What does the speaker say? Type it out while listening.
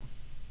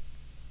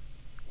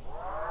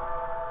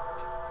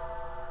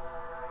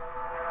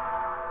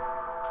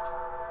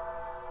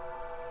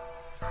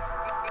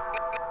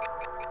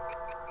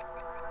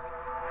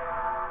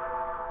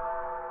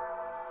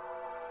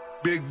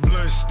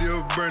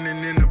still burning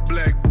in the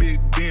black big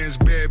Benz.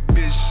 Bad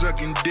bitch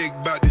sucking dick,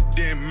 bout to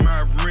dent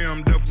my rim.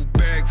 Duffel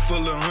bag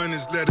full of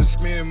hundreds that'll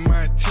spend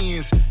my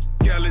tens.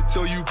 Gala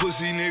told you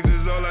pussy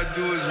niggas, all I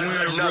do is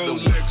win.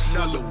 Rolex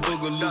full of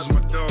booger, lose my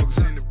dogs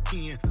in the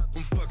pen.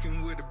 I'm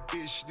fucking with a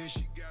bitch, then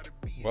she gotta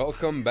be.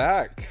 Welcome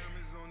back.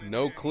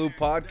 No Clue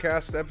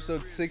Podcast,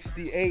 episode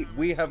 68.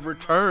 We have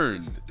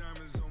returned.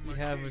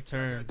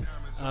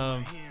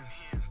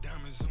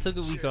 Took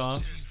a week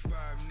off.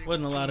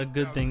 Wasn't a lot of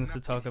good things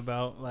to talk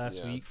about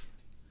last week.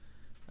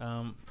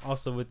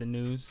 Also with the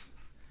news.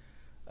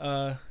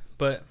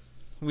 But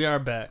we are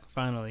back,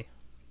 finally.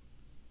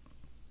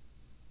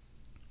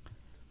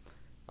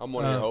 I'm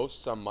one of your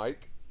hosts. I'm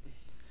Mike.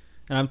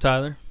 And I'm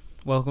Tyler.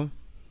 Welcome.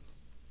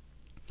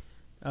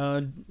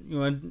 You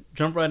want to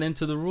jump right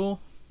into the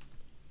rule?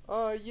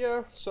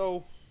 Yeah.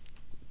 So,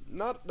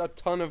 not a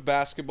ton of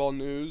basketball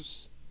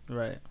news.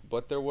 Right.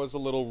 But there was a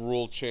little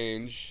rule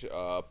change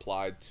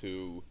applied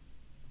to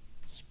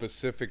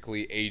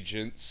specifically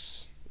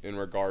agents in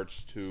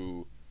regards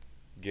to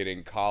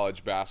getting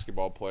college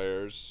basketball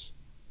players.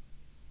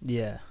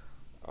 Yeah.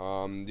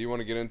 Do you want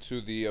to get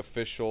into the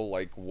official,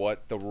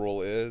 what the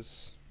rule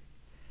is?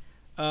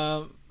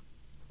 Yeah.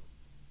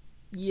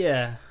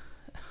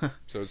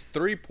 So it's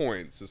 3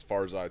 points as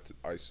far as I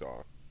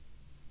saw.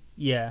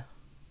 Yeah.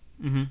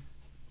 Mm-hmm.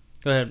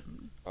 Go ahead.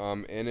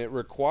 And it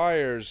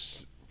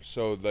requires,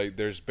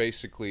 there's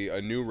basically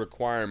a new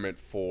requirement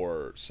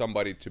for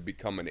somebody to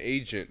become an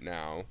agent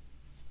now.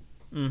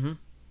 Mm-hmm.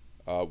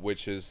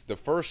 Which is, the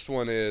first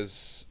one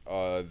is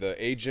the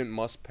agent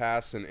must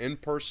pass an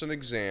in-person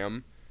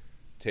exam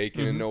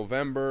taken in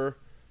November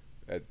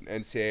at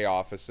NCAA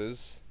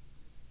offices.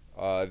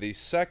 The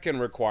second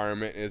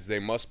requirement is they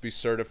must be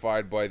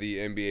certified by the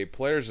NBA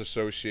Players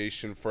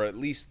Association for at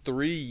least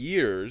 3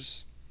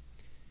 years.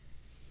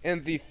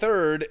 And the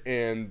third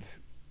and,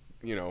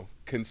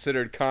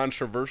 considered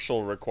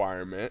controversial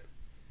requirement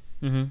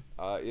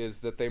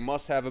is that they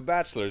must have a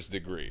bachelor's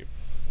degree.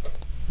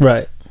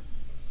 Right.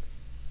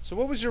 So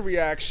what was your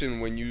reaction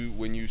when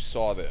you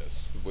saw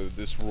this with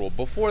this rule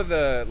before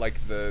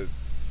the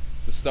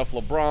stuff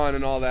LeBron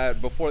and all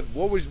that? Before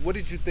what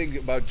did you think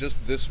about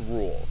just this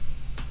rule?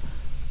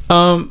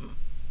 I'm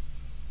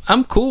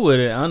cool with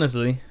it,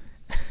 honestly.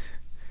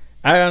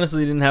 I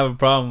honestly didn't have a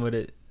problem with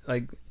it.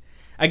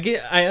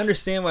 I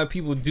understand why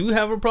people do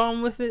have a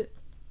problem with it,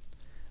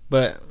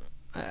 but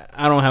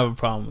I don't have a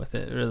problem with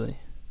it, really.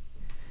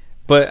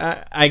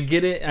 But I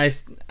get it.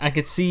 I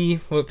could see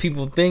what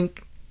people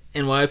think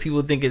and why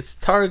people think it's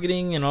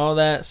targeting and all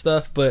that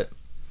stuff, but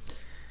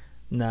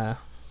nah,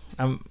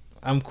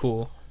 I'm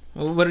cool.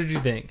 What did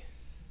you think?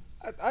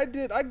 I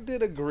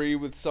did agree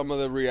with some of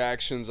the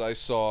reactions I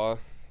saw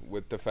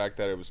with the fact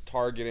that it was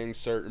targeting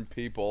certain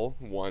people,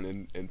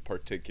 one in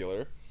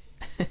particular.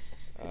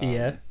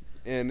 Yeah.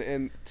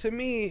 And to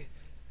me,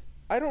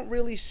 I don't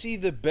really see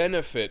the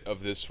benefit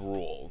of this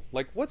rule.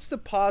 What's the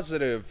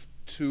positive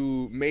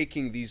to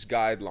making these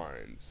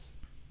guidelines?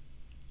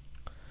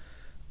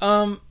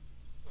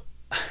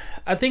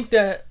 I think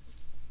that,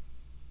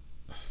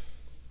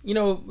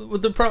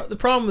 with the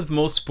problem with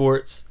most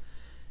sports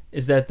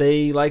is that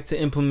they like to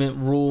implement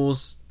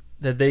rules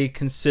that they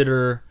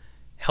consider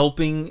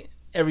helping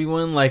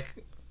everyone,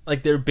 like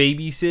they're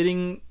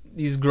babysitting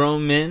these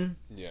grown men.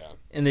 Yeah.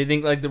 And they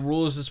think the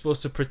rules are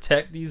supposed to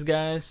protect these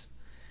guys,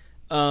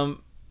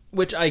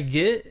 which I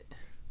get,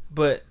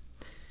 but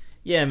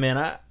yeah, man,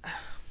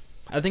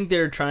 I think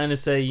they're trying to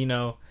say,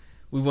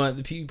 we want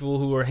the people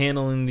who are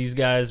handling these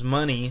guys'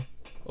 money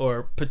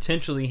or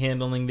potentially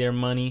handling their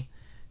money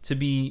to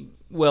be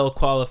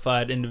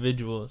well-qualified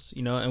individuals,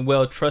 and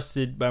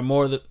well-trusted by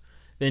more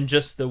than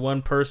just the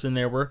one person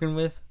they're working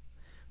with,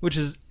 which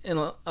is in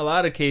a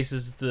lot of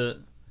cases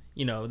the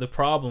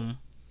problem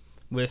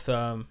with,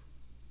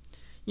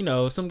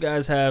 some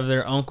guys have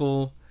their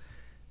uncle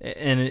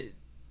and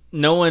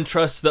no one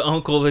trusts the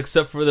uncle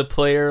except for the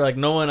player.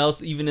 No one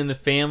else, even in the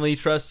family,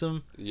 trusts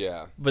him.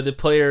 Yeah. But the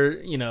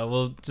player,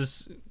 will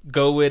just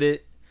go with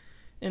it.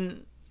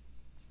 And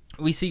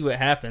we see what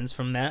happens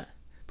from that.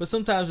 But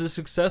sometimes it's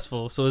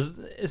successful. So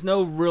it's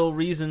no real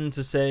reason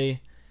to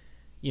say,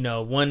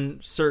 one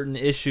certain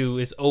issue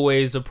is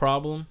always a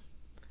problem.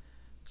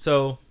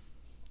 So,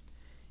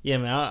 yeah,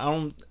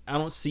 man, I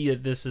don't see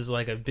that this is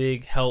a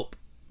big help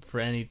for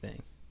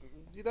anything.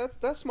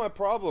 That's my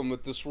problem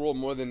with this rule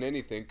more than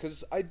anything,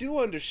 because I do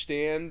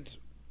understand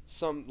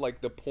some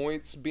the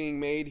points being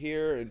made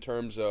here in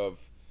terms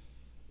of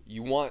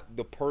you want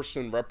the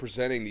person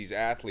representing these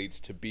athletes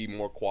to be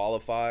more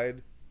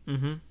qualified.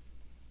 Mm-hmm.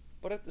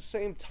 But at the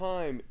same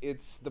time,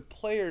 it's the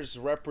player's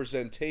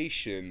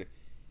representation,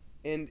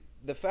 and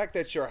the fact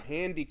that you're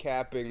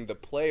handicapping the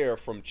player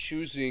from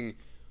choosing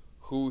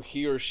who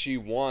he or she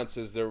wants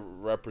as their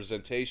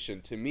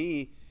representation, to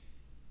me,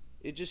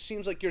 it just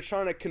seems like you're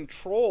trying to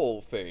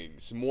control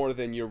things more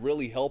than you're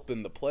really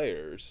helping the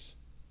players.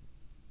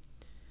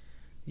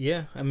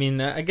 Yeah, I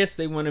mean, I guess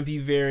they want to be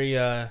very,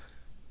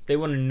 they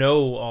want to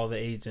know all the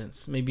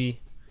agents.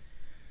 Maybe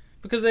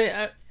Because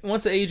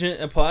once an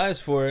agent applies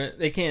for it,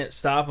 they can't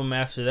stop them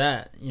after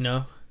that, you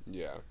know?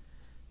 Yeah.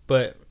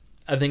 But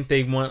I think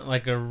they want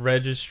like a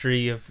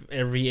registry of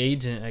every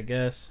agent, I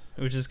guess,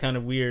 which is kind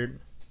of weird.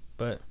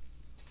 But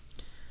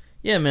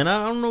yeah, man,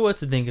 I don't know what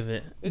to think of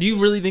it. Do you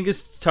really think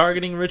it's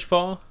targeting Rich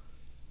Paul?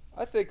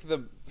 I think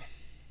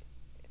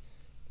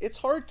it's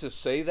hard to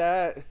say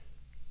that.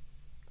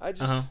 I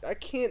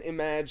can't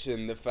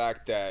imagine the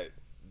fact that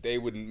they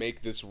would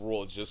make this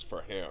rule just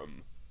for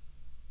him.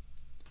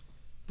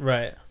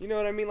 Right. You know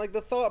what I mean? Like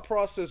the thought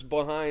process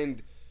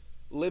behind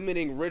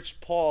limiting Rich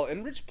Paul,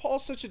 and Rich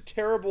Paul's such a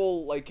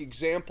terrible like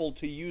example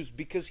to use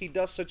because he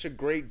does such a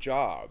great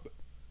job.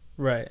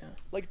 Right.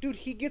 Like, dude,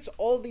 he gets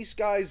all these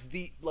guys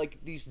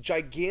these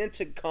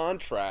gigantic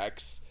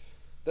contracts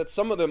that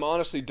some of them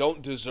honestly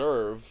don't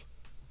deserve.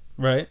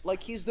 Right.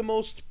 Like, he's the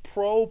most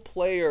pro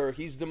player.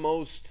 He's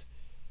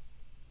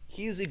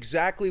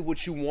exactly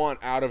what you want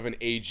out of an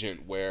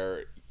agent,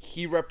 where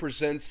he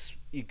represents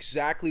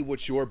exactly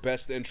what your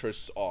best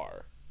interests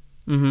are.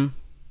 Mm-hmm.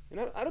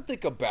 And I don't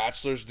think a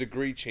bachelor's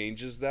degree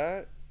changes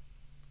that.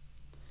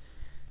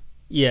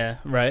 Yeah,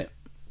 right.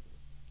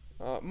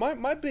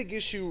 My big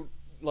issue,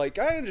 like,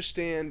 I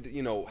understand,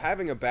 you know,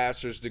 having a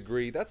bachelor's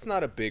degree, that's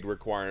not a big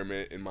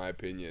requirement, in my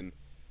opinion.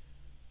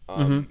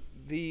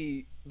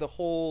 The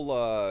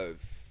whole,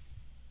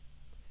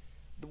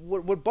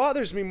 what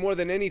bothers me more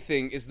than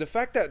anything is the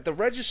fact that the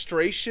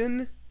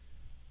registration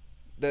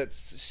that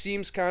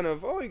seems kind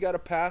of, you got to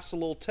pass a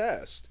little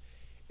test.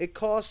 It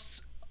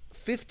costs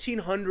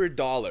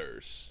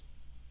 $1,500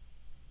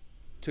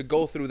 to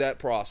go through that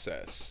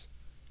process.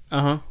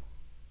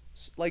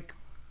 Like,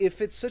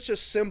 if it's such a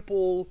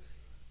simple,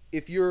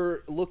 if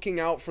you're looking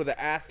out for the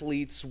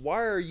athletes,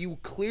 why are you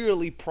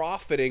clearly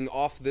profiting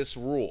off this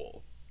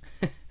rule?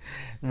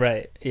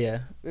 Right.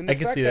 Yeah. And the I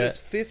can fact see that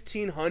that. it's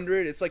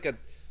 $1,500, it's like a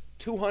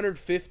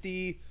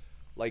 $250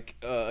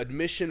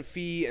 admission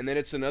fee, and then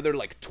it's another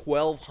like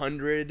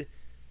 $1,200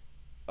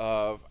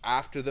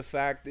 after the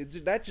fact.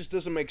 That just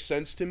doesn't make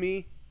sense to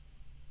me.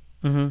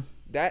 Mm-hmm.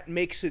 That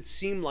makes it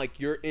seem like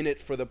you're in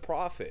it for the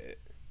profit.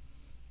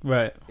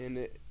 Right.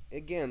 And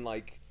again,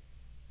 like,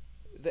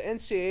 the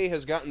NCAA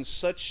has gotten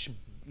such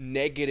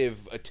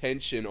negative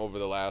attention over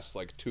the last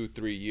like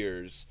 2-3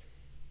 years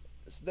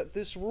that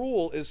this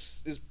rule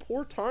is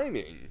poor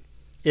timing.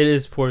 It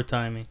is poor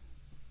timing.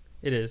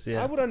 It is,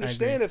 yeah. I would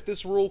understand if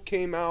this rule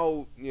came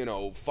out,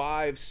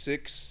 5,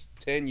 6,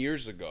 10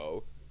 years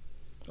ago.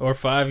 Or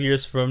 5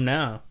 years from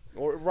now.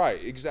 Or right,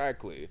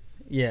 exactly.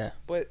 Yeah.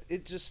 But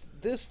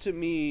this to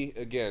me,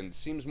 again,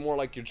 seems more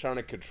like you're trying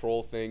to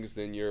control things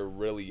than you're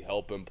really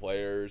helping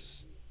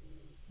players.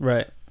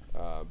 Right.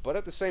 But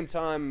at the same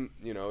time,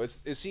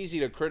 it's easy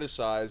to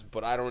criticize,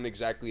 but I don't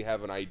exactly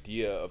have an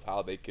idea of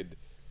how they could,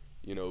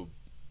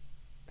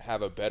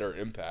 have a better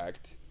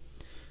impact.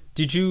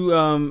 Did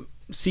you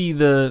see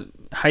the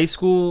high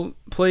school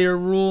player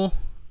rule?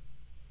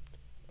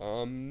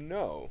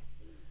 No.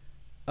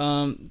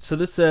 So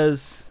this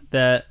says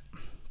that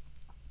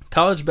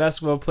college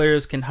basketball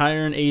players can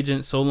hire an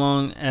agent so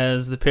long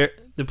as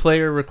the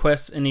player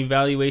requests an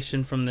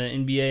evaluation from the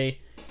NBA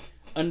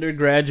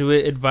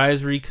Undergraduate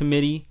Advisory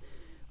Committee,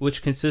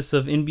 which consists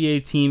of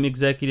NBA team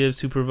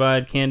executives who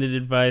provide candid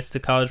advice to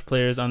college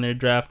players on their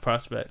draft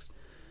prospects.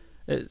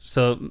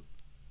 So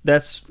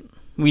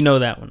we know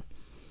that one.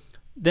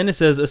 Then it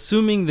says,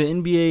 assuming the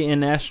NBA and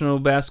National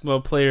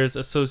Basketball Players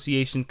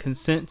Association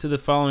consent to the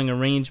following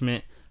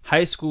arrangement,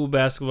 high school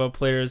basketball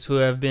players who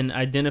have been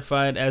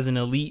identified as an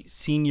elite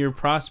senior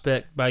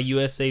prospect by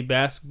USA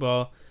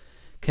Basketball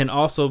can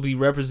also be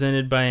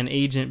represented by an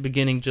agent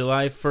beginning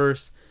July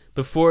 1st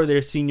before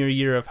their senior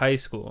year of high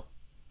school.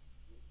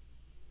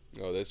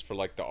 Oh, this for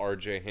like the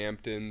R.J.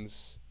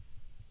 Hamptons?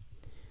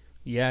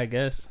 Yeah, I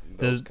guess.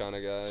 Those kind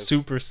of guys.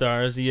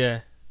 Superstars,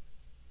 yeah.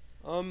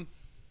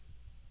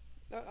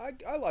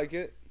 I like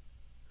it.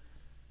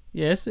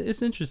 Yeah,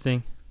 it's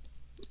interesting.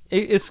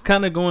 It's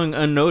kind of going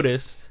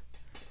unnoticed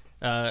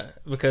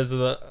because of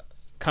the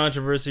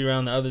controversy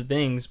around the other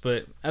things,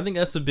 but I think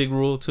that's a big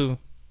rule too.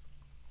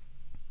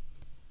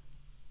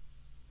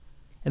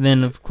 And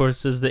then, of course, it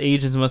says the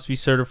agents must be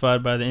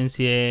certified by the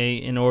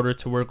NCAA in order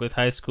to work with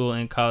high school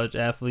and college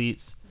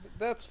athletes.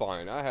 That's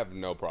fine. I have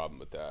no problem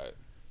with that.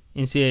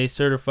 NCAA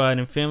certified,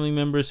 and family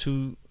members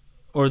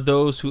or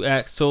those who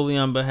act solely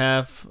on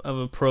behalf of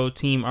a pro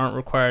team aren't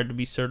required to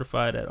be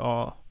certified at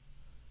all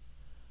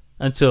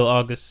until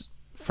August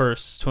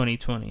 1st,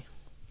 2020.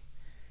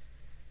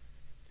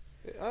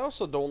 I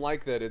also don't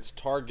like that it's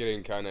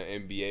targeting kind of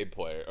NBA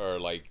player or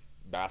like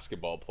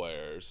basketball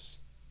players.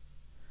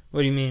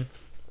 What do you mean?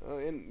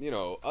 In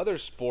other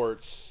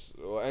sports,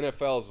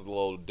 NFL is a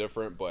little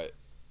different, but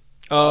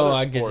I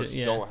other sports get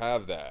you. Yeah. don't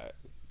have that.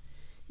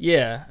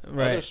 Yeah,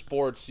 right. Other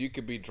sports, you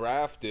could be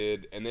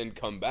drafted and then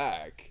come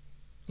back.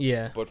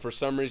 Yeah. But for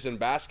some reason,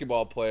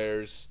 basketball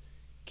players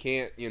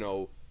can't,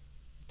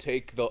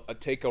 take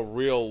a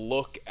real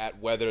look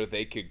at whether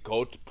they could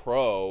go to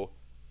pro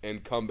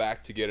and come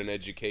back to get an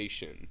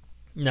education.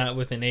 Not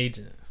with an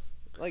agent.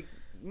 Like,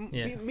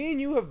 Yeah. me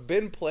and you have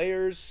been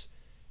players,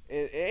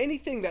 And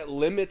anything that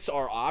limits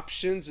our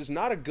options is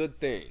not a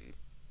good thing.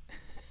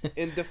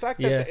 And the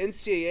fact that the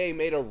NCAA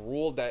made a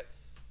rule that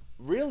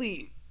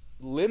really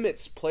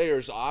limits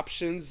players'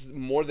 options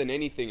more than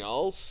anything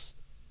else.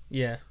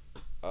 Yeah.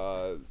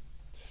 I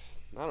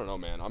don't know,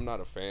 man. I'm not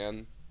a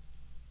fan.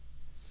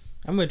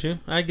 I'm with you.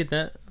 I get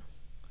that.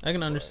 I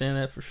can understand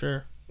that for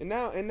sure. And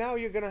now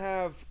you're gonna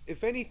have,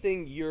 if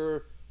anything,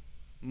 you're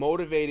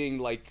motivating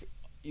like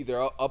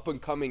either up and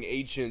coming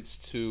agents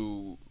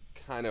to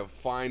kind of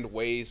find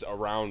ways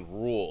around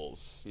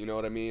rules. You know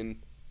what I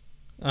mean?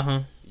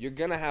 You're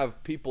gonna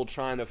have people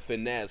trying to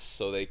finesse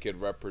so they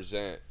could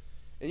represent,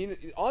 and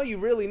all you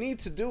really need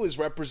to do is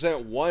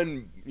represent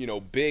one,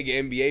 big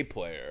NBA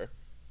player.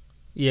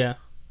 Yeah.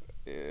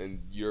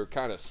 And you're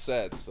kind of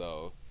set.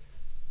 So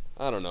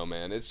I don't know,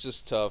 man. It's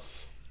just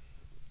tough.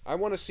 I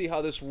want to see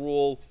how this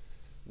rule,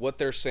 what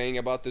they're saying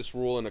about this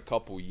rule in a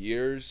couple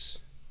years.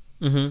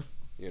 And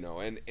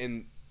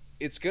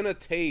it's gonna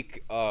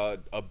take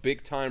a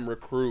big time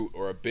recruit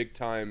or a big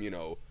time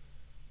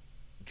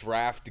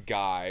draft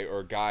guy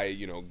or guy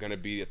gonna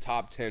be a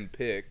top 10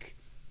 pick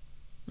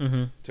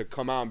to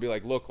come out and be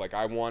like, look, like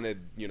I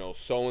wanted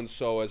so and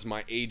so as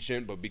my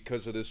agent, but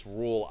because of this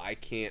rule I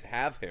can't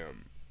have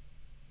him.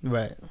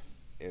 Right.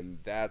 And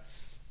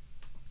that's,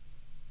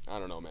 I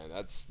don't know, man.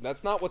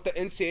 That's not what the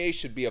NCAA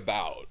should be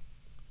about.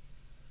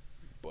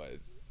 But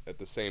at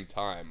the same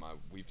time,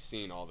 we've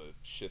seen all the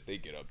shit they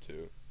get up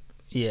to.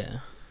 Yeah.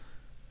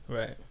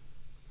 Right.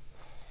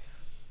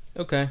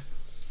 Okay.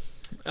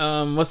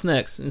 What's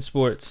next in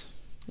sports?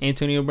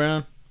 Antonio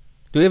Brown?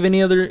 Do we have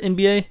any other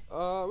NBA?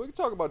 We can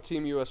talk about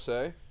Team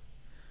USA.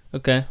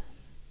 Okay.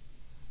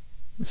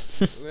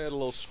 They had a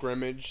little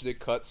scrimmage. They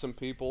cut some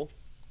people.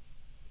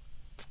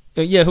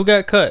 Yeah, who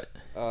got cut?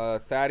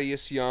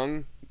 Thaddeus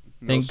Young.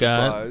 No Thank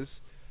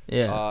surprise. God.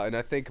 Yeah. And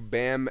I think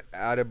Bam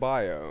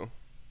Adebayo.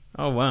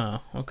 Oh,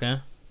 wow.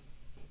 Okay.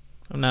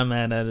 I'm not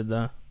mad at it,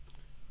 though.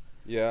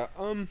 Yeah.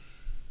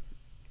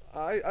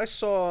 I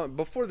saw,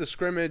 before the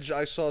scrimmage,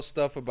 I saw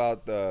stuff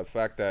about the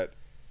fact that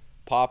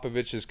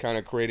Popovich is kind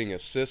of creating a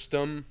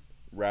system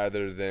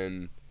rather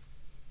than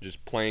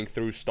just playing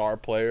through star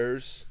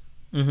players.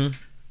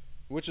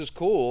 Which is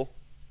cool.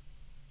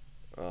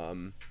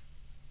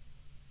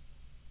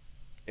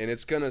 And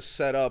it's going to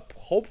set up,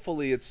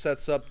 hopefully it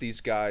sets up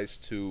these guys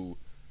to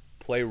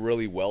play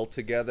really well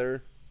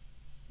together.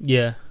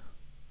 Yeah.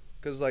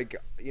 Because,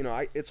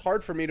 it's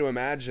hard for me to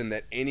imagine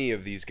that any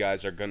of these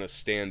guys are going to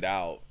stand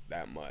out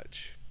that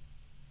much.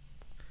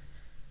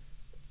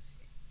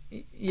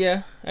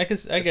 Yeah, I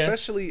guess.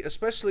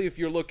 Especially if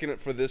you're looking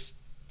for this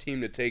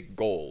team to take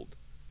gold.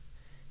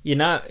 You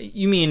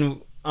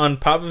mean on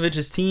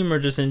Popovich's team or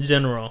just in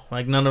general?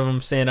 Like, none of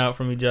them stand out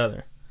from each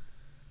other?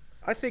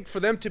 I think for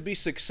them to be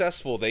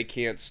successful, they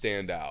can't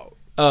stand out.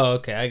 Oh,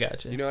 okay, I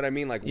got you. You know what I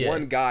mean? Like,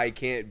 one guy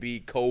can't be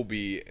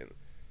Kobe.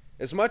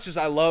 As much as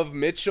I love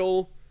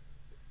Mitchell,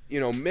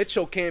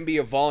 Mitchell can be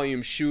a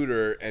volume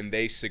shooter and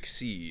they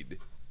succeed.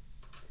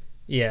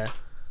 Yeah.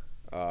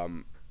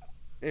 And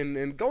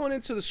going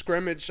into the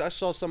scrimmage, I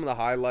saw some of the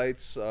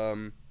highlights.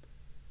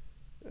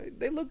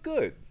 They look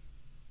good.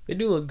 They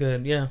do look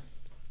good, yeah.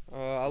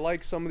 I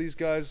like some of these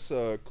guys.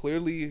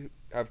 Clearly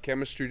have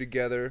chemistry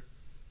together.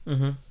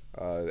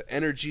 The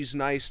energy's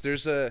nice.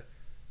 There's a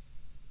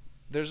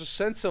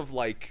sense of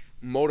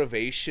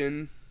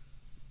motivation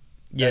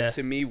that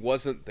to me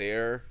wasn't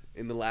there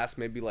in the last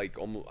maybe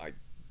almost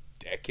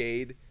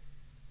decade.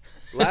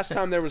 Last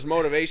time there was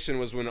motivation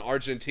was when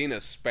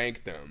Argentina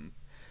spanked them.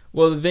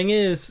 Well, the thing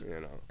is,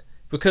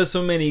 because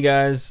so many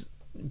guys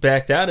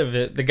backed out of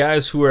it, the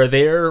guys who are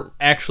there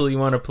actually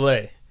want to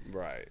play.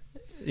 Right.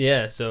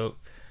 Yeah, so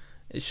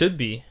it should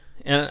be.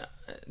 And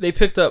they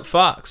picked up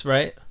Fox,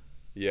 right?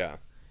 Yeah.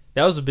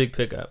 That was a big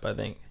pickup, I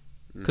think.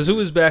 Because who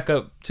was back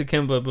up to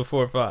Kemba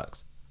before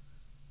Fox?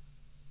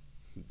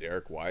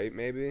 Derek White,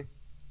 maybe?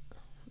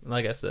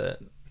 Like I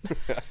said.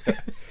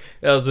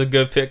 That was a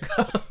good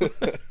pickup.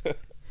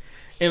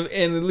 and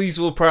at least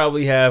we'll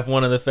probably have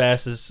one of the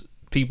fastest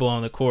people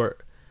on the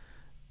court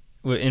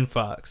in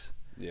Fox.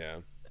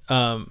 Yeah.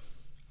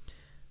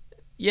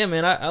 Yeah,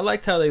 man, I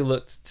liked how they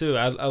looked, too.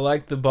 I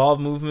liked the ball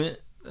movement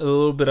a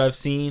little bit I've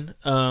seen.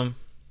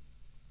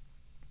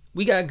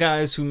 We got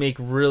guys who make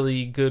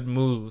really good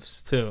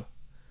moves, too.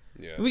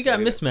 Yeah, we got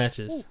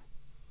mismatches. Ooh.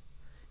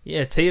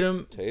 Yeah,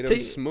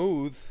 Tatum's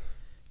smooth.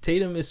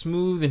 Tatum is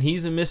smooth, and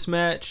he's a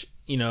mismatch.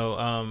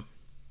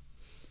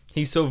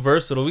 He's so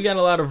versatile. We got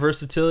a lot of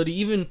versatility.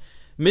 Even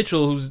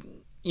Mitchell, who's,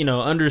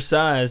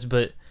 undersized,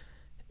 but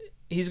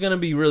he's going to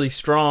be really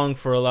strong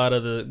for a lot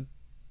of the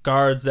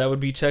guards that would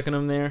be checking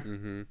him there.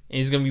 And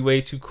he's going to be way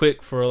too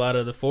quick for a lot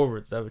of the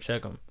forwards that would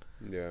check him.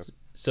 Yeah.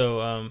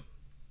 So,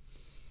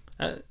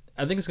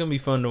 I think it's going to be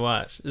fun to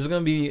watch. There's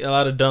going to be a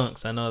lot of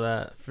dunks. I know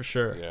that for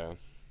sure. Yeah.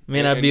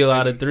 May not be a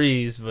lot of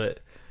threes, but...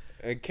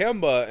 And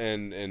Kemba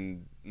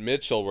and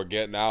Mitchell were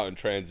getting out in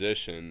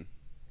transition.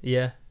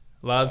 Yeah.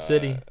 Lob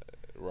City.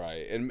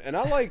 Right. And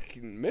I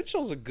like...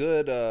 Mitchell's a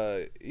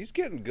good... he's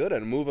getting good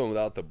at moving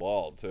without the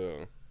ball,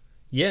 too.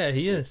 Yeah,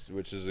 he is.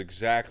 Which is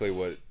exactly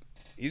what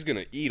he's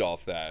gonna eat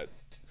off that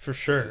for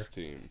sure. His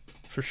team.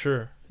 For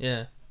sure.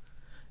 Yeah.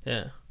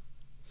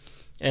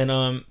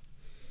 And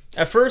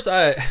at first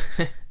I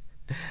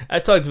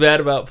talked bad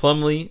about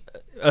Plumlee,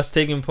 us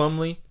taking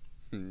Plumlee.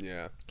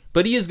 Yeah.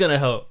 But he is gonna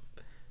help,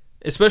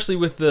 especially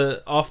with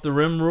the off the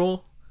rim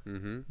rule.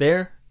 Mm-hmm.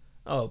 There.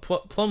 Oh,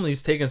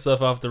 Plumlee's taking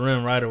stuff off the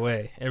rim right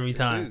away every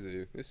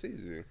time. It's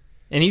easy.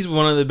 And he's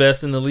one of the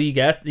best in the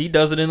league. He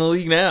does it in the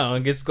league now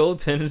and gets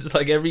goaltenders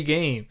like every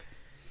game.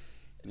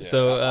 Yeah,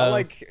 so I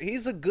like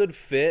he's a good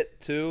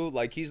fit too.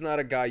 Like he's not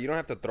a guy you don't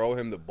have to throw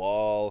him the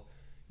ball.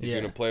 He's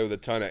gonna play with a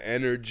ton of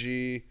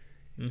energy.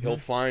 Mm-hmm. He'll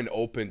find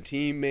open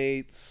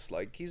teammates.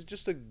 Like he's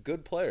just a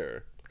good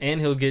player. And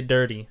he'll get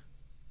dirty.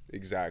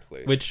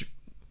 Exactly. Which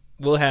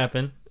will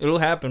happen. It'll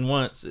happen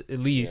once at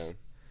least. Yeah.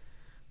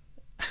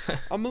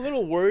 I'm a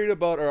little worried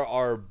about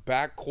our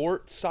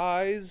backcourt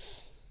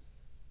size.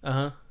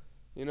 Uh-huh.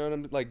 You know what I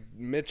mean? Like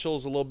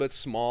Mitchell's a little bit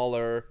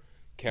smaller,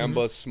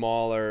 Kemba's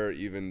smaller,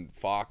 even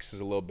Fox is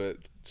a little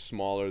bit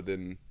smaller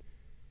than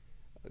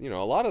a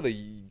lot of the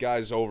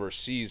guys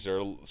overseas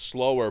are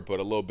slower but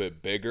a little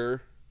bit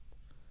bigger.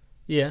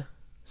 Yeah.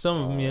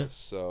 Some of them, yeah.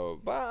 So,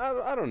 but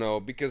I don't know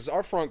because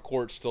our front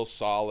court's still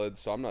solid,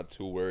 so I'm not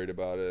too worried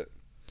about it.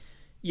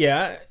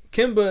 Yeah,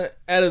 Kemba,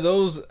 out of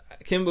those,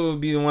 Kemba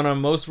would be the one I'm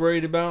most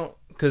worried about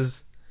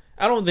because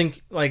I don't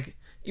think, like,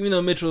 even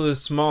though Mitchell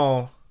is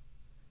small,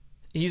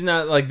 he's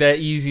not, like, that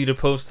easy to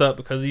post up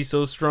because he's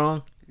so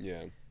strong.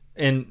 Yeah.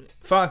 And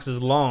Fox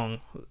is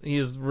long. He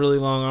has really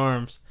long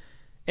arms.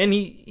 And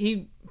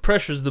he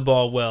pressures the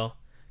ball well.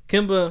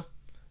 Kemba,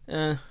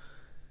 guys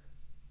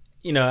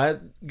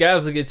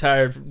will get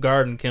tired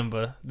guarding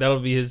Kemba. That'll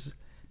be his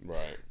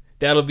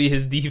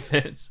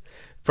defense,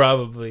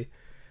 probably.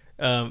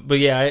 But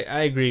yeah,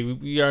 I agree.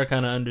 We are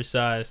kind of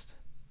undersized.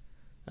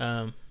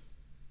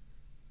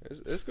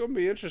 It's going to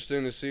be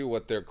interesting to see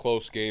what their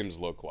close games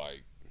look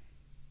like.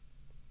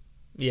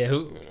 Yeah,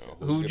 who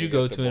would you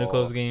go to in a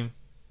close game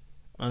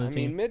on the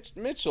team? I mean,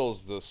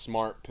 Mitchell's the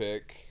smart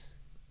pick.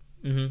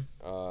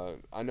 Mm-hmm.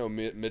 I know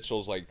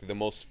Mitchell's like the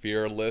most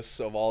fearless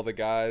of all the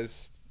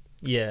guys.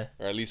 Yeah.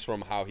 Or at least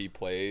from how he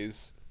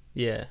plays.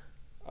 Yeah.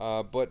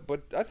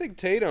 But I think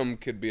Tatum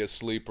could be a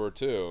sleeper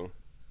too.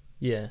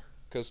 Yeah.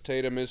 Because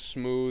Tatum is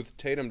smooth.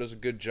 Tatum does a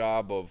good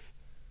job of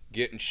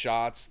getting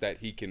shots that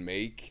he can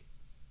make.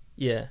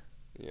 Yeah.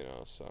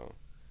 So.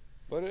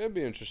 But it'd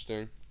be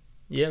interesting.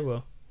 Yeah,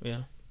 well,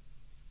 yeah.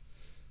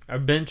 Our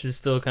bench is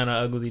still kind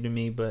of ugly to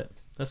me, but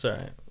that's all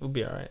right. We'll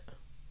be all right.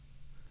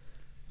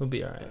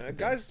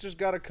 Guys just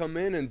got to come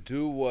in and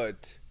do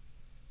what,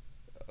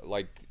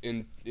 like,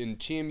 in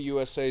Team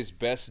USA's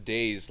best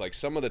days, like,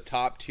 some of the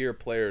top-tier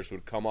players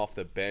would come off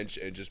the bench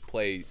and just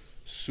play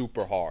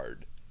super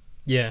hard.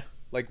 Yeah.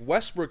 Like,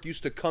 Westbrook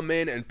used to come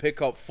in and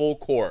pick up full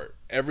court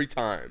every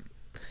time.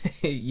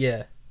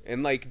 Yeah.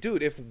 And, like,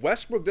 dude, if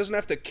Westbrook doesn't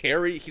have to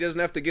carry, he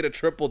doesn't have to get a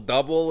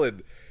triple-double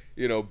and,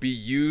 be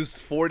used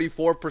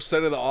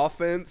 44% of the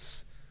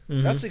offense,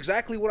 that's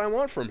exactly what I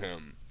want from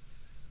him.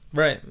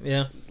 Right,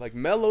 yeah. Like,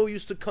 Melo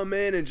used to come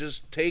in and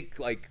just take,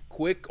 like,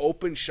 quick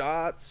open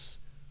shots.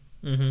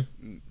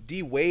 Mm-hmm.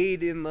 D.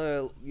 Wade in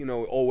the,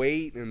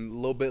 08 and a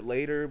little bit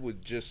later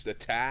would just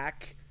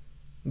attack.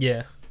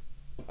 Yeah.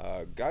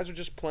 Guys are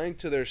just playing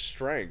to their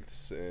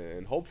strengths,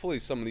 and hopefully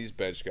some of these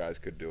bench guys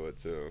could do it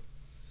too.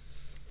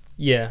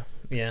 Yeah.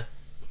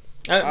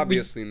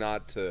 Obviously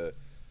not to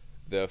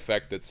the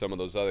effect that some of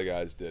those other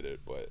guys did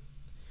it, but...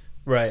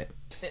 Right.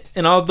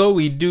 And although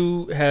we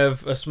do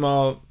have a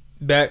small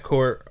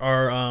backcourt,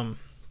 our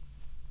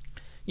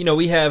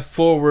we have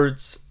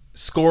forwards,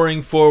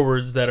 scoring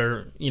forwards that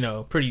are,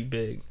 pretty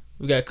big.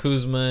 We got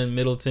Kuzma and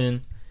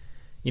Middleton.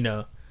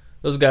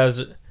 Those guys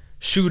are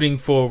shooting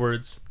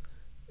forwards.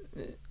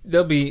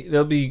 They'll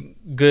be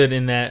good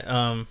in that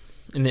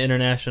in the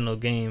international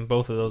game,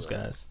 both of those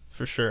guys,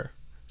 for sure.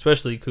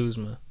 Especially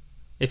Kuzma.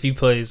 If he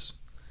plays,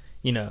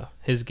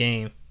 his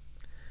game.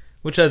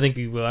 Which I think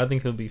he will. I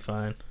think he'll be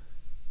fine.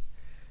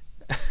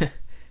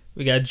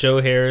 We got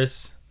Joe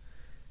Harris.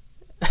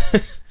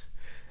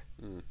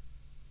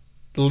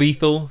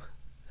 Lethal.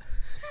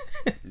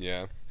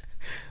 Yeah.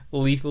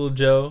 Lethal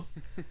Joe.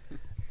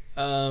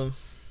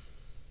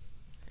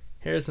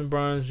 Harrison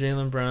Barnes,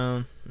 Jaylen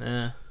Brown.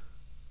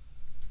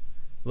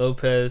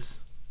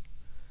 Lopez.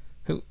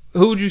 Who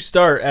would you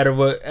start out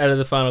of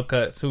the final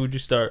cuts? Who would you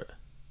start?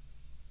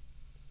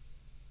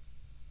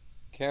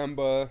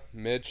 Kemba,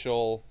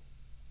 Mitchell.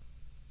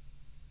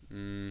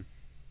 I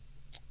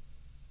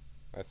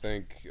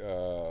think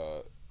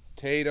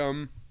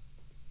Tatum.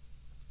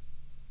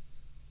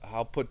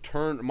 I'll put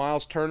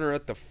Miles Turner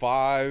at the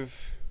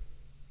 5.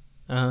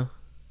 At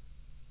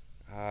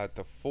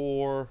the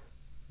 4.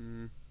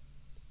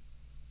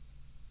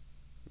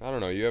 I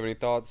don't know. You have any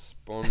thoughts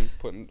on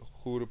putting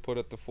who to put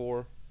at the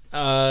 4?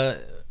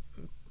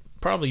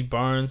 Probably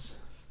Barnes,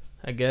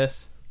 I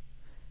guess.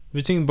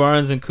 Between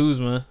Barnes and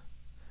Kuzma.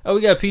 Oh,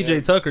 we got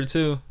PJ Tucker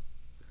too.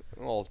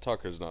 Well,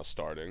 Tucker's not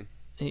starting.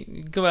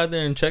 You go out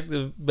there and check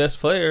the best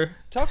player.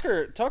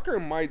 Tucker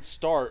might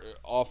start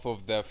off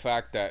of the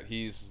fact that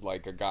he's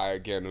like a guy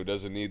again who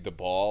doesn't need the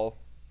ball.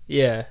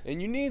 Yeah.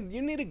 And you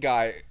need a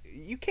guy.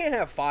 You can't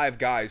have 5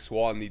 guys who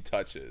all need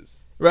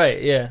touches. Right.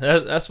 Yeah.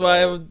 That's So, why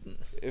I would.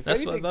 If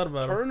That's anything, what I thought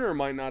about him. Turner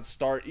might not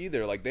start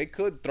either. Like they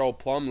could throw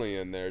Plumlee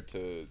in there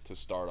to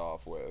start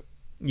off with.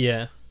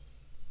 Yeah.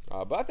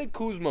 But I think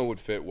Kuzma would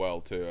fit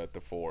well too at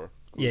the 4.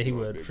 Yeah, he Kuzma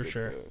would be a for good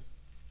sure. fit.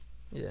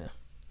 Yeah.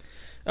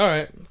 All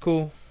right.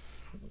 Cool.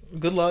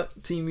 Good luck,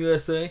 Team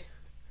USA.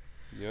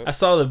 Yep. I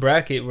saw the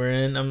bracket we're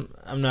in.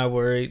 I'm not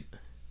worried.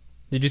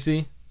 Did you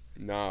see?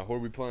 Nah, who are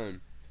we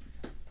playing?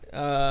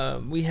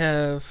 We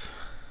have.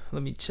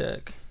 Let me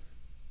check.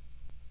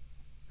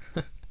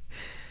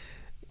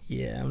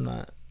 Yeah,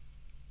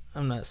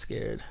 I'm not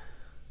scared.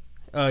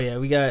 Oh yeah,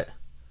 we got.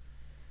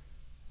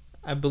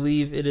 I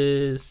believe it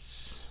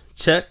is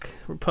Czech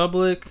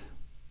Republic,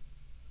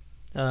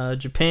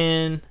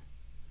 Japan,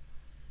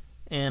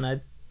 and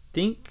I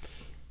think.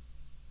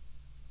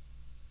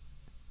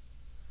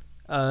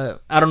 I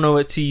don't know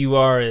what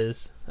TUR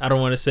is. I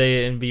don't want to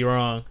say it and be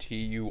wrong.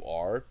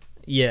 TUR?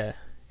 Yeah,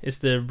 it's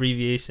the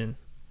abbreviation.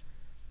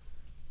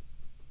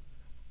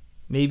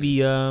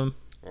 Maybe I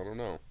don't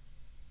know.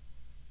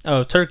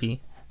 Oh, Turkey.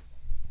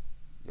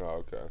 Oh,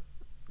 okay.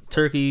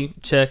 Turkey,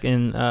 Czech,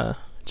 and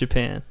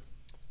Japan.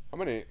 How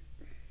many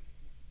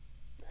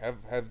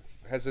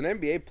has an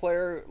NBA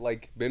player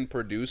like been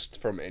produced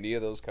from any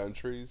of those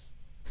countries?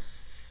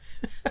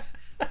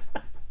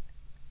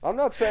 I'm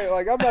not trying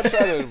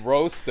to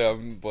roast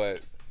them,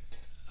 but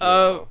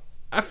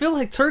I feel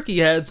like Turkey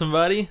had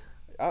somebody.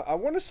 I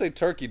want to say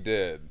Turkey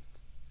did,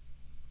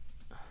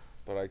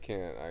 but I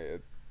can't.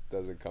 It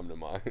doesn't come to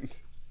mind.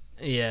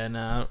 Yeah,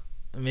 no,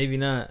 maybe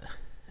not.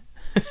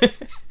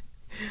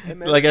 Hey,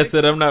 man, like I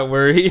said, I'm not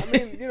worried. I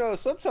mean,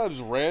 sometimes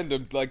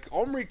random, like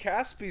Omri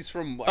Caspi's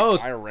from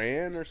like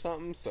Iran or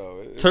something.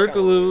 So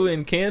Turkoglu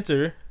and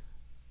Cantor.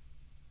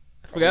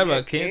 I forgot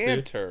about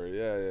Cantor. Cantor,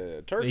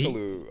 yeah.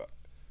 Turkoglu.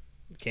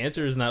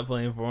 Cantor is not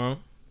playing for him.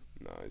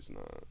 No, he's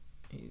not.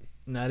 He's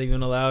not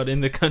even allowed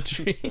in the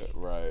country.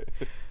 Right.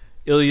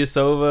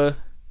 Ilyasova.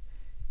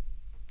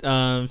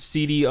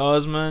 CD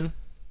Osman.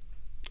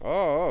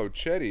 Oh,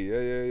 Chetty.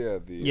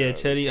 Yeah.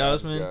 Chetty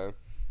Osman. Guy.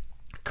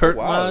 Kurt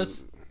wow.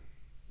 Maz.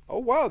 Oh,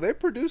 wow. They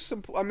produced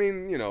some. I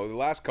mean, the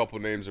last couple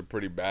names are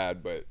pretty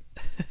bad, but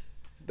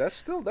that's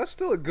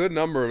still a good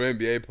number of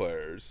NBA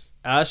players.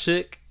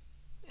 Ashik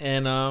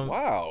and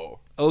wow.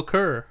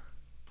 Okur.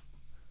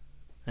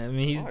 I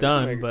mean, he's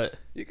done, but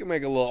you can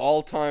make a little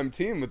all-time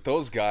team with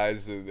those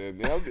guys,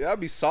 and that'd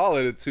be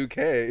solid at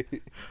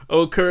 2K.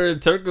 Okur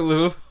and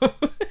Turkoglu.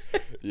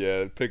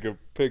 Yeah, pick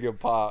a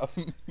pop.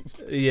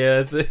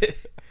 Yeah, that's it.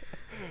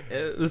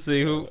 Let's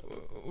see who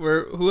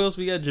else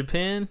we got.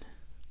 Japan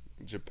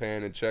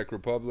and Czech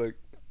Republic.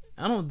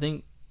 I don't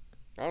think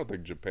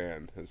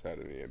Japan has had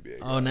any NBA.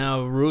 Oh, guys.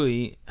 now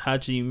Rui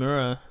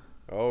Hachimura.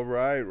 Oh,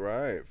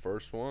 right,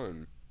 first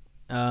one.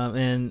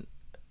 And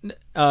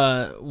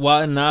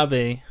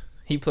Watanabe,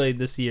 he played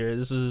this year.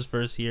 This was his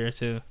first year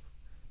too.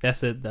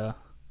 That's it though.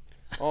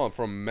 Oh,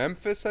 from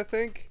Memphis, I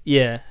think.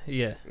 Yeah.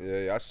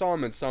 I saw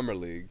him in summer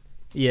league.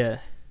 Yeah.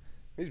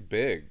 He's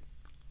big.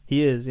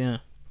 He is, yeah.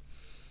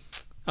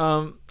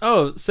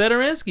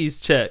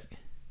 Sadaransky's Czech.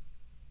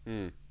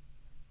 All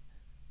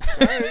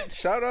right,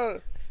 shout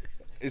out.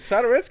 Is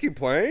Sadaransky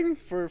playing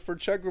for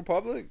Czech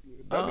Republic?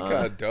 That'd be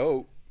kind of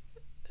dope.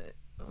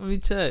 Let me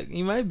check.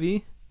 He might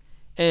be.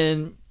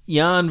 And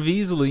Jan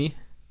Veasley.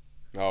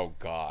 Oh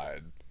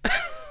God.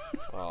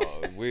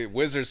 We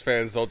Wizards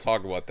fans don't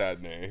talk about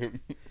that name.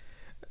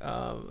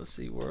 Let's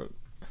see. Let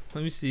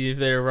me see if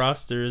their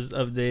roster is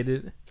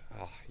updated.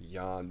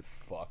 Jan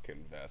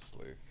fucking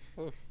Vesley.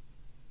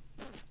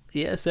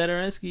 Yeah,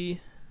 Sadaransky.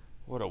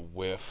 What a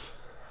whiff.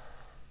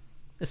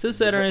 It says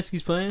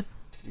Sadaransky's playing.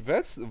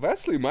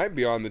 Vesley might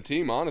be on the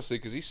team, honestly,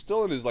 because he's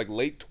still in his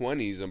late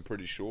 20s. I'm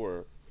pretty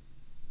sure.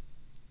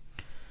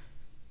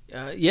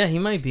 Yeah, he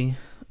might be.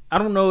 I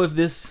don't know if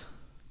this.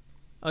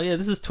 Oh yeah,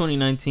 this is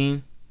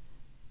 2019.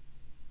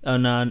 Oh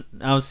no,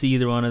 I don't see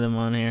either one of them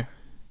on here.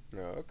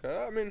 Oh,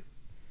 okay. I mean,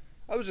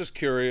 I was just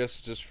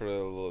curious, just for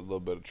a little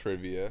bit of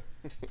trivia.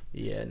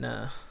 Yeah,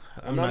 nah.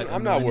 I'm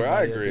not worried.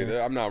 I agree.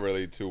 I'm not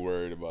really too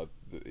worried about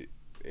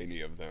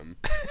any of them.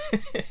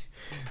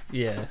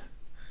 Yeah.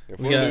 If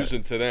we're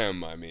losing to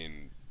them, I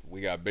mean, we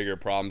got bigger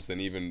problems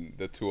than even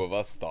the two of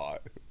us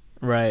thought.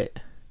 Right.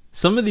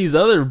 Some of these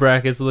other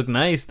brackets look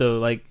nice though,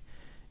 like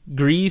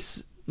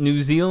Greece,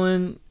 New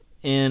Zealand,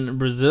 and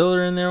Brazil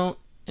are in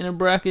a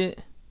bracket.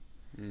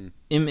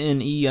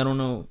 MNE, I don't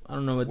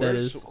know what that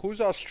is.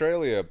 Who's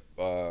Australia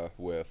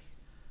with?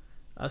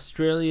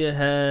 Australia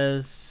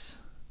has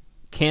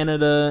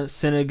Canada,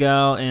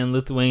 Senegal, and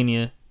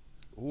Lithuania.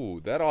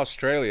 Ooh, that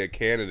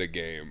Australia-Canada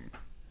game.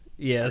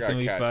 Yeah, that's gonna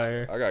be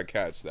fire. I gotta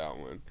catch that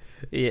one.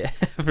 Yeah,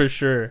 for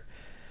sure.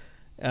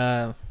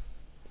 Let's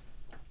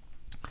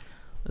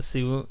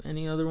see,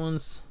 any other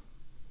ones?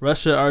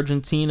 Russia,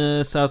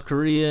 Argentina, South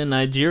Korea,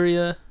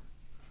 Nigeria.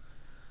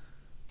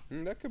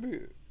 That could be.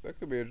 That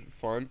could be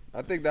fun.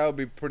 I think that would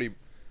be pretty.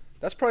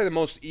 That's probably the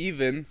most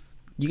even.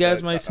 You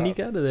guys might sneak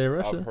out of there,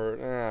 Russia. I've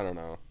heard. I don't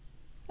know.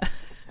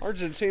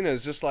 Argentina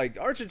is just like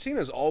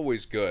Argentina's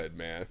always good,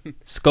 man.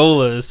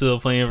 Scola is still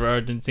playing for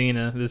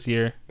Argentina this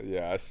year.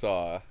 Yeah, I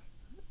saw.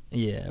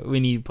 Yeah, we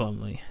need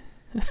Plumlee.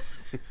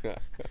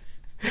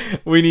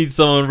 We need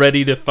someone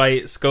ready to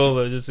fight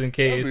Scola just in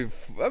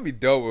case. That'd be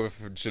dope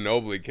if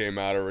Ginobili came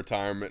out of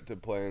retirement to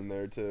play in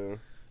there too.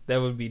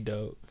 That would be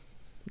dope.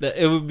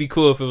 It would be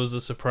cool if it was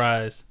a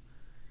surprise.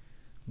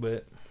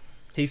 But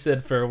he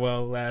said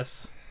farewell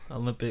last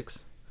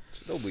Olympics.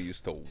 Ginobili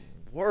used to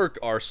work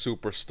our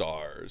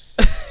superstars.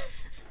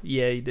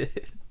 Yeah, he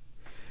did.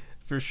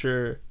 For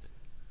sure.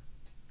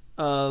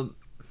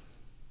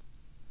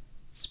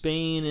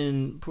 Spain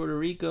and Puerto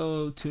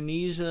Rico,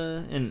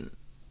 Tunisia, and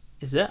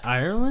is that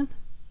Ireland?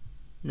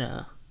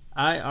 No.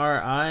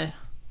 IRI.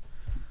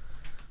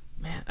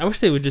 Man, I wish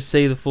they would just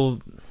say the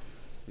full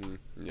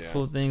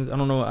full things. I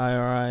don't know what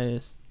IRI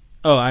is.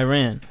 Oh,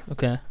 Iran.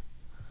 Okay.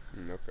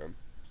 Okay.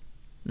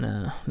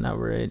 Nah, not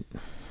worried.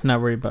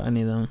 Not worried about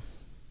any of them.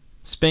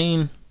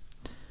 Spain.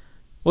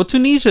 Well,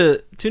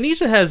 Tunisia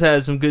has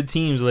had some good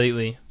teams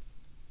lately.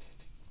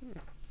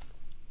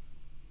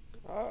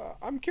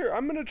 I'm curious.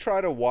 I'm gonna try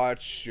to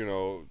watch,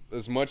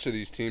 as much of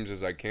these teams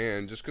as I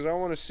can, just because I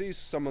want to see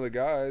some of the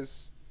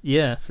guys.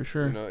 Yeah, for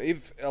sure.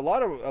 If a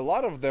lot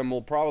of them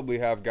will probably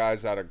have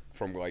guys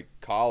from like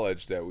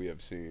college that we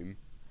have seen.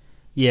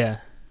 Yeah.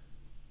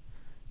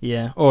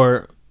 Yeah,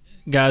 or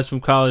guys from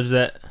college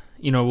that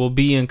will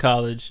be in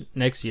college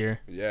next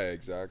year. Yeah,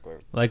 exactly.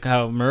 Like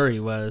how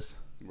Murray was.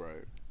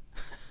 Right.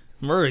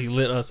 Murray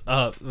lit us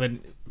up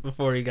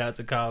before he got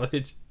to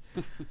college.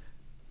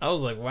 I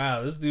was like,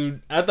 wow, this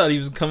dude, I thought he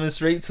was coming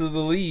straight to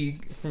the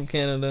league from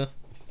Canada.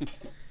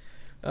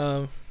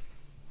 Yeah,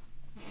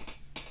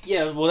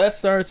 well, that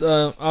starts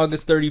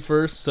August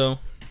 31st, so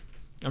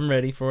I'm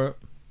ready for it.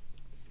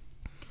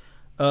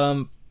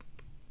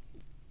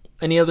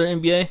 Any other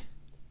NBA?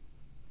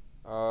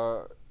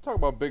 Talk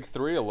about Big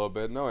Three a little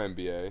bit. No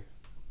NBA.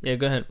 Yeah,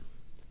 go ahead.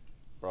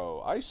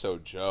 Bro,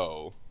 ISO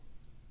Joe.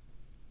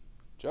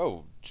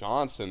 Joe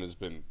Johnson has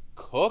been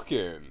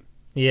cooking.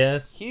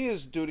 Yes. He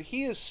is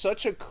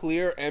such a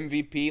clear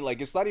MVP. Like,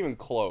 it's not even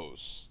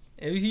close.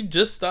 And he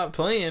just stopped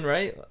playing,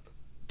 right?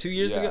 2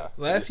 years ago?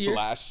 Last year?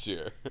 Last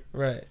year.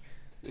 Right.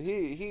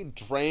 He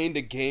drained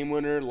a game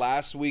winner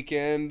last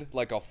weekend,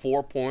 like a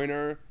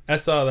 4-pointer. I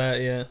saw that,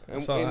 yeah.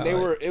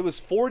 It was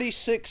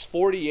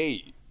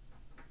 46-48.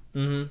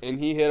 Mm-hmm. And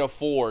he hit a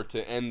 4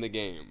 to end the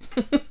game.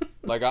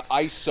 Like an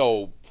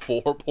ISO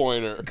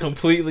 4-pointer.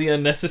 Completely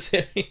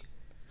unnecessary.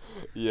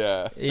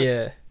 Yeah.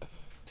 Yeah.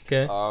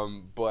 Okay.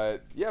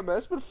 But yeah, man,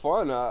 it's been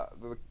fun.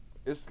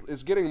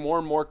 It's getting more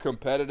and more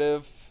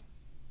competitive.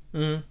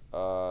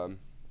 Mm-hmm.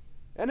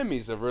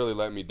 Enemies have really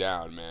let me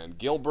down, man.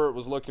 Gilbert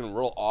was looking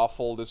real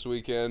awful this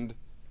weekend.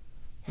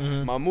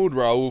 Mm-hmm. Mahmoud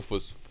Raouf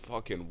was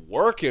fucking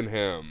working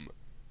him.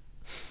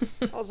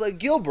 I was like,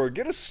 Gilbert,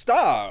 get a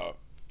stop.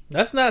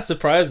 That's not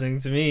surprising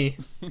to me.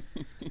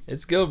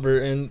 It's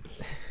Gilbert and,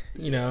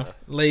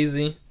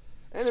 lazy.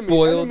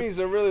 Spoiled. Enemies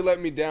have really let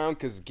me down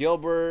because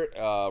Gilbert,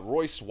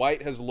 Royce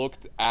White has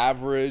looked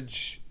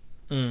average.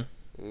 Mm.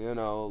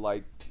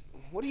 Like,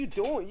 what are you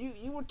doing?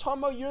 You were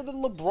talking about you're the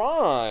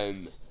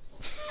LeBron.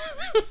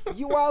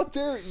 you out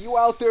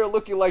there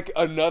looking like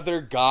another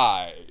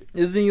guy.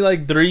 Isn't he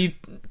like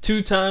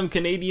 2-time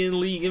Canadian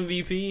League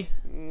MVP?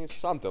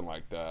 Something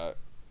like that.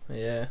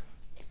 Yeah.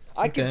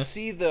 I can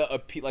see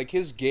like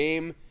his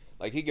game,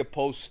 like he could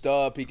post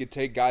up, he could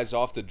take guys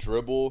off the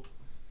dribble.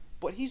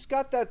 But he's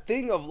got that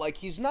thing of, like,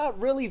 he's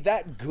not really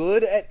that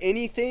good at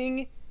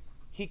anything.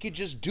 He could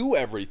just do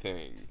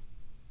everything.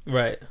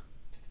 Right.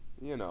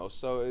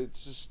 So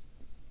it's just...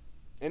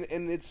 And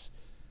it's...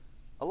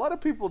 A lot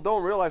of people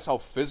don't realize how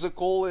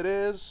physical it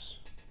is.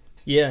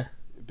 Yeah.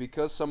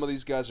 Because some of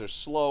these guys are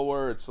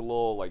slower. It's a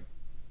little, like...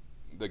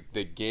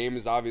 The game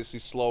is obviously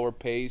slower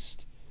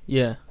paced.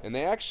 Yeah. And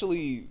they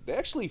actually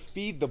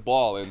feed the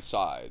ball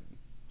inside.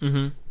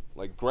 Mm-hmm.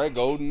 Like, Greg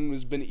Oden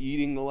has been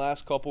eating the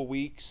last couple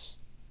weeks.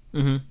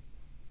 Mm-hmm.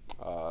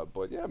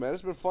 But yeah, man,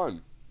 it's been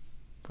fun.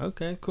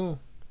 Okay, cool.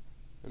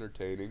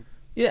 Entertaining.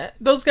 Yeah,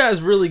 those guys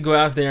really go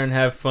out there and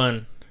have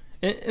fun.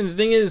 And the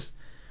thing is,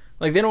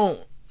 like, none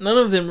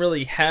of them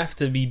really have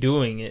to be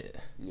doing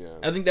it. Yeah.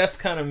 I think that's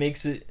kind of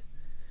makes it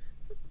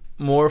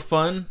more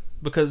fun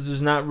because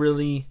there's not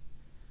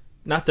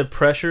the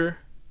pressure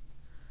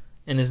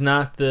and it's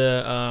not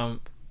the,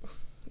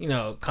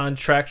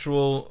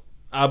 contractual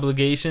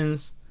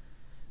obligations.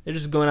 They're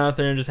just going out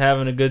there and just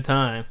having a good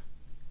time.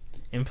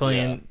 And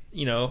playing,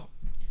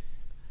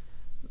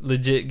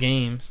 legit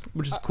games,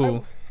 which is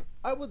cool.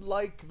 I would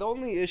like... The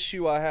only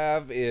issue I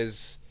have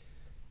is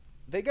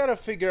they got to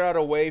figure out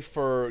a way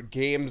for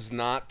games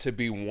not to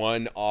be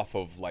won off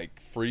of, like,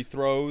 free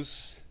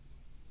throws.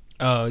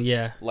 Oh,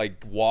 yeah.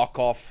 Like,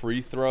 walk-off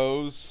free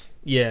throws.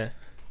 Yeah.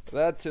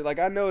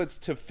 I know it's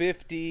to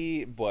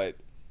 50, but...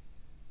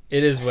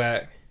 It is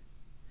whack.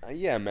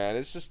 Yeah, man,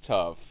 it's just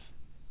tough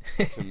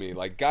to me.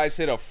 Like, guys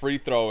hit a free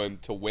throw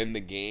and to win the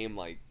game,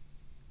 like...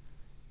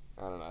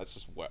 I don't know. It's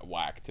just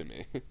whack to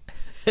me.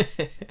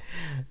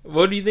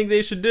 What do you think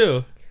they should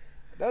do?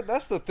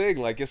 That's the thing.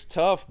 Like, it's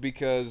tough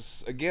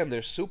because, again,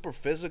 they're super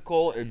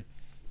physical, and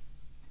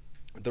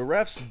the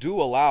refs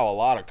do allow a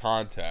lot of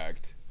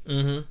contact.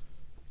 Mm-hmm.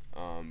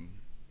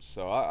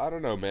 So I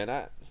don't know,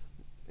 man.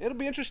 It'll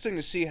be interesting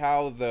to see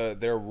how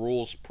their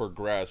rules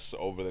progress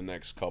over the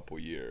next couple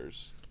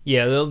years.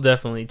 Yeah, they'll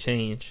definitely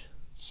change.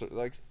 So,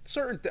 like,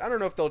 I don't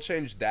know if they'll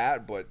change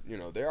that, but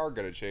they are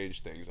going to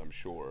change things, I'm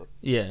sure.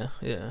 Yeah.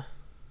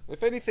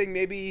 If anything,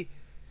 maybe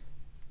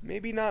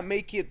not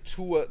make it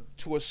to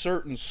a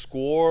certain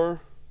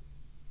score,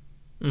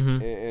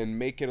 and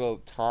make it a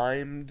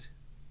timed.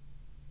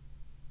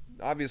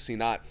 Obviously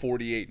not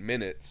 48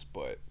 minutes,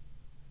 but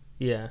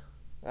yeah.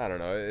 I don't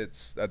know.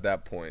 It's at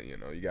that point, you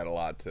got a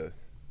lot to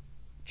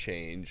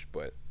change,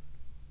 but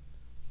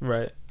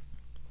right.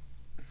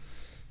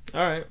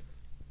 All right.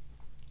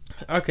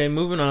 Okay,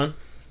 moving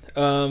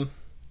on.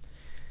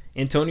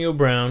 Antonio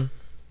Brown.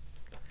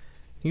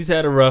 He's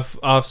had a rough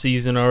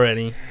offseason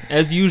already.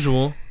 As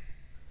usual,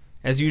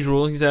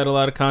 he's had a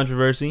lot of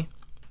controversy.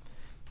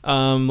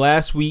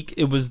 Last week,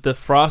 it was the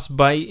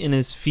frostbite in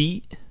his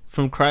feet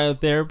from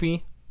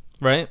cryotherapy,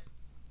 right?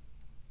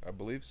 I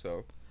believe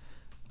so.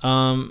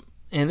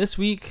 And this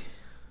week...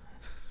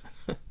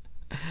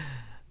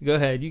 Go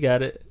ahead, you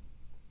got it.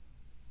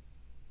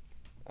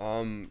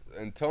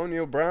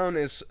 Antonio Brown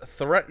is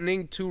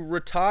threatening to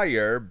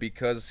retire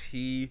because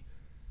he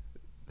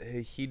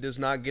does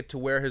not get to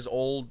wear his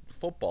old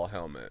football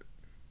helmet.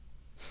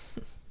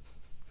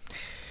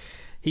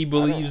 He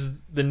believes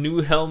the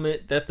new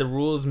helmet that the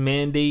rules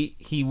mandate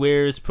he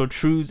wears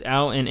protrudes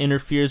out and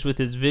interferes with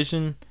his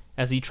vision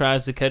as he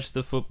tries to catch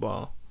the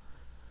football.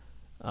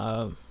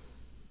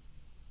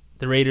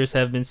 The Raiders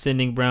have been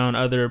sending Brown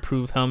other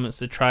approved helmets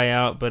to try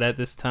out, but at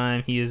this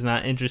time he is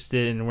not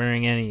interested in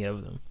wearing any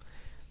of them.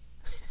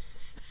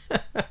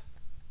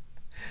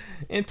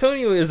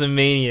 Antonio is a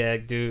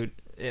maniac, dude.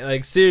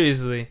 Like,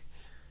 seriously.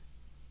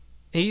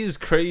 He is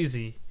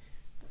crazy.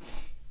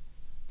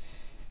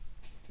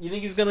 You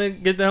think he's gonna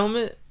get the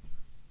helmet?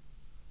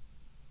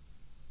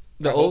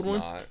 The old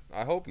one?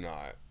 I hope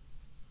not.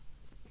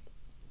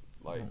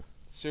 Like,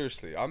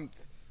 seriously,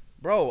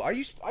 Bro, are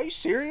you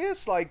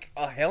serious? Like,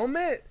 a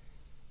helmet?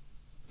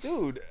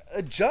 Dude,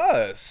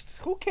 adjust.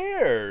 Who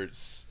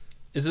cares?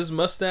 Is his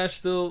mustache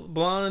still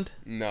blonde?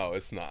 No,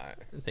 it's not.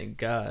 Thank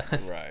God.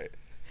 Right.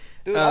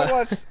 Dude,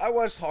 I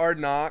watched Hard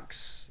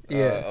Knocks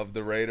Yeah. of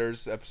the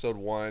Raiders, episode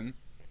 1.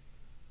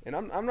 And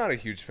I'm not a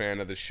huge fan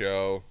of the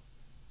show,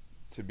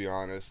 to be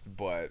honest,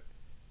 but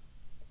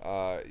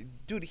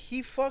dude, he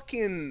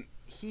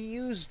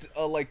used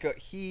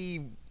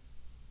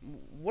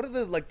what are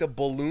the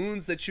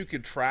balloons that you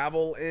could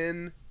travel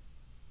in?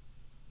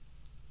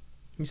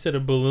 You said a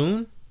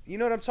balloon? You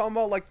know what I'm talking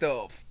about? Like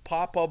the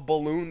pop-up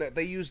balloon that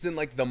they used in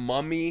like the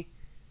Mummy,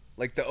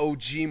 like the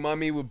OG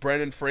Mummy with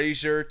Brendan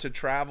Fraser to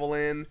travel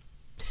in.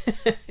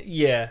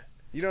 Yeah.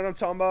 You know what I'm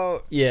talking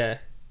about? Yeah.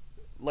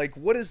 Like,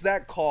 what is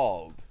that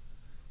called?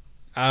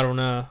 I don't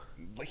know.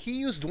 He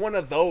used one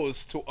of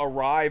those to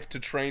arrive to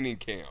training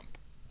camp.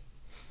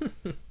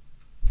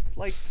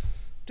 Like,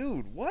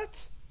 dude,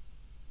 what?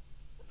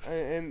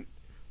 And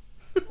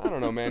I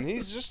don't know, man.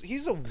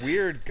 He's a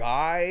weird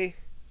guy.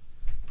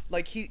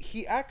 Like,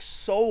 he acts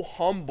so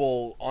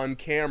humble on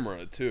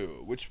camera,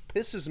 too, which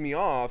pisses me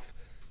off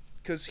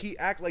because he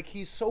acts like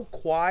he's so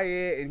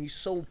quiet and he's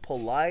so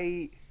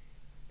polite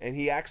and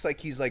he acts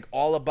like he's, like,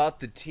 all about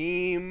the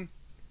team.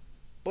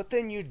 But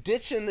then you're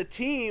ditching the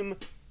team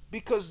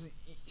because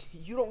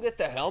you don't get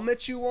the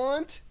helmet you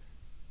want?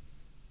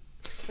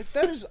 Like,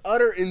 that is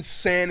utter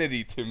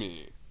insanity to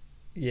me.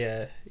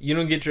 Yeah. You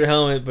don't get your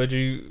helmet, but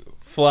you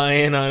fly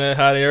in on a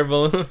hot air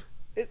balloon.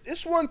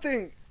 It's one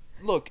thing.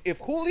 Look, if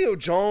Julio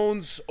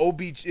Jones,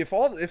 OBJ, if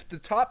the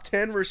top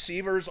 10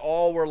 receivers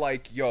all were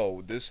like,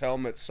 yo, this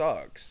helmet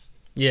sucks.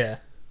 Yeah.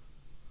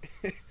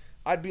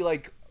 I'd be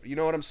like, you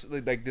know what I'm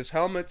saying? Like, this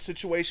helmet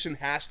situation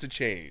has to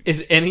change.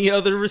 Is any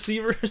other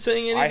receiver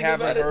saying anything I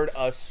haven't about heard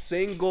a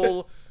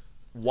single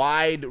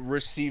wide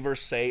receiver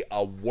say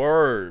a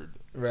word.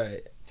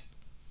 Right.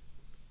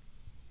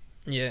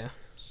 Yeah.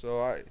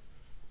 So I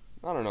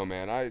don't know,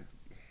 man.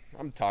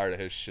 I'm tired of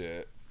his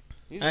shit.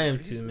 I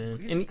am too, man.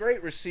 He's a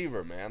great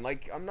receiver, man.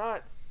 Like,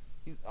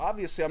 he's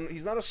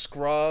not a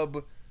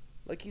scrub.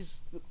 Like,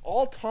 he's the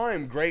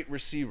all-time great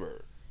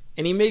receiver.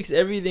 And he makes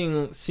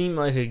everything seem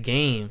like a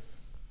game.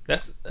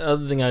 That's the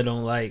other thing I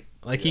don't like.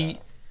 Like, yeah.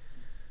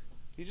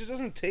 He just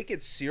doesn't take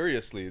it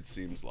seriously, it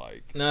seems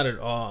like. Not at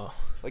all.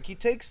 Like, he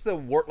takes the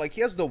work, like,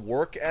 he has the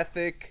work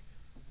ethic,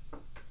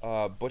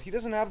 but he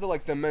doesn't have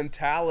the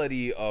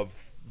mentality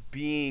of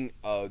being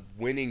a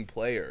winning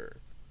player.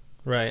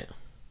 Right.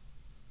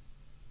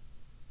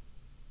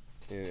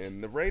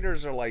 And the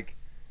Raiders are like,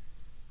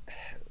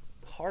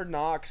 Hard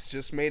Knocks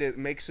just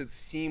makes it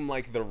seem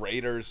like the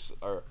Raiders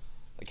are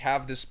like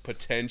have this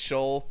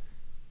potential,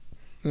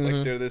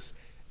 like they're this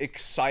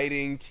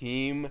exciting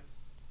team.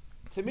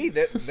 To me,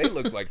 they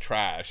look like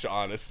trash,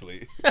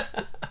 honestly.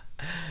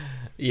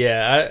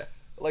 Yeah,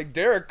 Like,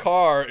 Derek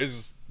Carr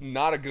is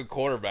not a good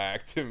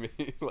quarterback to me.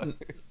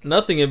 Like,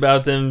 Nothing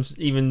about them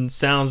even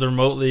sounds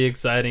remotely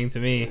exciting to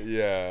me.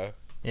 yeah.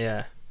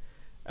 Yeah.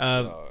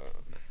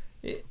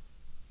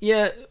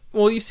 Yeah.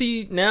 Well, you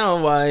see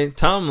now why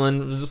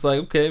Tomlin was just like,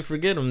 okay,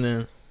 forget him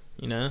then.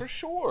 You know? For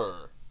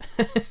sure.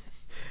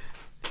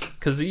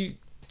 Because he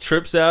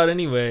trips out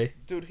anyway.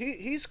 Dude,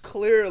 he's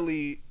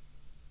clearly,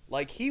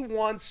 like, he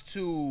wants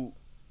to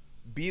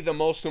be the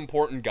most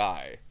important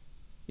guy.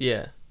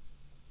 Yeah.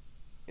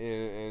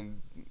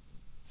 And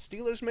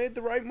Steelers made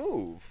the right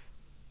move.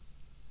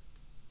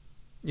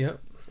 Yep.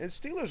 And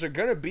Steelers are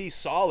going to be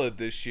solid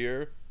this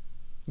year.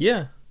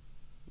 Yeah.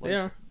 Like, they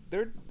are.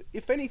 They're,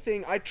 if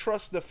anything, I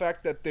trust the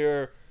fact that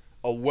they're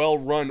a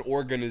well-run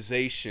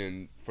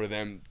organization for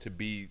them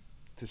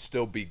to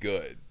still be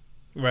good.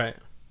 Right.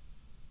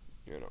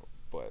 You know,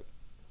 but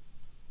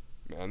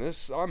man,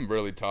 I'm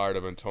really tired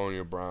of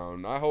Antonio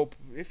Brown. I hope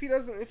if he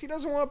doesn't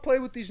want to play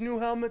with these new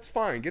helmets,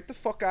 fine, get the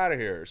fuck out of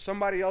here.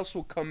 Somebody else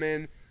will come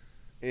in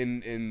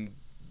and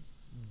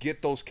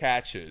get those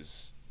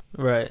catches.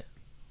 Right.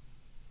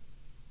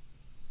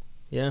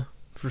 Yeah,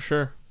 for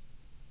sure.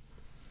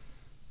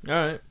 All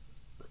right.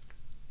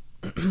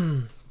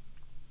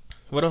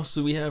 What else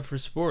do we have for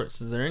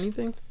sports? Is there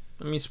anything?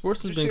 I mean,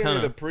 sports has been kind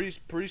of the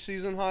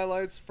preseason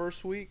highlights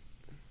first week.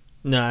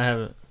 No, I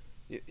haven't.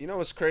 You know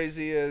what's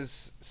crazy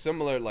is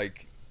similar.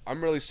 Like,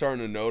 I'm really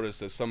starting to notice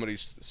that some of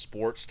these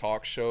sports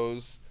talk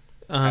shows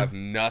have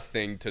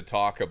nothing to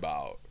talk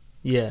about.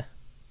 Yeah.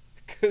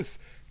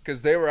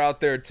 Because they were out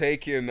there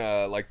taking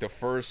like the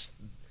first,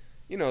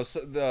 you know,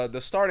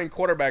 the starting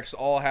quarterbacks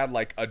all had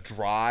like a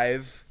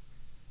drive.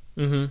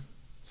 Mm-hmm.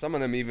 Some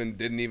of them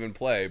didn't even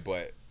play,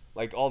 but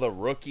like all the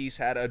rookies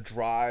had a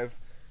drive.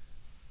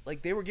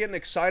 Like, they were getting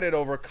excited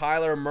over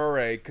Kyler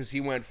Murray because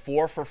he went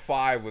 4 for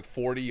 5 with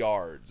 40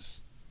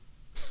 yards.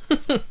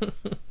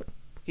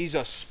 He's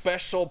a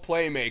special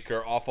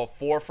playmaker off a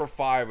 4 for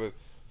 5 with.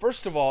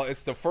 First of all,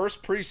 it's the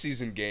first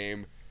preseason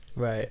game.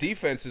 Right.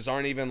 Defenses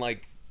aren't even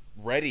like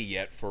ready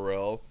yet for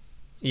real.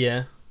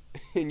 Yeah.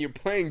 And you're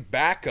playing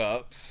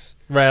backups.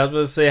 Right. I was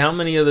going to say, how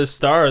many of the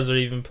stars are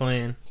even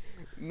playing?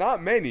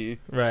 Not many.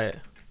 Right.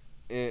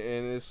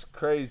 And it's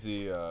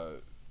crazy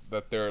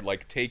that they're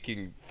like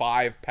taking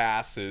 5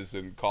 passes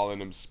and calling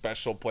them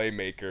special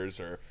playmakers.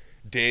 Or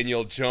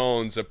Daniel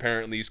Jones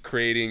apparently is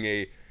creating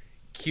a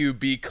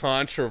QB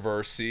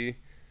controversy.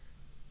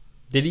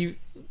 Did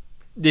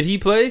he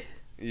play?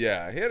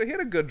 Yeah, he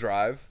had a good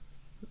drive.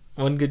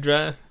 One good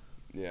drive?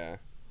 Yeah.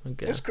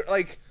 Okay. It's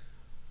like,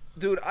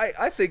 dude,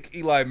 I think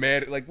Eli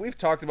Manning, like, we've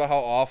talked about how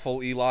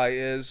awful Eli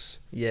is.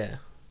 Yeah.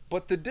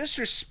 But the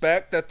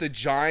disrespect that the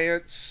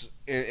Giants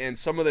and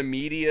some of the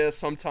media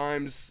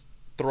sometimes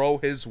throw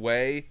his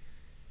way,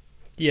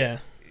 yeah,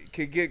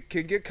 can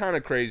get kind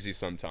of crazy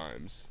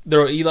sometimes.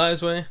 Throw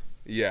Eli's way?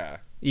 Yeah.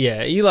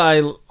 Yeah,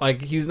 Eli,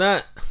 like, he's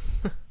not...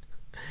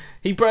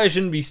 he probably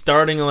shouldn't be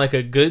starting on, like,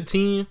 a good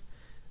team,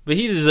 but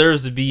he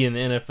deserves to be in the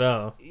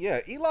NFL.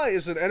 Yeah, Eli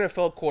is an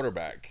NFL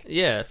quarterback.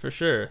 Yeah, for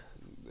sure.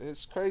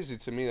 It's crazy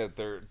to me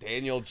that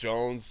Daniel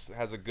Jones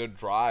has a good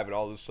drive and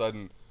all of a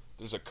sudden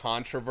there's a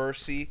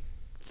controversy.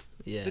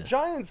 Yeah. The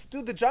Giants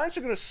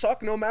are going to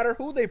suck no matter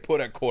who they put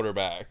at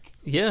quarterback.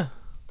 Yeah.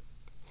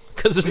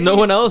 Because there's no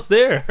one else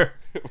there.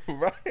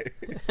 Right.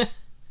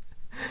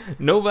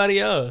 Nobody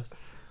else.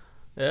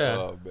 Yeah.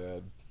 Oh,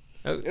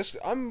 man.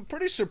 I'm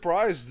pretty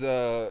surprised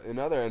in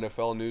other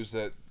NFL news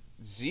that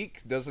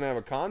Zeke doesn't have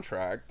a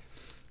contract.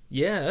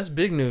 Yeah, that's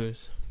big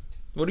news.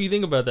 What do you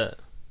think about that?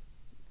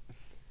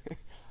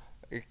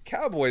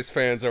 Cowboys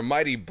fans are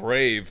mighty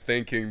brave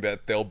thinking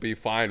that they'll be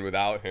fine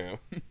without him.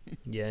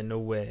 Yeah, no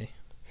way.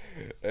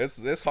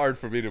 It's hard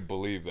for me to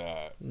believe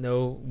that.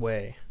 No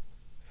way.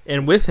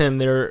 And with him,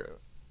 they're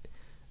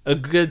a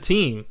good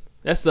team.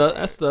 That's the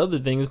other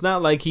thing. It's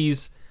not like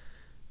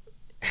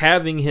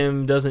having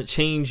him doesn't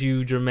change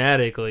you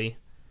dramatically.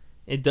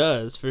 It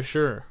does, for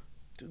sure.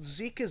 Dude,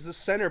 Zeke is the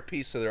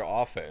centerpiece of their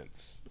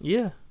offense.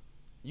 Yeah.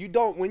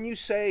 When you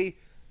say,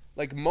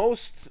 like,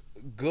 most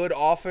good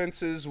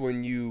offenses,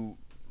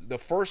 the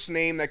first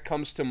name that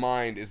comes to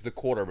mind is the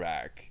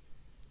quarterback.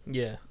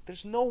 Yeah.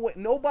 There's no way,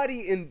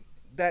 nobody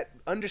that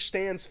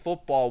understands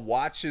football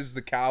watches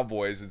the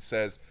Cowboys and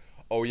says,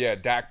 oh yeah,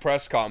 Dak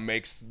Prescott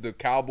makes the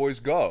Cowboys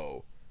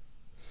go.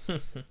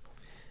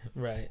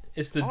 Right.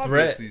 It's the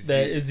Obviously,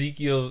 threat that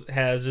Ezekiel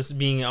has just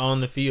being on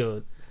the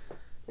field.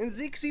 And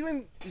Zeke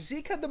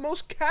had the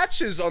most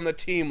catches on the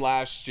team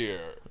last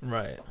year.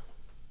 Right.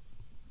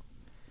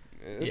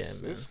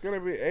 It's gonna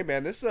be. Hey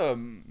man, this is a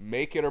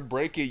make it or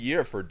break it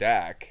year for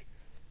Dak.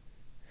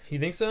 You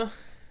think so?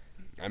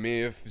 I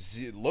mean,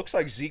 it looks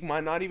like Zeke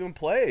might not even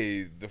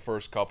play the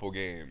first couple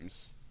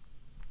games.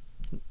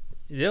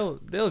 They'll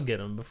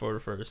get him before the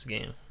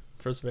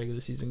first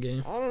regular season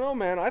game. I don't know,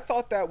 man. I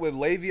thought that with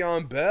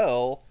Le'Veon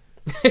Bell,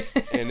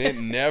 and it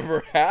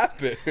never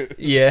happened.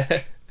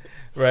 Yeah.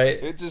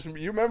 Right.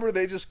 You remember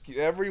they just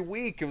every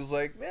week it was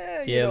like,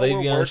 man,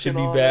 Le'Veon should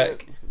be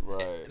back.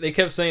 Right. They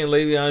kept saying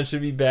Le'Veon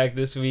should be back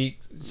this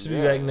week, should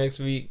be back next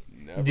week.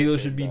 Deal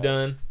should be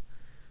done.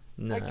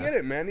 Nah. I get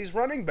it, man. These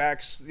running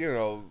backs,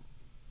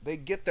 they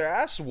get their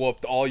ass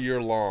whooped all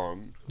year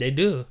long. They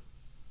do.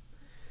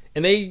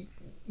 And they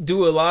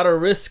do a lot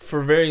of risk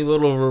for very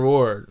little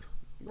reward.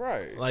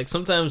 Right. Like,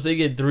 sometimes they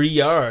get 3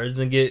 yards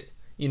and get,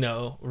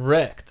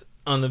 wrecked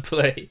on the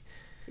play.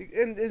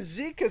 And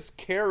Zeke has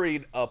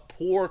carried a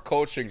poor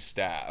coaching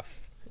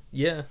staff.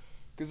 Yeah.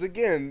 Because,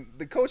 again,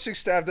 the coaching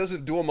staff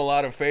doesn't do him a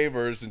lot of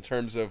favors in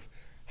terms of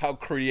how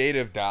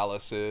creative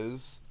Dallas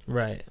is.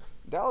 Right.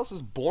 Dallas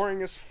is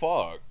boring as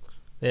fuck.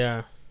 They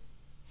are.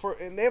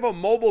 And they have a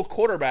mobile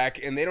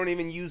quarterback, and they don't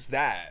even use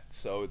that.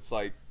 So it's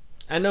like...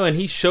 I know, and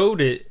he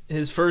showed it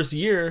his first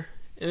year.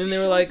 And then they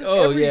were like,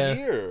 oh, yeah.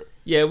 Year.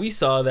 Yeah, we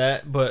saw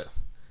that, but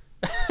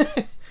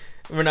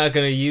we're not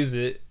going to use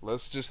it.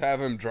 Let's just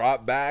have him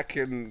drop back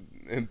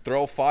and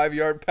throw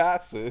 5-yard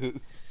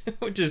passes.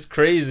 Which is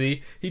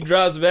crazy. He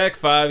drops back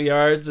 5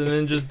 yards and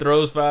then just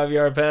throws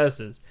 5-yard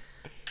passes.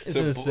 It's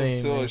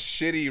insane. To a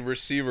shitty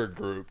receiver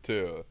group,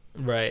 too.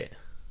 Right.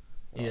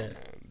 Oh, Yeah. Man.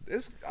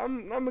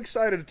 I'm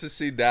excited to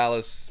see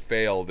Dallas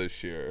fail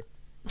this year.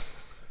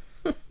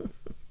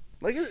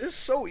 Like, it's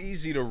so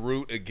easy to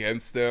root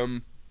against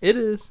them. It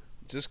is.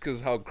 Just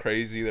because how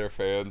crazy their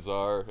fans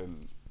are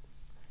and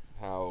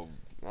how,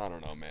 I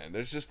don't know, man.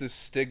 There's just this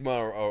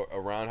stigma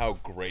around how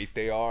great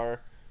they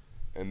are.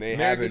 And they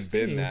America's haven't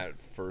been team. that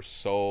for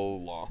so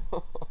long.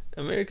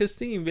 America's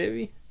team,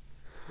 baby.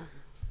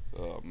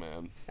 Oh,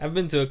 man. I've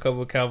been to a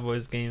couple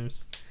Cowboys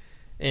games.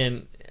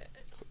 And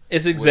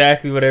it's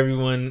exactly what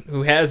everyone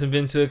who hasn't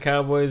been to a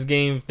Cowboys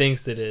game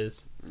thinks it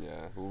is.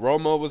 Yeah.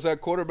 Romo was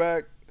that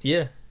quarterback?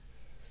 Yeah.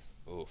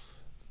 Oof.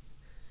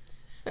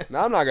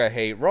 Now, I'm not going to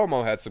hate.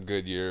 Romo had some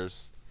good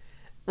years.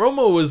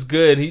 Romo was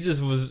good. He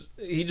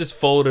just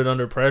folded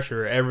under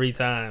pressure every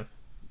time.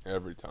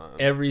 Every time.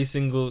 Every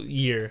single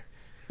year.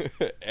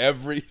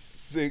 Every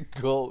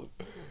single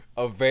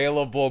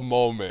available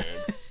moment.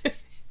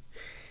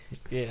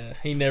 Yeah,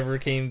 he never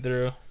came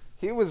through.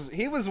 He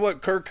was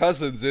what Kirk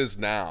Cousins is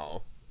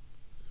now.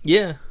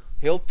 Yeah.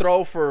 He'll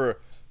throw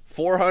for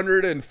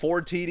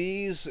 404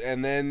 TDs,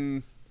 and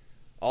then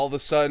all of a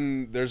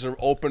sudden there's an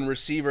open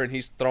receiver and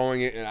he's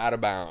throwing it out of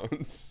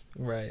bounds.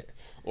 Right.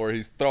 Or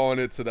he's throwing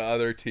it to the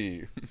other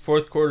team.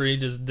 Fourth quarter, he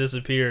just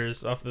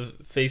disappears off the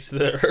face of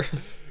the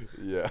earth.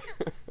 Yeah.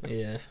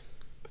 Yeah.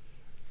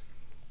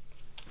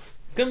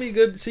 Gonna be a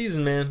good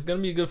season, man.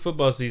 Gonna be a good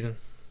football season.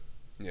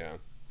 Yeah.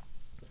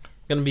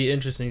 Gonna be an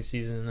interesting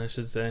season, I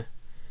should say.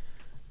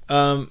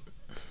 I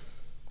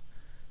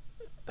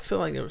feel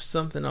like there was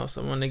something else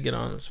I wanted to get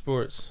on in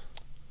sports.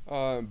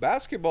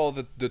 Basketball,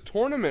 the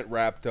tournament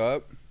wrapped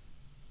up.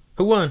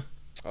 Who won?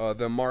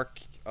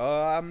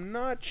 I'm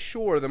not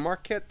sure. The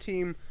Marquette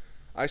team,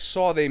 I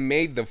saw they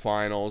made the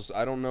finals.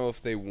 I don't know if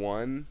they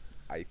won.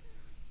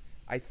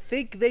 I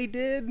think they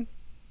did.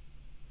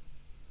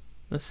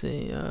 Let's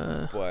see.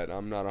 But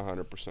I'm not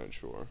 100%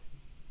 sure.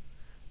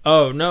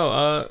 Oh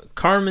no.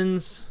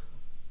 Carmen's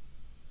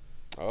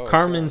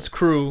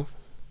crew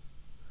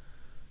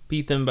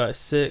beat them by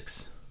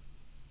 6.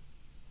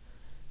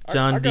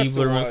 John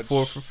Diebler went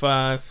 4 for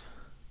 5.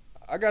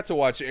 I got to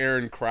watch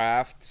Aaron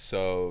Kraft,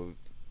 so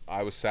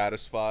I was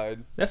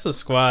satisfied. That's a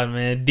squad,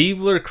 man.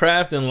 Diebler,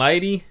 Kraft, and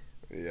Lighty.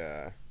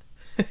 Yeah.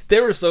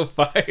 They were so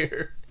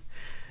fire.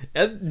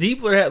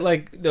 Diebler had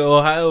like the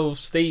Ohio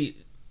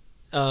State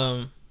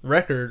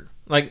record.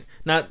 Like,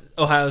 not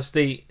Ohio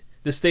State,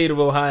 the state of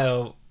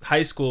Ohio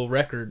high school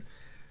record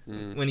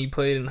when he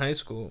played in high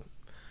school.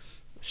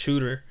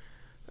 Shooter.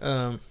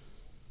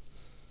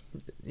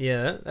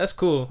 Yeah, that's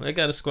cool. They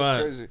got a squad.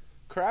 That's crazy.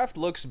 Kraft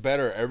looks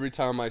better every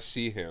time I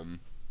see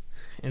him.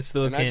 And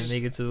still can't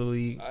make it to the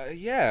league.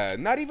 Yeah,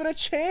 not even a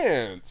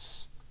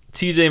chance.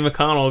 TJ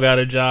McConnell got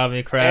a job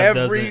and Kraft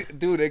doesn't.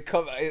 Dude, it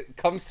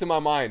comes to my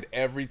mind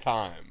every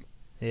time.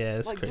 Yeah,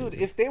 it's like, crazy. dude,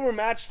 if they were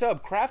matched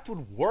up, Kraft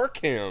would work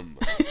him.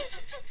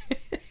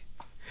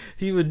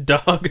 He would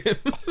dog him.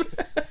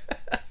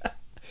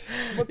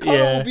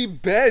 McConnell will be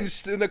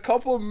benched in a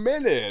couple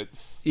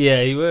minutes.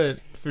 Yeah, he would,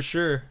 for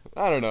sure.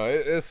 I don't know.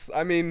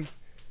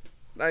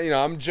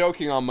 I'm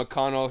joking on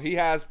McConnell. He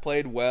has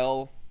played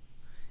well.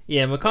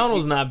 Yeah,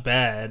 McConnell's not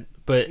bad,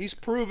 but he's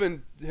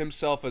proven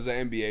himself as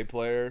an NBA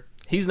player.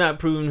 He's not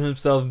proven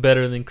himself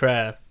better than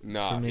Kraft.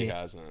 No, he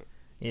hasn't.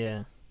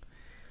 Yeah.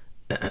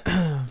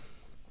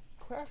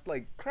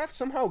 Kraft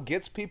somehow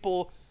gets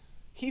people.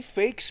 He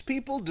fakes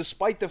people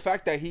despite the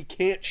fact that he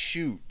can't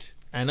shoot.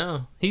 I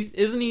know.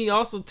 Isn't he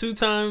also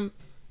 2-time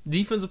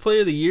Defensive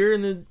Player of the Year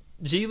in the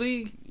G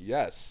League?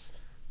 Yes.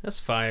 That's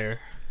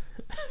fire.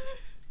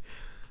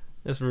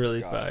 That's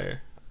really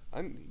fire.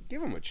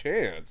 Give him a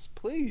chance,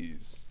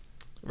 please.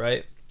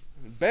 Right?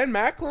 Ben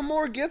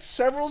McLemore gets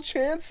several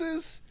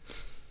chances.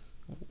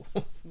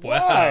 Wow.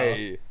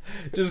 Why?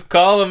 Just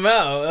call him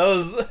out. That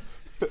was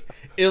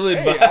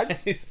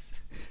ill-advised.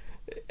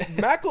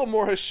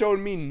 McLemore has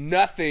shown me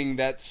nothing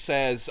that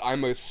says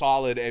I'm a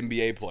solid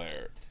NBA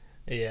player.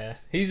 Yeah,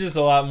 he's just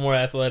a lot more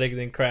athletic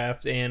than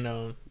Kraft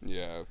and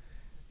yeah.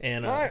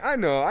 And I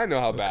know how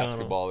McConnell.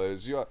 Basketball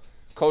is.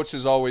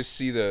 Coaches always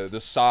see the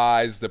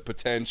size, the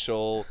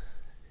potential.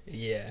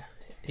 Yeah,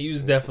 he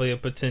was definitely a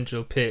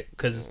potential pick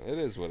because it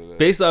is what it is.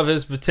 Based off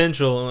his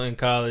potential in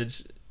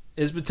college,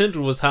 his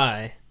potential was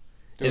high.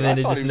 Dude, and then I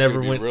it thought just he was never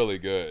gonna be went. Really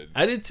good.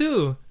 I did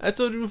too. I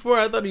told you before.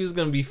 I thought he was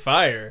gonna be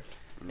fire,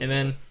 and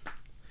then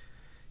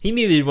he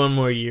needed one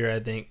more year, I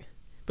think.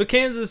 But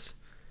Kansas,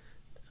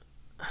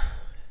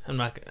 I'm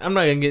not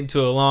gonna get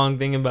into a long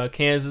thing about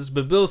Kansas,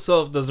 but Bill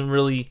Self doesn't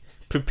really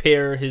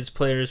prepare his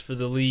players for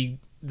the league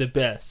the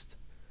best.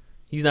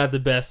 He's not the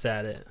best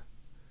at it.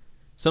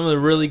 Some of the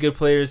really good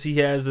players he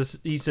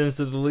sends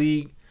to the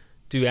league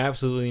do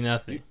absolutely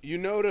nothing. You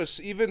notice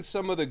even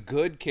some of the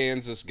good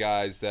Kansas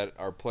guys that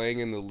are playing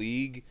in the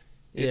league,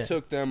 it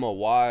took them a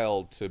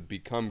while to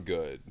become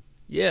good.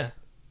 Yeah.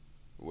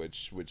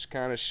 Which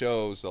kind of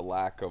shows a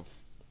lack of,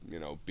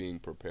 being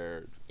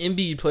prepared.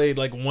 Embiid played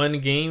like one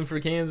game for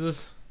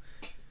Kansas.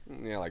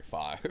 Yeah, like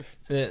 5.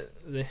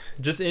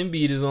 Just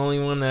Embiid is the only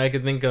one that I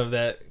could think of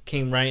that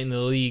came right in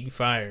the league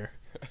fire.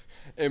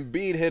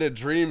 Embiid hit a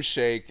dream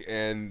shake,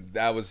 and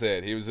that was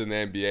it. He was in the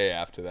NBA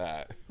after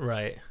that.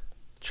 Right.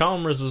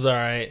 Chalmers was all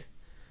right,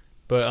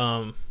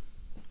 but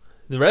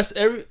the rest,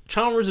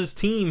 Chalmers'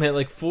 team had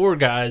like 4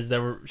 guys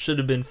that should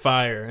have been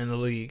fire in the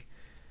league,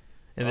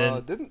 and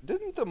then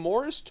didn't the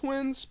Morris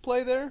twins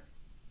play there?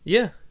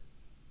 Yeah,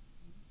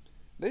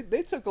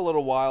 they took a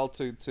little while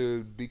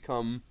to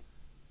become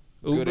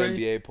good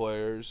NBA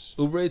players.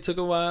 Oubre took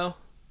a while.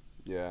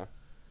 Yeah.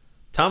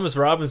 Thomas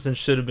Robinson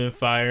should have been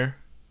fire.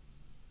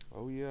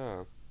 Oh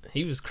yeah.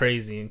 He was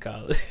crazy in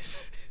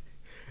college.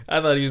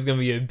 I thought he was gonna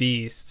be a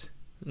beast.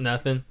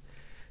 Nothing.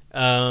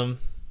 Someone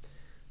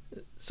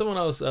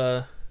else.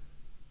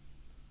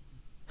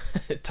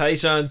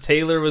 Tyshawn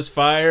Taylor was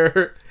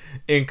fire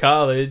in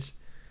college.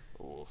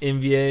 Oof.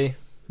 NBA,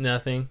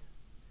 nothing.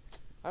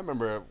 I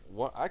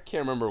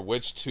can't remember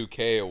which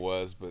 2K it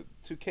was, but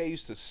 2K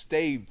used to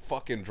stay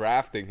fucking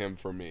drafting him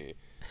for me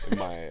in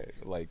my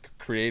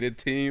created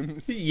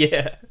teams.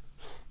 Yeah.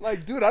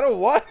 Like, dude, I don't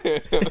want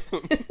him.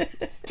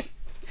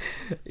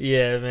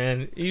 Yeah,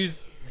 man. He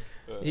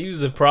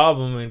was a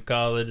problem in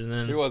college, and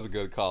then he was a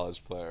good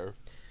college player.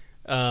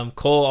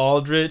 Cole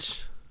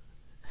Aldrich,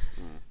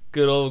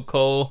 good old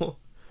Cole.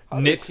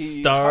 Nick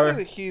Starr. How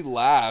did he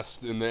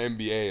last in the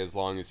NBA as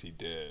long as he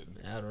did?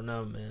 I don't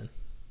know, man.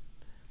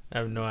 I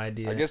have no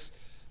idea. I guess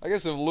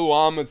if Lou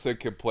Amundsen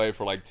could play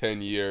for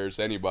 10 years,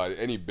 any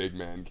big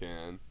man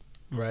can.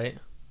 Right.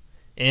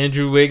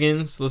 Andrew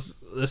Wiggins.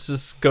 Let's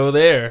just go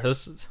there.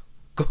 Let's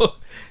go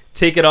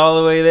take it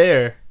all the way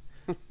there.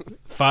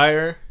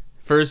 Fire.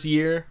 First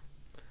year.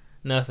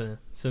 Nothing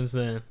since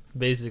then,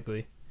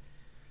 basically.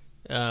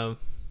 I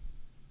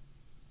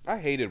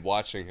hated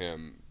watching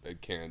him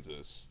at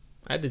Kansas.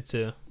 I did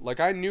too.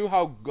 I knew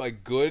how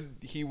good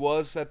he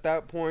was at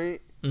that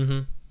point. Mm-hmm.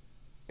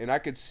 And I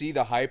could see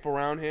the hype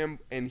around him,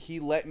 and he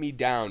let me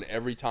down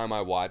every time I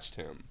watched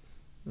him.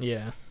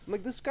 Yeah. I'm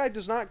like, this guy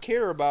does not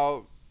care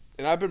about,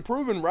 and I've been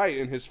proven right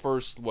in his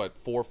first 4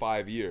 or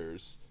 5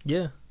 years.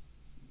 Yeah.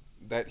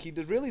 That he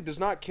really does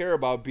not care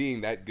about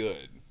being that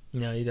good.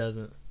 No, he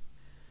doesn't.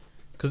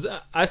 Because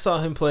I saw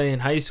him play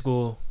in high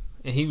school,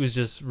 and he was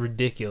just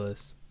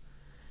ridiculous.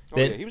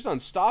 Yeah, he was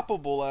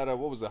unstoppable at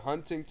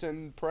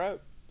Huntington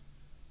Prep?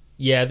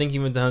 Yeah, I think he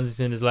went to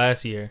Huntington his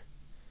last year.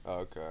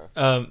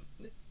 Okay.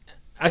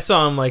 I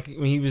saw him when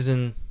he was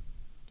in,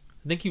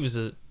 I think he was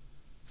a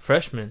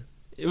freshman.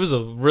 It was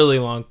a really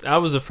long. I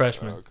was a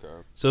freshman,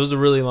 okay. So it was a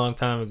really long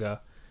time ago.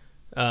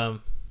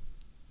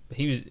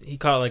 He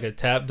caught a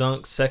tap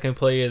dunk, second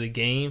play of the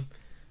game.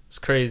 It's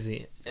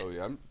crazy. Oh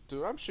yeah,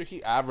 I'm sure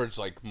he averaged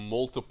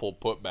multiple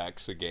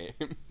putbacks a game.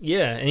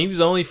 Yeah, and he was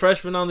the only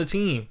freshman on the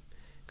team.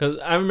 Cause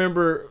I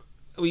remember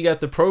we got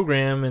the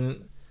program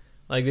and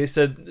they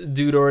said the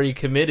dude already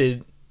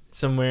committed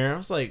somewhere. I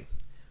was like,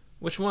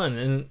 which one?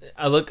 And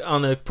I look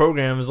on the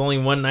program. There's only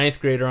one 9th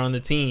grader on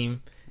the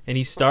team, and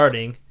he's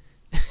starting.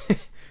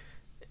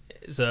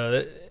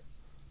 So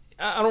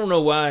I don't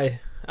know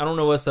why. I don't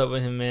know what's up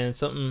with him, man.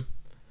 Something.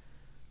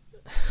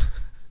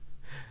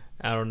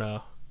 I don't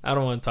know. I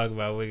don't want to talk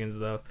about Wiggins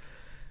though.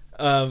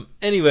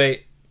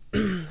 Anyway,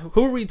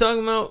 who are we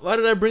talking about? Why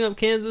did I bring up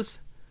Kansas?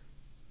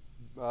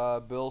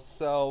 Bill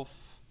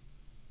Self.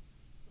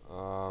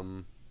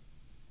 Well,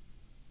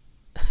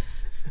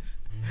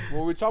 we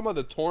were talking about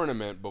the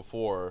tournament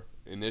before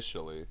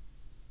initially.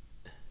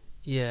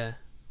 Yeah.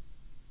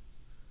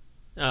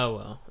 Oh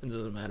well, it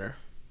doesn't matter.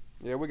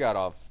 Yeah, we got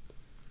off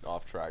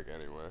track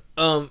anyway.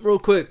 Real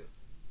quick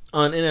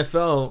on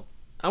NFL,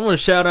 I want to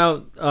shout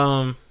out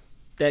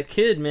that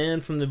kid,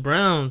 man, from the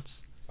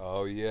Browns.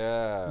 Oh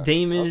yeah,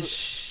 Damon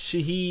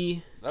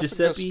Shahi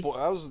Giuseppe.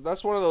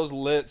 That's one of those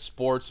lit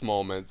sports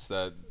moments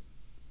that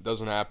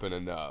doesn't happen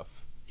enough.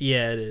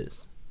 Yeah, it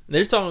is.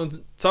 They're talking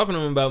to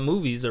him about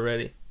movies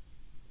already.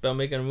 About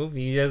making a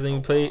movie. He hasn't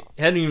even played. Wow.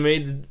 Hadn't even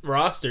made the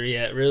roster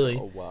yet. Really.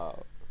 Oh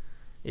wow.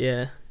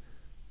 Yeah.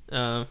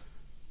 I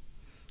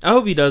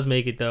hope he does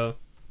make it though.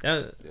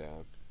 Yeah.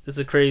 It's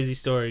a crazy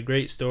story.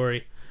 Great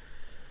story.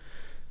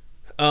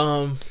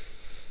 Did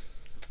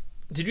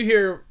you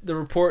hear the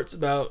reports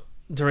about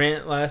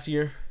Durant last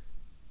year?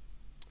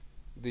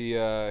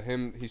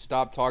 He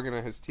stopped talking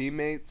to his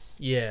teammates.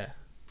 Yeah.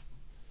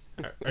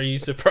 Are you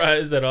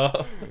surprised at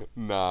all?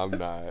 No, I'm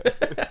not.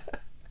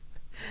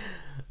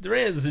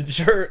 Durant's a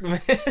jerk,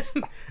 man.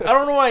 I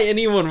don't know why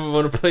anyone would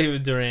want to play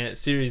with Durant.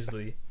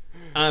 Seriously,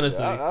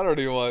 honestly, I don't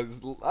want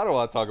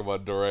to talk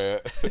about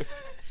Durant.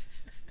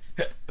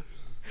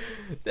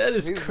 That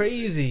is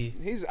crazy.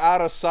 He's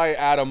out of sight,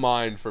 out of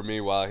mind for me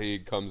while he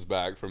comes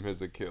back from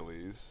his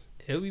Achilles.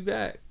 He'll be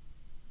back.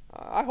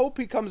 I hope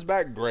he comes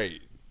back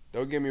great.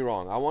 Don't get me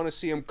wrong. I want to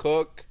see him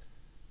cook,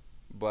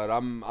 but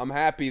I'm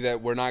happy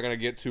that we're not gonna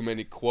get too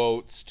many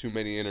quotes, too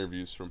many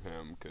interviews from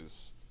him,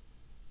 because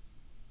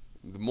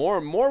the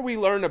more we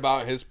learn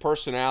about his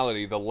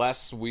personality, the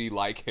less we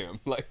like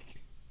him.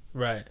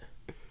 Right.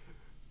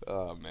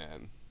 Oh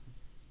man.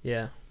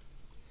 Yeah.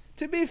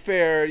 To be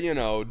fair,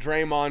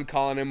 Draymond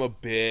calling him a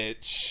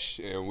bitch,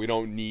 and we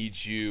don't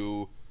need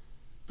you.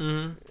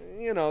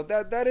 Mm-hmm.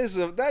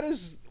 That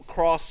is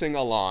crossing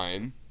a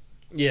line.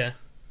 Yeah,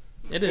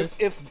 it is.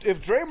 If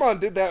Draymond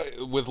did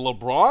that with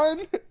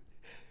LeBron,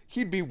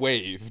 he'd be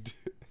waived.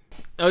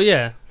 Oh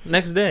yeah,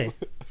 next day,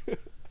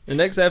 the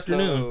next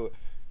afternoon.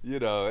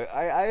 So,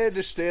 I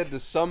understand to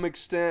some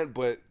extent,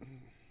 but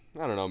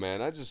I don't know,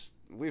 man.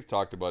 We've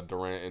talked about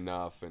Durant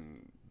enough,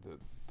 and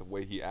the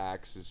way he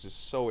acts is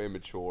just so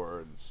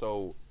immature and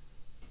so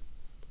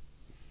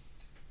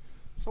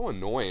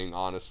annoying,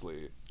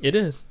 honestly. It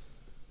is.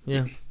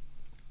 Yeah.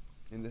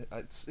 And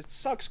it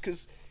sucks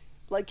because,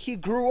 he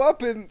grew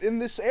up in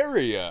this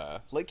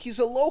area. He's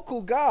a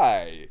local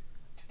guy.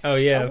 Oh,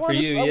 yeah, for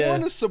you, yeah. I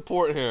want to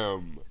support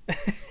him.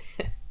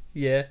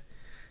 Yeah.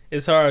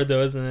 It's hard,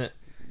 though, isn't it?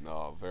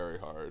 No, very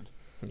hard.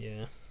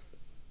 Yeah.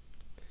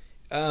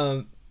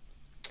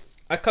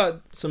 I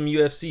caught some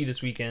UFC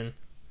this weekend.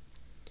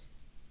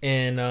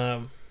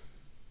 And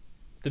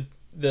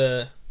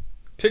the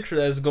picture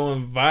that's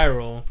going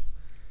viral,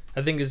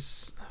 I think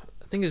his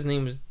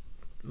name is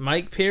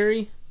Mike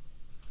Perry.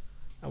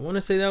 I want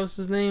to say that was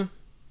his name.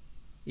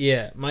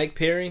 Yeah, Mike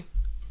Perry.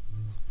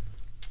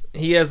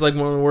 He has one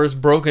of the worst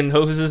broken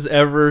noses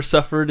ever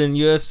suffered in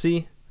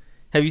UFC.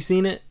 Have you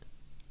seen it?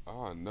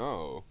 Oh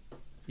no.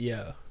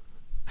 Yeah.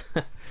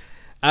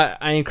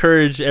 I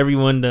encourage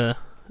everyone to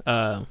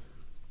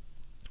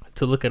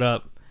look it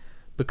up,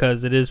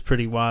 because it is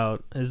pretty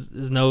wild.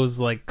 His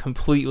nose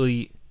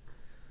completely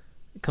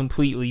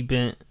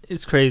bent.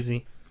 It's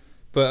crazy.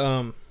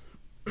 But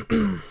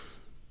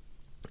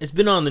it's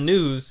been on the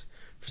news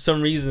for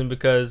some reason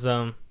because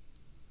I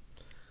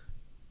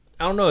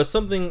don't know, it's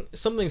something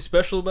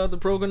special about the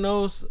broken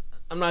nose.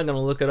 I'm not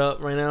gonna look it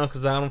up right now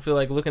because I don't feel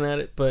like looking at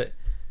it, but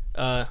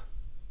I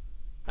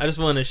just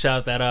wanted to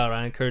shout that out.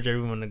 I encourage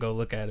everyone to go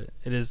look at it.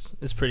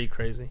 It's pretty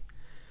crazy.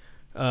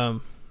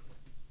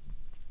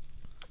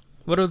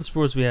 What other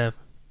sports we have?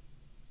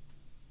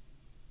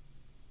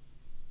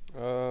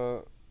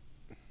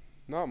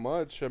 Not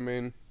much. I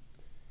mean,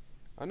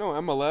 I know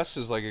MLS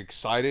is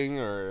exciting,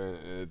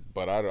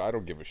 but I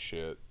don't give a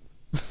shit.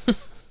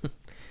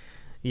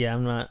 Yeah,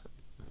 I'm not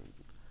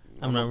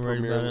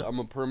worried about it. I'm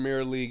a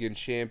Premier League and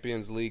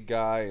Champions League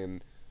guy,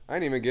 and I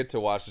didn't even get to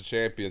watch the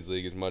Champions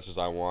League as much as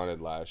I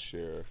wanted last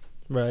year.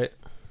 Right.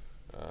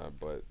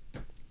 But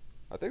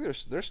I think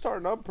they're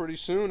starting up pretty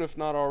soon, if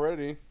not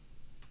already.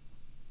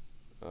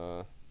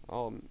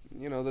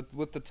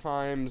 With the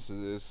times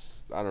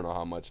is, I don't know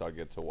how much I'll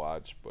get to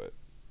watch, but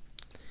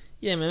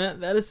yeah, man,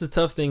 that is the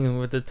tough thing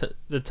with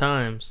the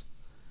times,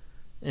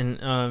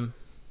 and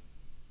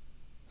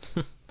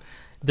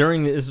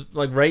during this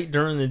right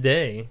during the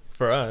day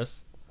for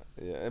us.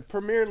 Yeah, and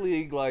Premier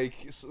League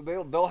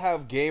they'll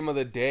have game of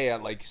the day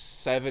at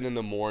 7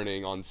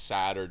 a.m. on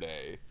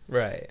Saturday.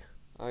 Right.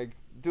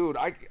 Dude,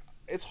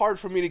 it's hard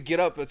for me to get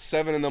up at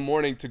 7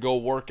 a.m. to go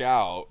work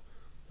out.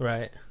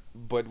 Right.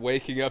 But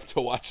waking up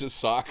to watch a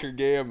soccer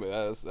game,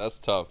 that's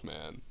tough,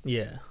 man.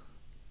 Yeah.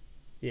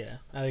 Yeah,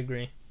 I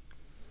agree.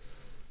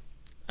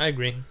 All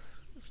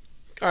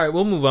right,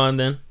 we'll move on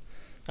then.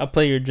 I'll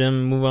play your gym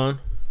and move on.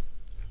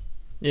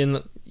 Yeah,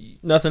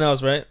 nothing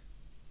else, right?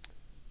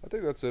 I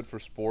think that's it for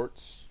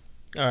sports.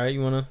 All right,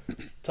 you want to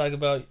talk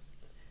about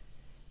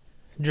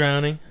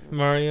Drowning,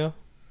 Mario?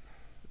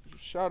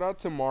 Shout out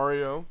to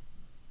Mario.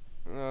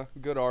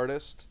 Good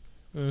artist.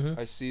 Mm-hmm.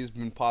 I see he's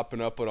been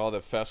popping up at all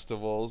the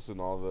festivals and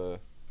all the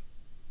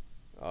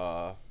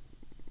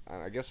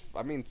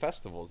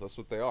festivals, that's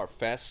what they are.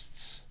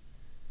 Fests.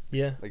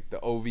 Yeah.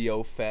 The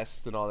OVO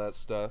Fest and all that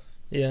stuff.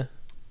 Yeah.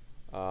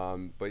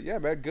 But yeah,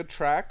 man, good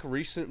track.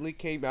 Recently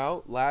came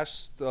out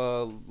last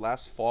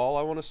fall,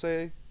 I want to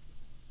say.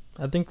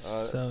 I think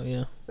so,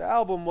 yeah. The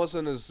album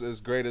wasn't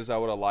as great as I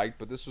would have liked,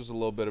 but this was a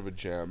little bit of a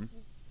gem.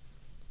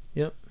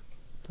 Yep.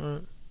 All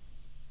right.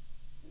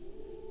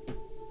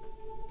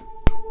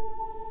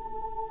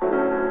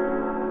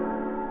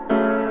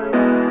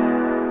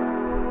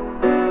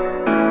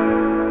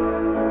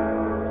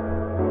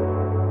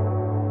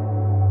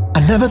 I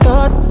never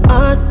thought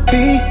I'd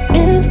be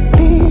in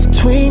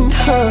between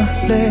her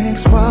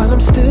legs while I'm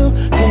still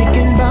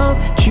thinking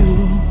about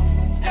you.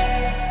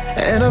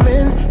 And I'm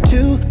in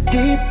too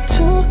deep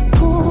to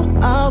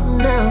pull out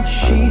now.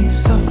 She's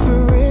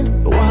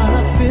suffering while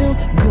I feel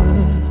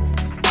good.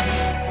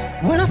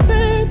 When I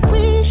said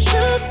we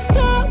should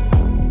stop,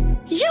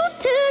 you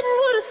didn't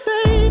want to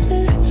save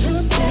me. You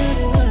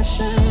didn't want to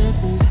save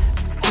me.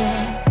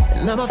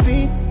 Yeah. Now my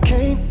feet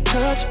can't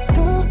touch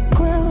the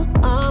ground.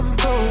 I'm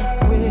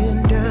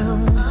going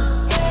down.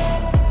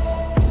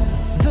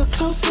 The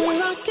closer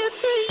I get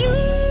to you,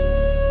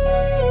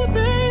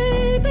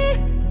 baby,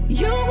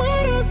 your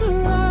waters are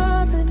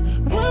rising,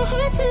 my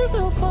heart is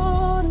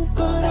falling,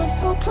 but I'm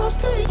so close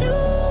to you,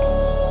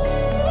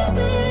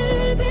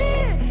 baby.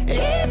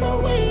 Either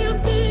way I'm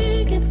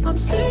thinking, I'm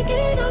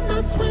sinking, I'm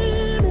not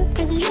swimming.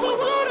 In your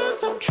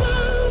waters I'm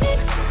drowning,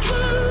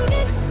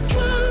 drowning,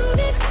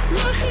 drowning.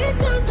 My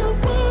head's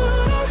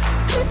underwater,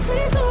 the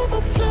tears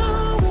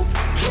overflowing.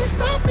 Please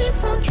stop me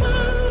from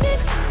drowning,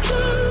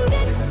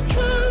 drowning,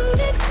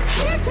 drowning.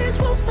 Your tears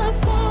won't stop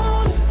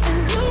falling, and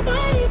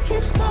nobody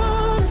keeps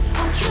calling.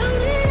 I'm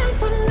drowning out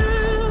for now.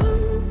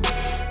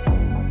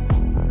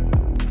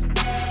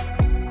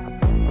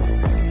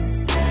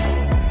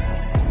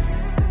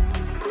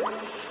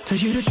 Tell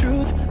you the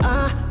truth,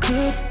 I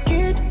could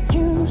get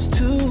used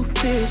to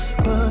this,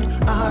 but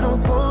I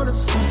don't wanna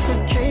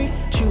suffocate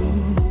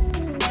you.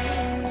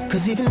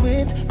 Cause even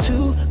with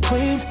 2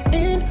 queens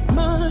in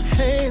my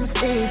hands,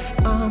 if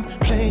I'm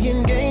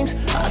playing games,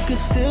 I could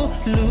still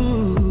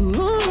lose.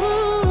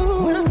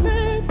 When I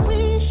said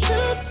we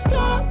should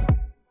stop,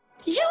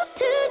 you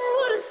didn't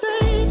wanna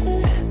save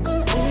me.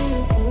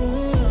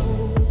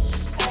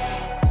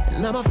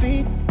 Now my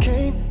feet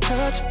can't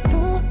touch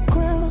the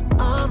ground,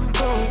 I'm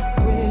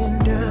going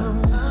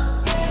down.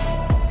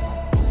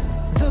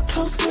 The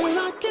closer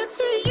I get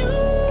to you,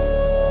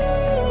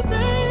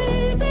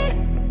 baby,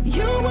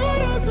 your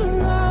waters are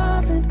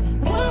rising,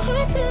 my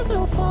heart is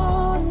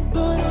falling,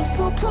 but I'm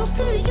so close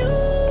to you,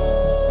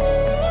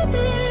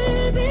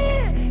 baby.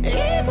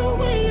 Either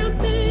way I'm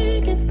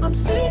thinking, I'm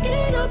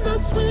sinking, I'm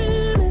not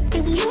swimming.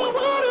 In your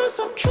waters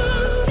I'm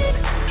drowning,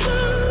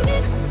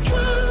 drowning,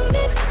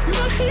 drowning.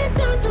 My head's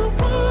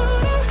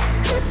underwater,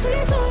 the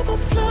tears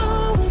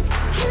overflowing.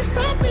 Please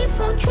stop me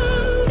from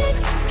drowning,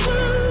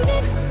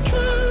 drowning,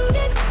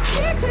 drowning.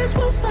 Your tears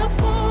won't stop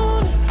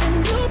falling, and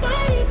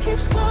nobody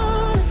keeps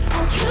calling.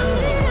 I'm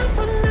drowning out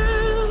for now.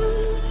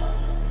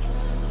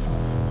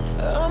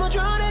 I'm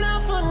drowning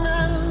out for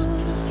now.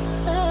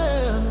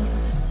 Yeah.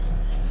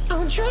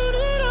 I'm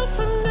drowning out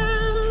for now.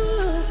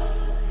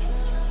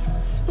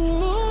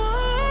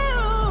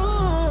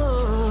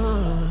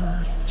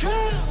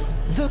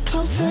 The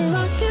closer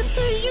I get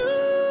to you,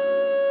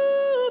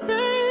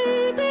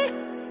 baby,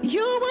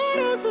 your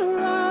waters are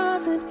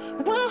rising,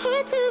 my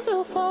heart is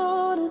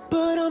falling,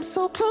 but I'm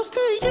so close to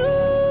you,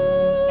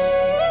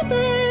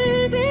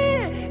 baby.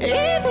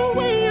 Either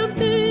way I'm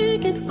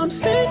thinking, I'm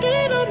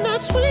sinking, I'm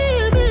not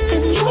swimming.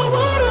 In your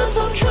waters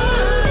I'm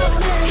drowning,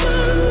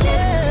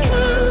 drowning,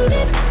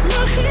 drowning.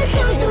 My head's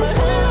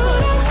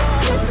underwater,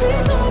 the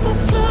tears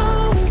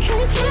overflowing.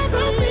 Can't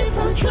stop me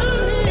from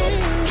drowning,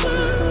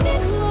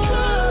 drowning,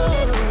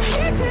 drowning.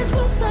 Your tears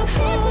won't stop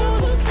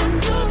falling, and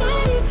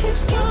nobody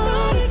keeps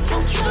calling.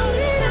 I'm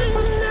drowning out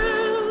for now.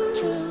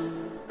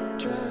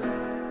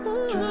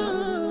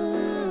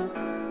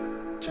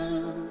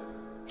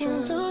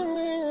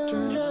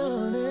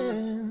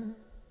 Drowning.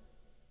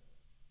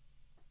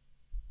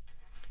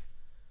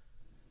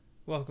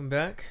 Welcome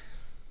back.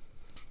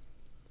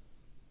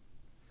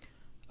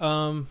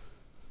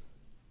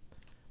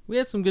 We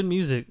had some good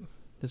music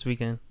this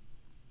weekend.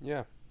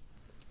 Yeah.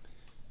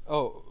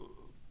 Oh,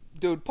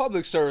 dude,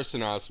 public service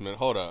announcement.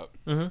 Hold up.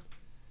 Mm-hmm.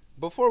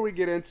 Before we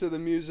get into the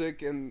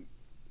music and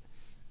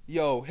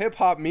hip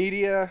hop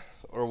media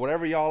or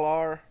whatever y'all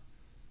are,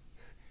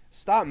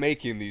 stop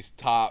making these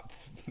top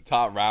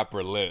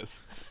rapper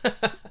lists.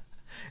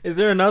 Is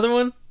there another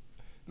one?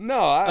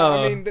 No,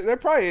 I mean there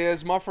probably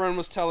is. My friend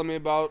was telling me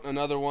about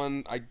another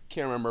one. I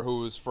can't remember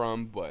who it was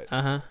from, but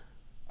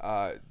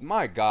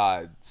my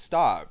God,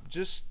 stop!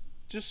 Just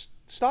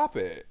stop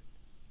it.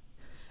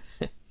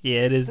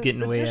 Yeah, it is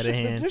getting way out of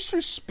hand. The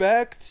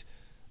disrespect,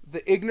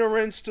 the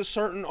ignorance to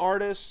certain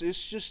artists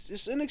is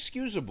it's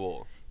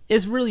inexcusable.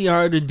 It's really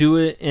hard to do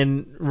it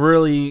and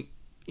really,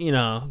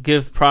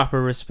 give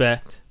proper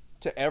respect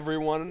To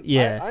everyone.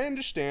 Yeah. I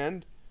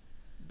understand.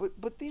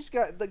 But these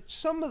guys, like,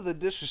 some of the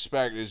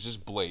disrespect is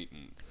just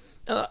blatant.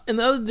 And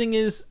the other thing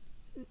is,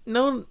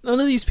 none of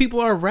these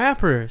people are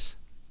rappers.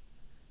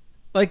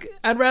 Like,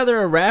 I'd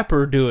rather a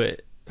rapper do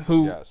it.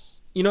 Yes.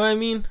 You know what I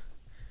mean?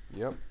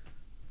 Yep.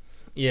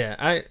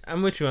 Yeah,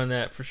 I'm with you on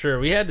that for sure.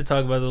 We had to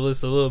talk about the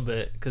list a little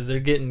bit because they're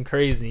getting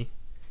crazy.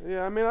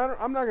 Yeah, I mean,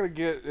 I'm not going to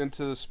get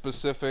into the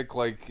specific,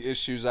 like,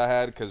 issues I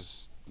had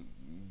because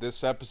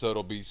this episode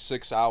will be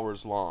 6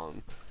 hours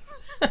long.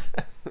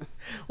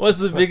 What's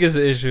the biggest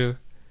issue?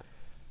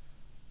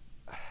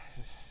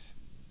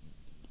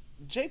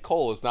 J.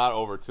 Cole is not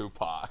over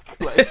Tupac.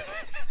 Like,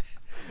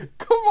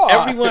 come on.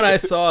 Everyone I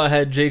saw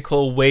had J.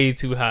 Cole way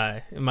too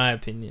high, in my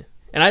opinion.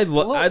 And I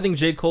think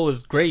J. Cole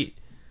is great,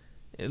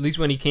 at least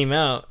when he came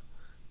out.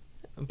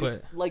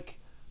 But like,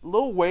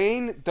 Lil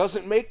Wayne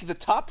doesn't make the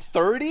top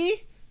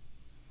 30?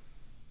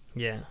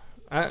 Yeah.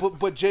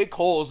 But J.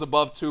 Cole is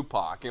above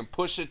Tupac, and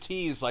Pusha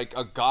T is like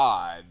a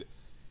god,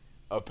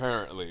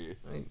 apparently.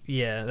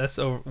 Yeah, that's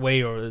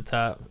way over the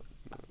top.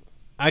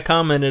 I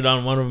commented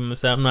on one of them and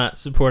said I'm not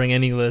supporting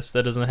any list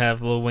that doesn't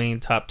have Lil Wayne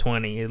top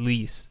 20 at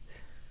least.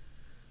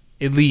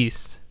 At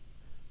least.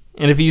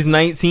 And if he's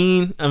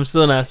 19, I'm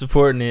still not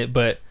supporting it,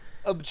 but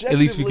at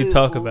least we could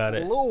talk about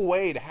it. Lil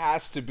Wayne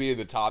has to be in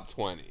the top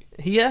 20.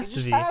 He has to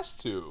be. He has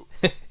to.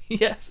 He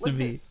has to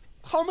be.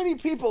 How many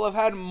people have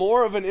had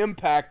more of an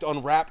impact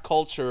on rap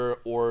culture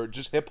or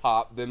just hip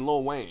hop than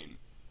Lil Wayne?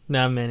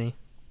 Not many.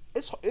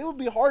 It would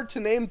be hard to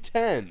name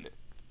 10.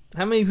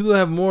 How many people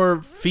have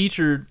more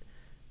featured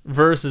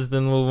verses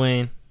than Lil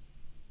Wayne?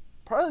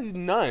 Probably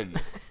none.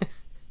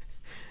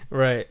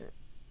 Right.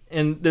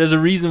 And there's a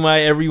reason why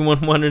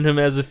everyone wanted him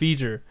as a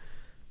feature.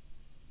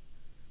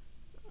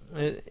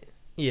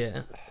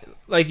 Yeah.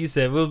 Like you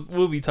said,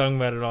 we'll be talking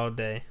about it all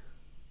day.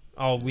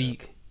 All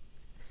week.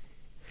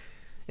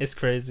 It's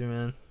crazy,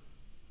 man.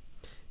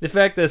 The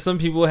fact that some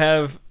people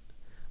have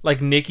like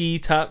Nicki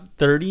top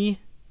 30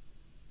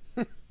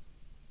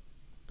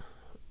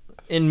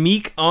 and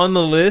Meek on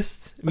the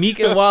list, Meek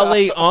and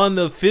Wale on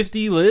the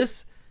 50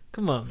 list.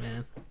 Come on,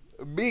 man.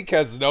 Meek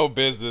has no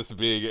business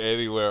being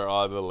anywhere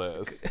on the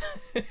list.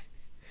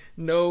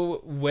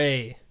 No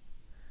way.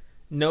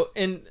 No,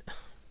 and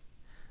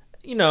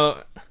you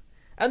know,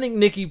 I think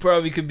Nicki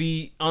probably could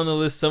be on the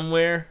list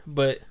somewhere,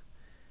 but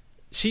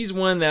she's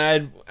one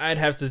that I'd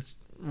have to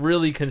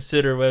really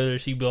consider whether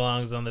she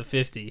belongs on the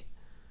 50.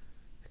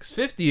 Because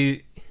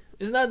 50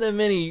 is not that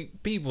many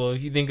people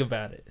if you think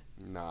about it.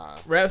 Nah.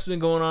 Rap's been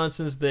going on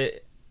since the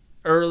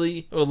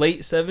late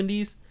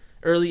 70s,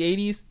 early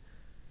 80s.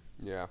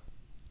 Yeah.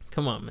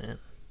 Come on, man.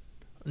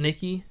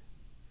 Nicki,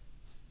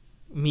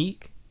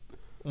 Meek,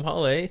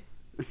 Wale.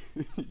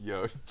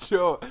 Yo,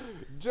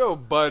 Joe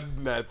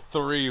Budden at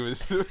 3 was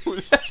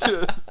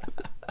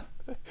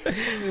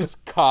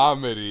just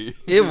comedy.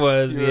 It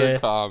was, yeah.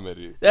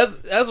 Comedy.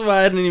 That's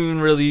why I didn't even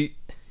really.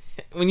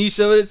 When you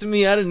showed it to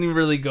me, I didn't even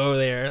really go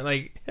there.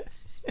 Like,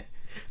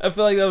 I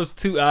feel like that was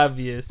too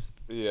obvious.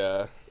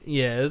 Yeah.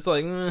 Yeah, it's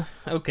like,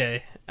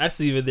 okay, I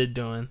see what they're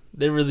doing.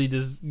 They're really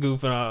just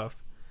goofing off.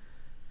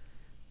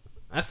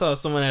 I saw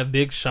someone have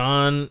Big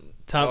Sean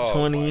top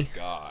 20.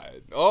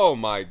 Oh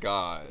my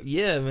god.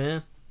 Yeah,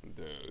 man.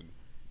 Dude.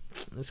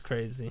 It's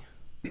crazy.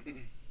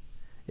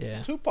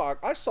 Yeah. Tupac.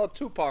 I saw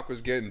Tupac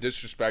was getting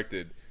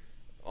disrespected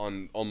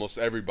on almost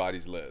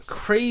everybody's list.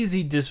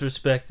 Crazy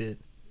disrespected.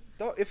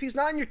 If he's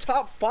not in your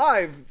top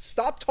 5,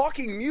 stop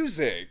talking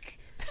music.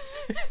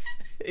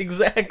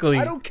 Exactly.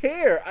 I don't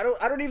care.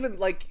 I don't even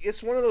like.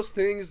 It's one of those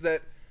things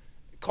that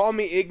call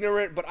me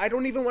ignorant, but I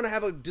don't even want to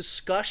have a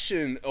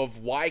discussion of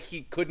why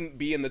he couldn't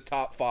be in the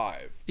top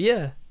 5.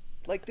 Yeah.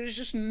 Like, there's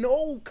just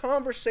no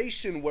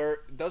conversation where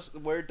it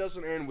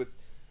doesn't end with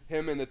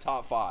him in the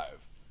top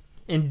 5.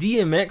 And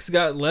DMX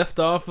got left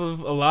off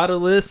of a lot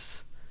of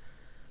lists.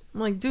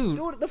 I'm like, dude,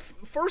 the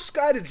first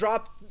guy to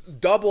drop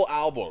double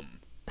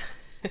album.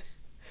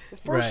 The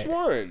first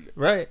one.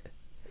 Right.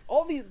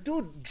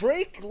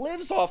 Drake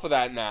lives off of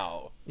that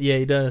now. Yeah,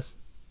 he does.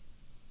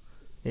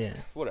 Yeah.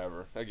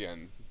 Whatever.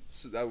 Again,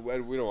 we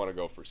don't want to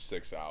go for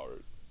 6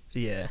 hours.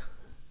 Yeah.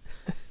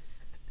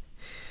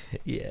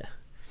 Yeah.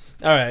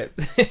 All right.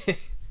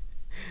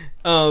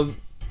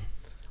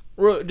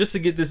 Just to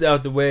get this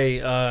out the way,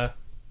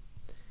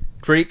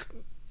 Drake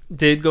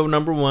did go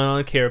number 1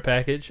 on Care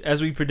Package,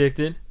 as we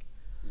predicted.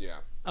 Yeah.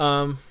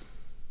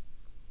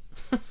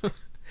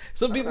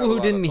 Some people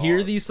who didn't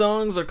hear these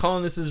songs are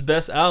calling this his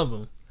best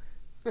album.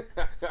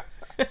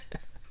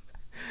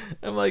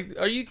 I'm like,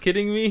 are you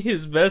kidding me?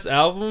 His best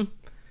album?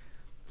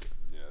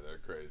 Yeah, they're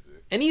crazy.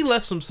 And he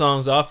left some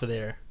songs off of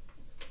there,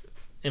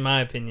 in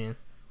my opinion.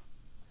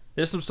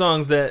 There's some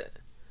songs that,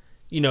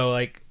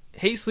 like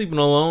Hate Sleeping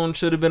Alone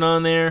should have been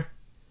on there.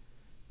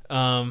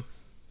 That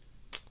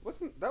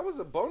was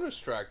a bonus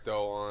track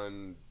though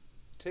on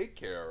Take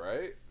Care,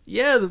 right?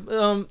 Yeah,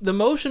 the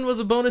Motion was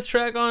a bonus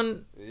track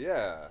on.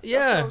 Yeah.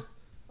 Yeah.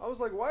 I was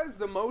like, why is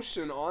the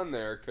Motion on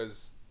there?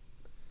 Because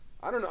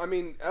I don't know. I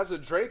mean, as a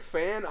Drake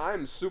fan,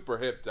 I'm super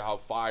hip to how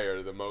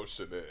fire the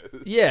Motion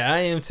is. Yeah, I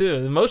am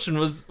too. The Motion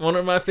was one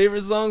of my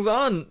favorite songs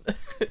on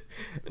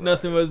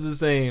Nothing Was the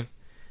Same.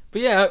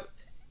 But yeah,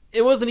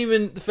 it wasn't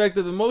even the fact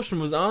that the Motion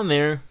was on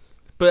there,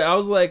 but I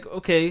was like,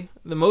 okay,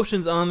 the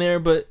Motion's on there,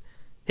 but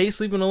Hey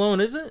Sleeping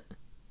Alone isn't?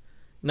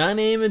 9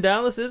 a.m. in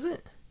Dallas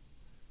isn't?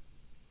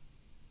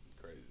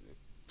 Crazy.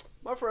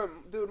 My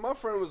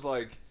friend was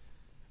like,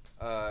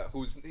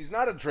 he's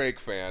not a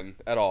Drake fan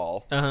at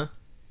all. Uh-huh.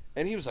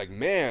 And he was like,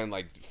 man,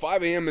 like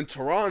 5 a.m. in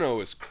Toronto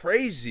is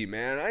crazy,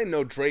 man. I didn't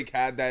know Drake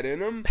had that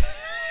in him.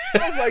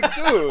 I was like,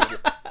 dude,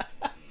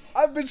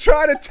 I've been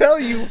trying to tell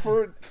you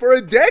for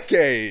a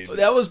decade.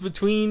 That was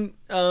between,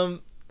 that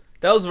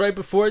was right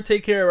before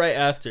Take Care or right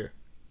after?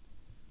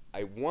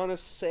 I want to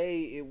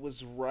say it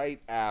was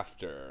right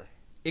after.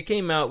 It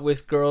came out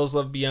with Girls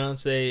Love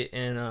Beyonce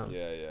and,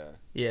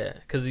 yeah,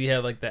 because he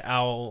had like the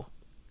owl.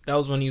 That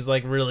was when he was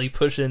like really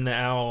pushing the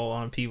owl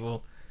on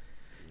people.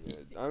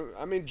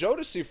 I mean,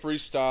 Jodeci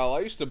Freestyle,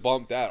 I used to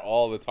bump that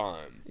all the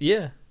time.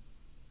 Yeah.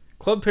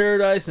 Club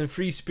Paradise and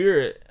Free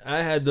Spirit,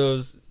 I had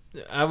those.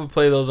 I would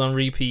play those on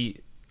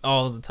repeat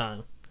all the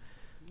time.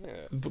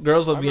 Yeah.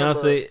 Girls Love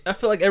Beyonce. I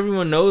feel like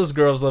everyone knows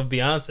Girls Love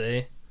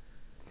Beyonce.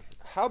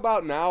 How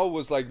About Now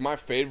was like my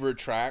favorite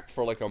track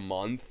for like a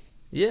month.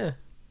 Yeah.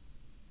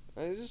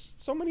 There's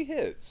just so many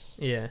hits.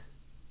 Yeah.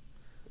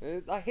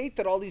 I hate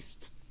that all these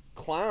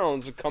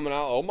clowns are coming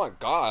out. Oh my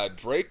God,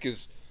 Drake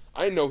is.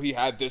 I know he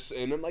had this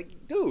in him.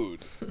 Like,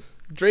 dude.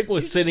 Drake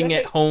was sitting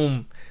at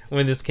home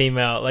when this came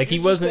out. Like, he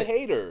wasn't a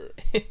hater.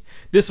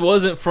 This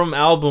wasn't from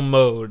album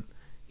mode.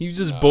 He was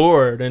just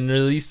bored and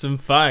released some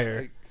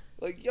fire.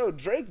 Like, yo,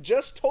 Drake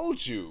just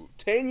told you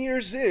 10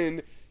 years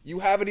in, you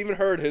haven't even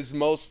heard his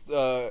most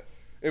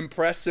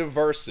impressive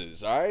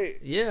verses. All right.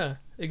 Yeah,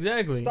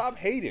 exactly. Stop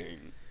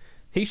hating.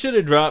 He should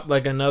have dropped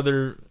like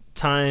another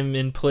time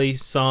and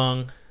place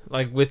song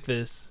like with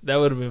this. That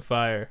would have been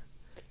fire.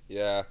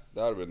 Yeah,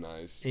 that would have been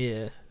nice.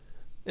 Yeah,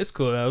 it's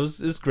cool.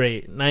 It's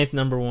great. 9th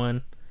number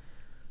 1.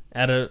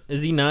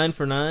 Is he 9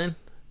 for 9?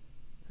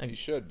 He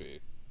should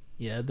be.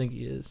 Yeah, I think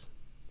he is.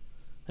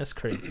 That's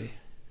crazy.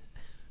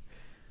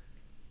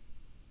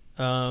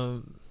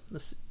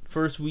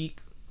 First week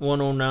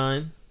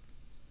 109,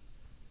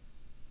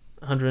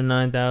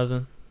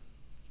 109,000,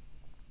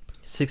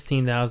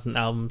 16,000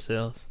 album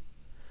sales.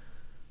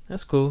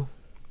 That's cool.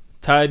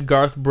 Tied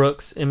Garth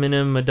Brooks,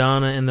 Eminem,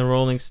 Madonna, and the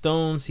Rolling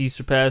Stones. He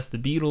surpassed the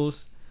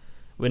Beatles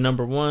with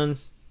number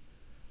 1s.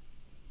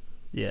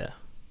 Yeah.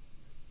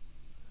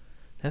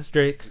 That's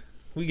Drake.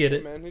 We get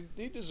it. Man,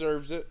 he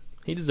deserves it.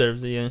 He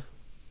deserves it, yeah.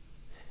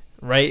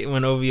 Right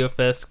when OVO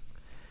Fest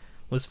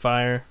was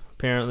fire,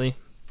 apparently.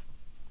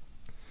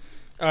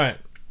 Alright.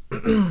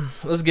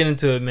 Let's get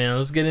into it, man.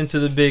 Let's get into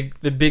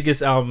the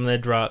biggest album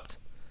that dropped.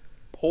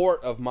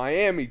 Port of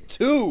Miami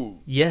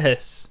 2.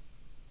 Yes.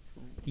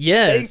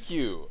 Thank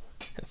you.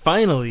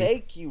 Finally.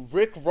 Thank you,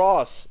 Rick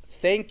Ross.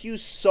 Thank you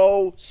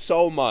so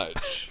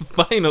much.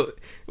 Finally.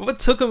 What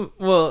took him...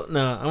 Well,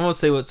 no, I won't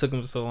say what took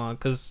him so long,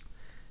 because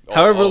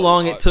however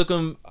long it took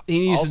him, he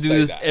needs to do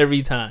this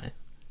every time.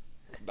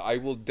 I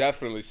will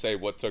definitely say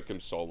what took him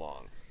so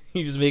long.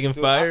 He was making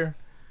fire?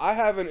 I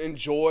haven't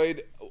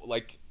enjoyed,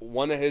 like,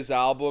 one of his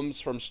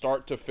albums from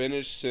start to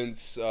finish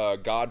since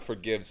God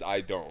Forgives,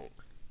 I Don't.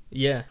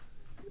 Yeah.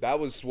 That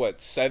was,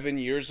 7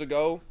 years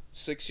ago?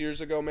 6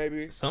 years ago,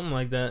 maybe? Something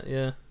like that,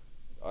 yeah.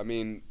 I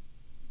mean,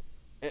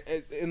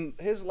 in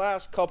his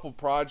last couple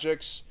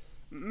projects,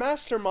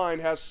 Mastermind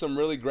has some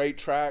really great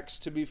tracks,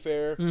 to be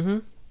fair. Mm-hmm.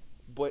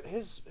 But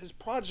his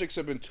projects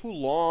have been too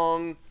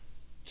long,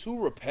 too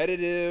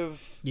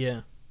repetitive.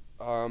 Yeah.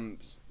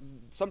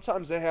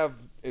 Sometimes they have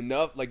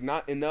enough, like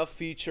not enough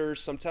features.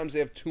 Sometimes they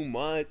have too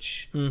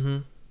much. Mm-hmm.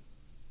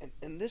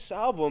 And this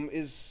album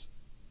is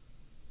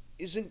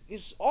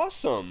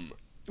awesome.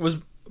 Was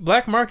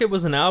Black Market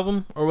was an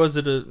album or was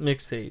it a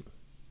mixtape?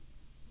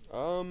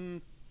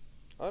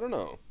 I don't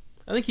know.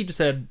 I think he just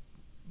had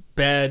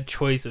bad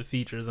choice of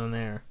features on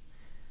there.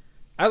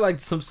 I liked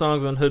some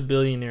songs on Hood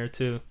Billionaire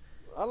too.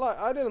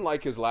 I didn't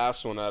like his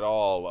last one at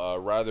all.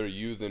 Rather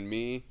You Than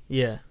Me.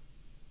 Yeah.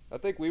 I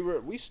think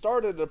we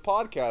started a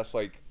podcast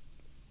like,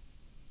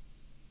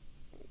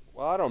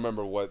 well, I don't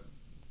remember what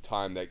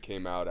time that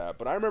came out at,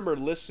 but I remember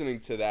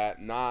listening to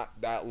that not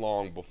that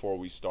long before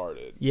we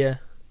started. Yeah,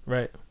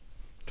 right.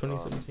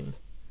 2017.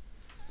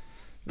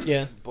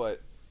 Yeah.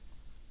 But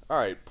all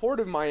right, Port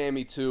of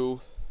Miami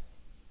 2.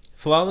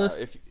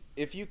 Flawless?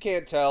 If you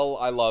can't tell,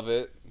 I love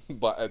it,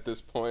 but at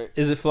this point,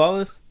 is it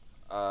flawless?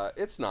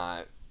 It's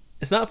not.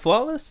 It's not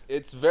flawless?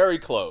 It's very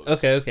close.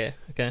 Okay.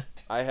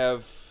 I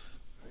have,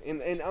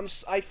 and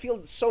I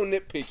feel so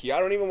nitpicky. I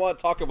don't even want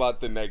to talk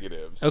about the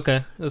negatives.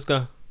 Okay, let's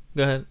go.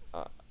 Go ahead.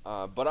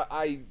 But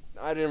I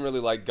didn't really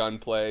like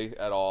Gunplay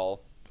at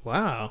all.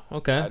 Wow.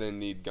 Okay. I didn't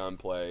need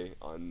Gunplay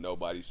on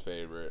Nobody's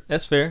Favorite.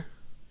 That's fair.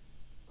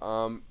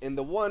 And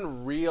the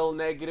one real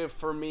negative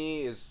for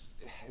me is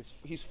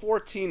he's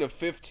 14 of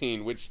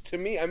 15, which to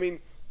me, I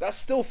mean, that's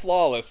still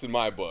flawless in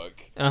my book.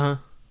 Uh-huh.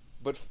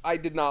 But I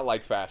did not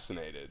like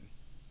Fascinated.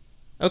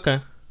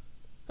 Okay.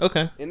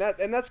 And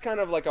that's kind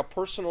of like a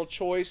personal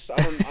choice.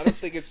 I don't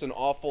think it's an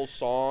awful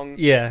song.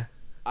 Yeah.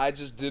 I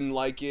just didn't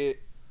like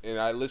it, and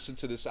I listened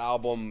to this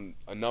album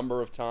a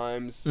number of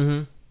times.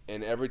 Mm-hmm.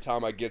 And every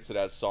time I get to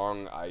that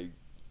song, I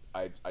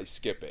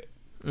skip it.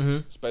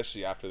 Mm-hmm.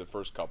 Especially after the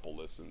first couple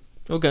listens.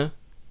 Okay.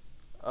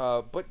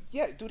 But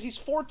yeah, dude, he's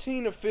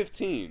 14 of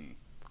 15.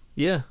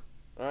 Yeah.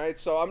 All right,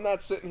 so I'm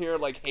not sitting here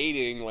like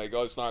hating, like,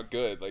 oh, it's not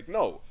good. Like,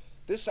 no,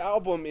 this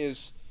album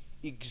is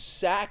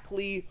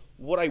exactly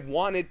what I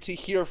wanted to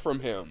hear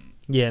from him.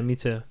 Yeah, me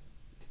too.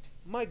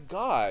 My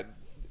God,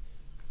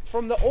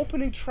 from the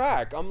opening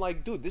track, I'm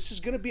like, dude, this is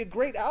gonna be a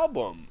great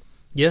album.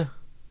 Yeah.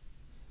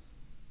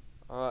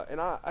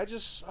 And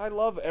I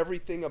love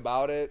everything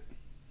about it.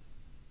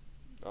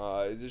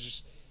 There's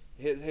just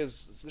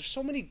there's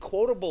so many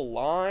quotable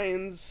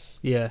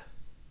lines. Yeah.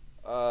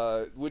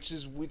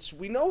 Which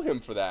we know him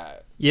for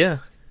that. Yeah.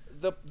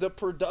 The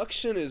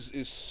production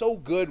is so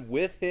good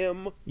with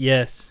him.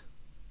 Yes.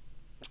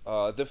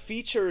 The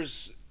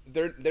features,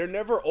 they're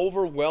never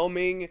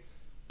overwhelming,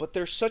 but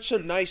they're such a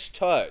nice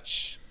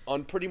touch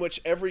on pretty much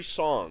every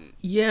song.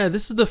 Yeah,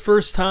 this is the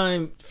first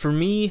time for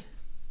me,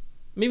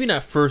 maybe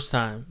not first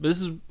time, but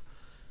this is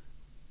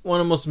one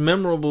of the most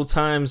memorable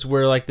times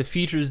where like the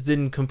features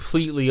didn't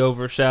completely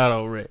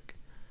overshadow Rick.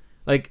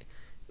 Like,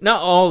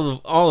 not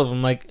all of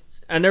them. Like,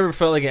 I never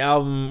felt like an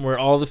album where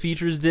all the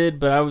features did,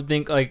 but I would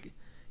think like,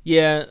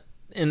 yeah,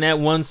 in that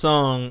one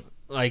song,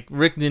 like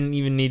Rick didn't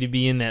even need to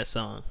be in that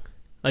song.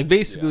 Like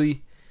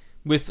basically,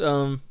 with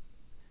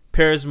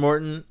Paris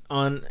Morton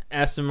on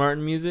Aston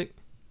Martin music,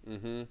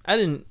 I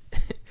didn't.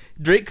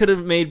 Drake could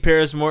have made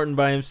Paris Morton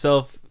by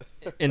himself,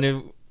 and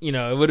it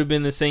would have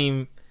been the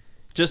same,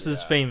 just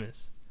as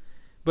famous.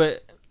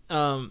 But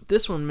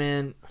this one,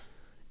 man,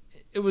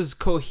 it was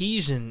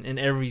cohesion in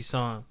every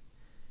song.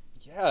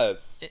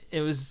 Yes,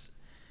 It was,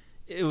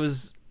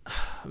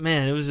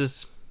 man, it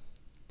was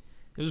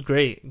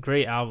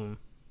great album.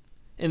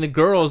 And the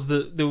girls,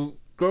 the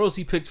girls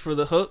he picked for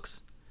the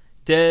hooks,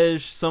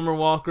 Dej, Summer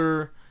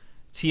Walker,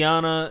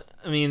 Tiana,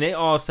 I mean, they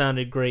all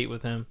sounded great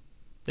with him.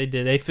 They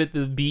did. They fit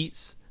the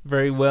beats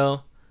very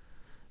well.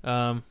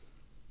 Yeah,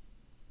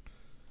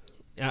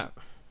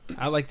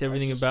 I liked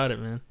everything about it,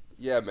 man.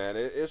 Yeah, man,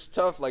 it's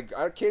tough. Like,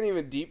 I can't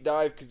even deep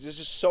dive because there's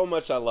just so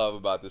much I love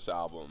about this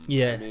album.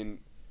 Yeah. I mean,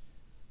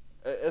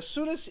 as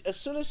soon as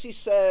he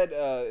said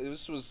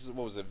this was,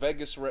 what was it,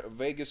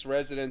 Vegas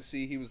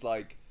residency, he was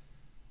like,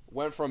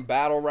 went from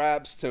battle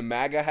raps to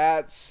MAGA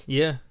hats.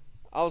 Yeah.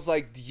 I was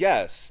like,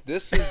 yes,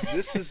 this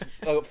is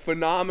a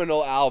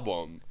phenomenal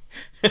album.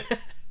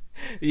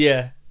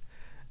 Yeah.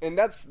 And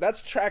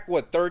that's track,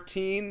 what,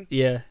 13?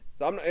 Yeah.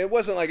 It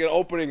wasn't like an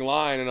opening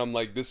line and I'm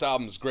like, this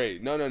album's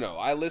great. No.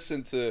 I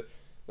listened to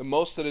the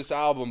most of this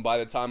album by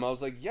the time I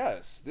was like,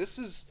 yes, this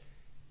is...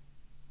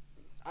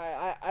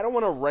 I don't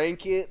want to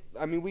rank it.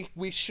 I mean,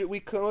 we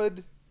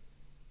could,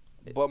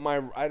 but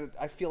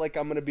I feel like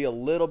I'm going to be a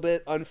little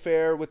bit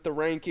unfair with the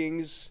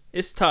rankings.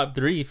 It's top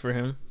 3 for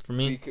him, for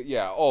me.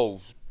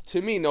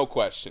 To me, no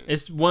question.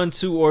 It's 1,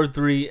 2, or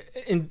 3.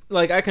 And,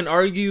 like, I can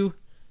argue...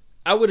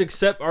 I would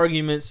accept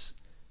arguments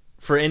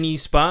for any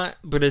spot,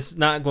 but it's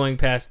not going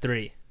past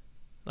 3.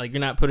 Like,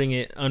 you're not putting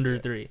it under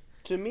 3.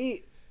 To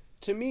me,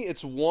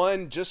 it's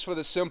 1 just for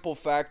the simple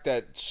fact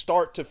that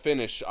start to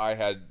finish, I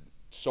had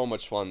so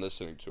much fun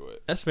listening to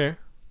it. That's fair.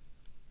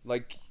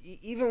 Like,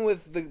 even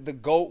with the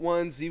GOAT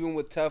ones, even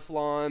with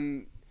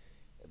Teflon,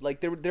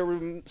 like, there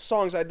were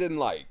songs I didn't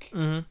like.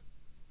 Mm-hmm.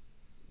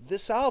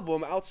 This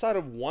album, outside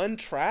of 1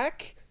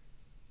 track,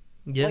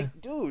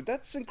 like, dude,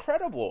 that's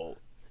incredible.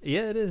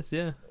 Yeah, it is,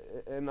 yeah.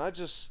 And I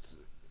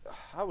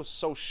was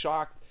so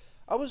shocked.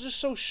 I was just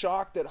so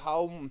shocked at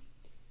how,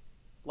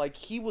 like,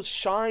 he was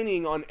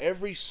shining on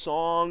every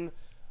song,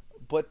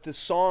 but the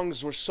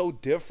songs were so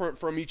different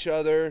from each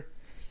other.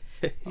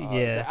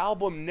 Yeah. The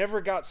album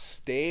never got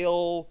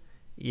stale.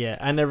 Yeah,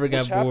 I never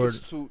got bored.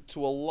 Which happens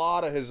to a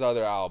lot of his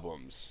other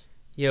albums.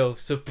 Yo,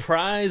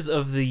 surprise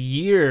of the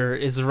year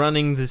is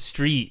Running the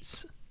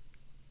Streets.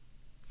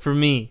 For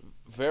me.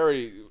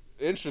 Very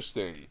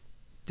interesting.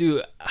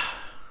 Dude,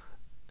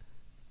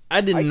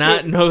 I did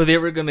not know they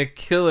were going to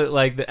kill it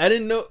like that. I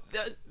didn't know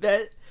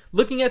that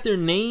looking at their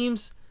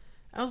names,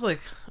 I was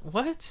like,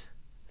 what?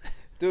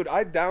 Dude,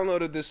 I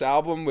downloaded this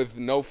album with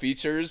no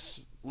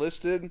features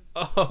listed.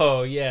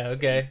 Oh, yeah,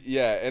 okay.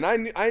 Yeah, and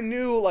I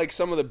knew like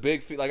some of the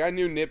big like I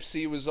knew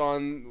Nipsey was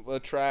on a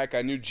track.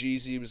 I knew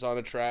Jeezy was on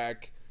a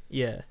track.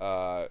 Yeah.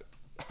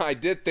 I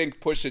did think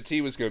Pusha T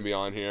was going to be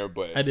on here,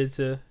 but I did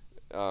too.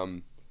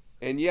 And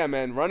yeah,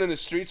 man, Running the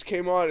Streets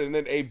came on, and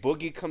then A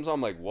Boogie comes on.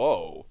 I'm like,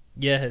 whoa.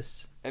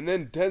 Yes. And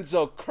then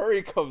Denzel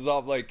Curry comes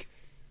off like,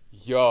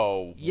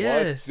 yo,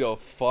 yes. What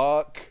the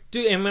fuck?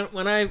 Dude, and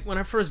when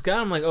I first got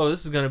him, I'm like, oh,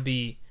 this is going to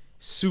be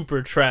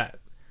super trap.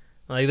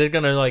 Like, they're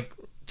going to, like,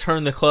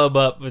 turn the club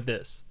up with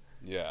this.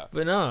 Yeah.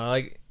 But no,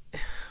 like,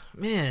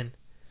 man.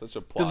 Such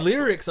a plot. The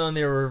lyrics on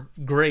there were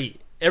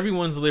great.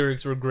 Everyone's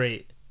lyrics were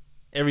great.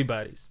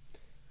 Everybody's.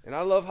 And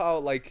I love how,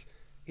 like,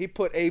 he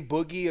put A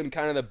Boogie in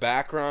kind of the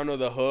background of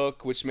the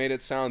hook, which made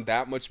it sound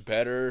that much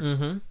better.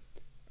 Mm-hmm.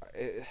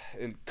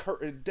 And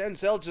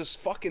Denzel just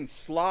fucking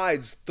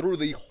slides through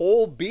the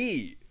whole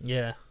beat.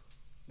 Yeah.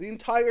 The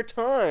entire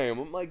time.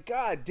 I'm like,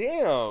 God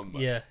damn.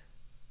 Yeah.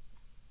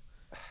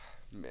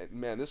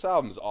 Man, this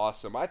album's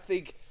awesome. I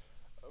think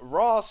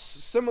Ross,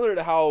 similar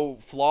to how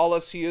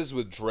flawless he is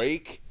with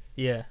Drake,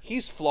 yeah,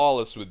 he's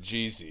flawless with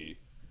Jeezy.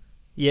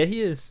 Yeah,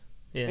 he is.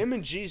 Yeah. Him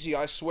and Jeezy,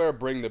 I swear,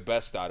 bring the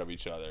best out of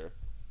each other.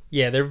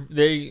 Yeah,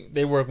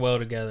 they work well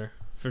together,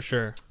 for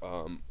sure.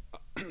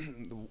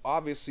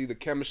 Obviously, the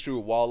chemistry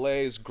with Wale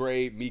is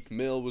great. Meek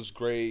Mill was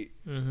great.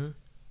 Mm-hmm.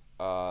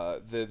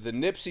 The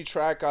Nipsey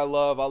track I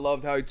love. I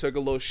loved how he took a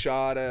little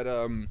shot at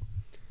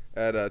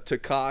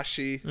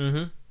Tekashi.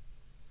 Mm-hmm.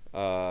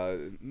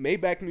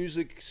 Maybach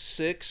Music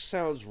 6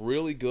 sounds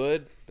really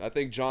good. I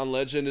think John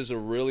Legend is a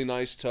really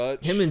nice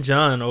touch. Him and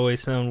John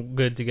always sound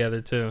good together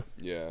too.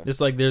 Yeah.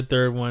 It's like their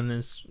third one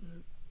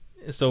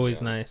it's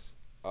always nice.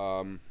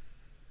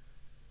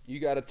 You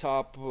got a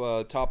top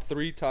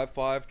 3, top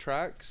 5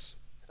 tracks?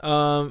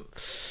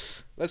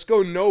 Let's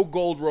go no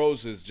gold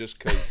roses just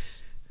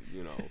because,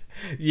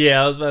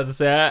 Yeah, I was about to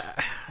say.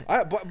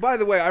 By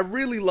the way, I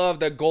really love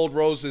that gold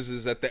roses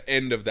is at the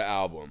end of the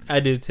album. I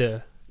do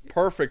too.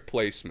 Perfect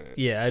placement.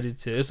 Yeah, I do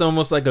too. It's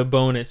almost like a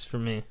bonus for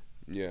me.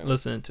 Yeah.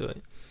 Listening to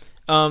it.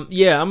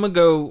 Yeah, I'm gonna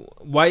go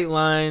White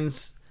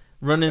Lines,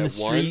 Running the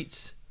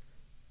Streets.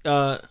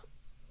 Nah.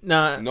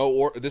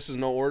 This is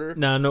no order?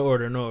 Nah, no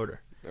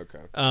order. Okay.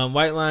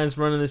 White Lines,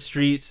 Running the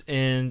Streets,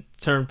 and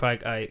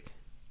Turnpike Ike.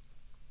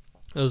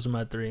 Those are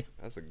my 3.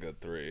 That's a good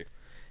 3.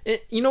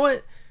 You know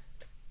what?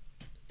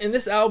 In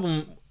this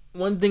album,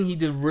 one thing he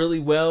did really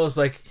well is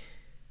it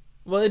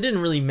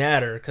didn't really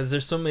matter because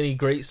there's so many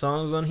great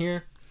songs on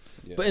here.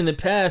 Yeah. But in the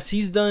past,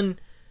 he's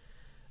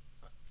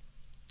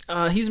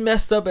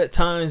messed up at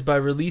times by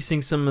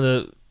releasing some of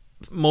the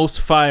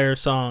most fire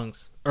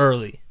songs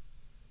early.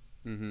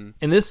 Mm-hmm.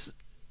 And this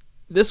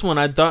one,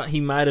 I thought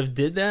he might have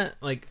did that.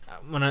 Like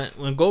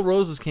when Gold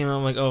Roses came out,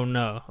 I'm like, oh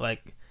no,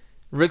 like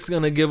Rick's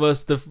gonna give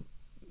us the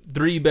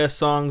 3 best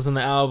songs on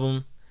the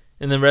album,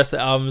 and the rest of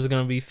the album is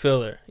gonna be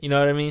filler. You know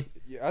what I mean?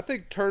 Yeah, I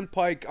think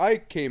Turnpike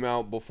Ike came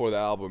out before the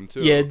album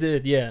too. Yeah, it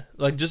did. Yeah,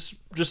 like just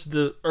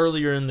the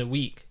earlier in the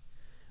week.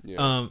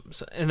 Yeah.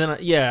 And then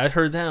I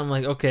heard that. I'm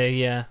like, okay,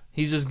 yeah,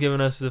 he's just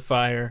giving us the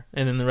fire,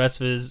 and then the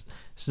rest of it is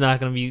not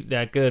gonna be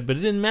that good. But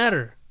it didn't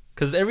matter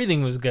because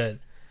everything was good.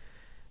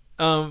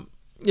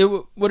 Yeah,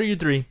 what are your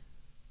 3?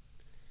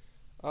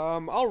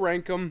 I'll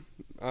rank them.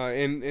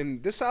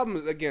 And this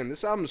album, again,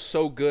 this album is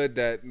so good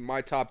that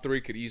my top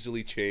 3 could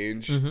easily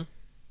change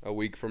a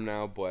week from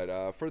now.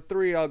 But for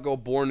 3, I'll go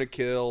Born to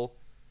Kill.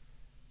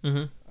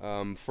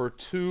 Mm-hmm. For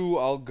 2,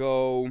 I'll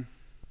go.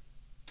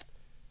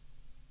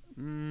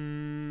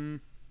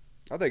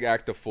 I think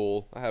Act a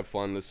Fool. I had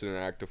fun listening to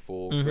Act a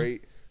Fool.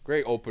 Mm-hmm.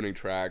 Great opening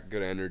track.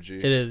 Good energy.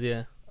 It is,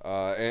 yeah.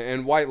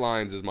 And White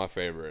Lines is my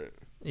favorite.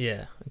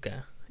 Yeah. Okay.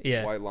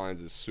 Yeah. White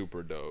Lines is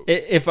super dope.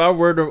 If I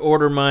were to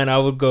order mine, I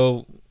would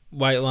go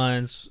White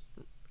Lines.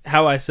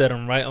 How I said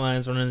them: White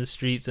Lines, Running the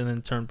Streets, and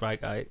then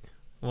Turnpike Ike.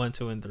 1,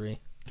 2, and 3.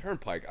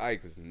 Turnpike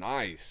Ike was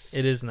nice.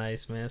 It is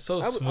nice, man.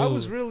 So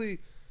smooth.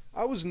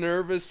 I was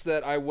nervous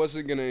that I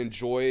wasn't gonna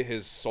enjoy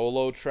his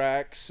solo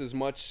tracks as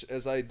much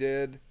as I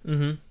did.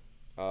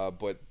 Mm-hmm.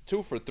 But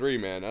 2 for 3,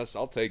 man.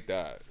 I'll take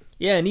that.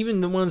 Yeah, and even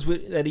the ones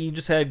that he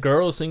just had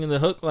girls singing the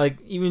hook, like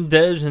even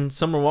Dej and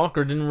Summer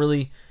Walker didn't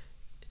really.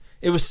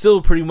 It was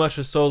still pretty much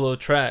a solo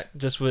track,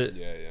 just with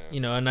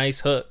a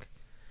nice hook,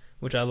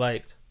 which I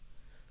liked.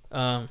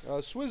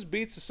 Swizz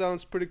Beatz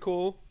sounds pretty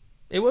cool.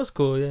 It was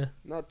cool, yeah.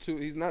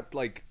 He's not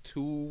like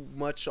too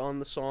much on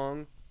the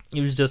song.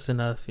 It was just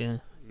enough, yeah.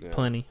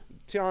 Plenty.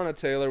 Tiana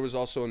Taylor was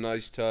also a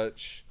nice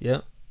touch.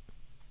 Yep.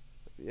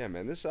 Yeah,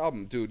 man, this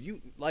album, dude,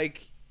 you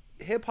like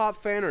hip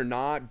hop fan or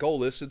not, go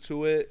listen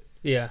to it.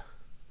 Yeah.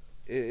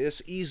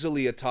 It's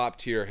easily a top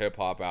tier hip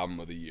hop album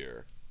of the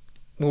year.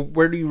 Well,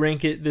 where do you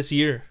rank it this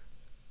year?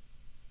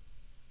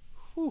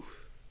 Whew.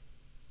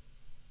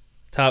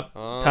 Top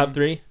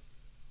 3?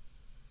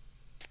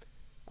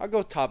 I'll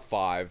go top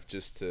 5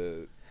 just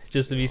to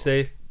be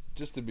safe.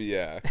 Just to be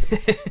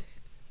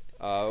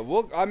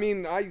well, I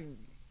mean, I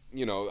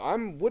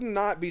would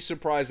not be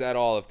surprised at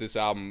all if this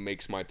album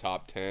makes my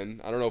top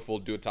 10. I don't know if we'll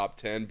do a top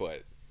 10,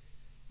 but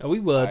we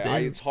will.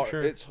 It's hard.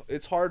 Sure.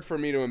 It's hard for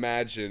me to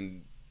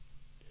imagine.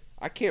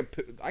 I can't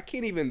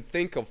even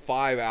think of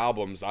 5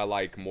 albums I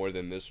like more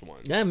than this one.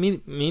 Yeah,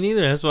 me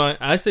neither. That's why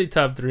I say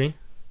top 3.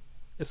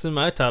 It's in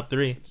my top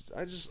 3.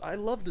 I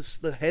love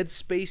the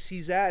headspace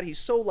he's at. He's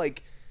so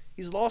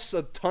he's lost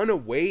a ton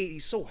of weight.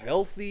 He's so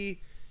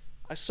healthy.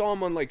 I saw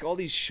him on all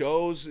these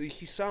shows.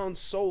 He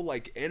sounds so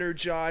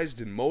energized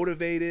and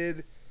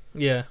motivated.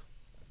 Yeah.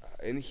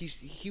 And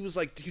he was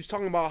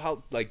talking about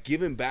how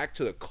giving back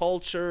to the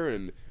culture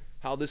and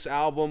how this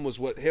album was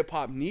what hip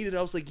hop needed.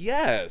 I was like,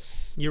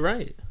 yes. You're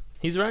right.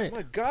 He's right. Oh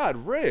my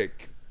God,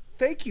 Rick,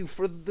 thank you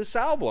for this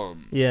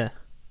album. Yeah.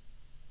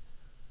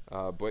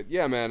 But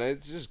yeah, man,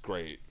 it's just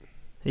great.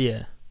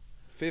 Yeah.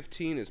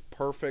 15 is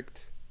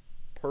perfect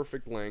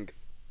length.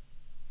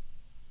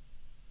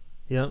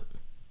 Yep.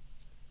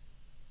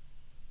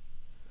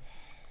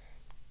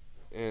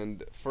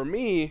 And for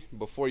me,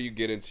 before you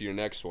get into your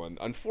next one,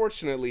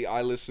 unfortunately,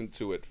 I listened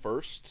to it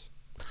first.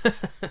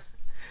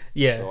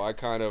 Yeah. So I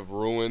kind of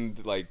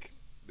ruined,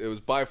 it was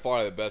by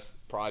far the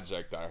best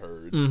project I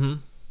heard. Mm-hmm.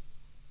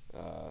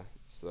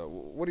 So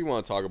what do you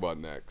want to talk about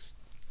next?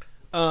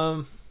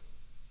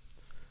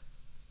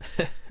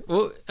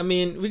 Well, I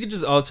mean, we could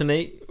just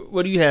alternate.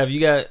 What do you have? You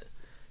got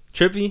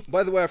Trippie?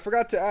 By the way, I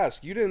forgot to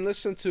ask. You didn't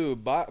listen to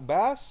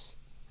Bass?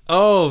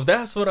 Oh,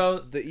 that's what I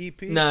was... The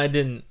EP? No, I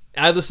didn't.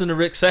 I listened to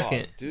Rick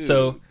second. Oh, dude.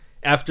 So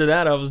after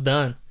that, I was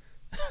done.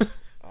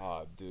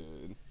 Oh,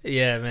 dude.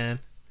 Yeah, man.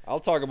 I'll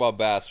talk about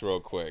Bass real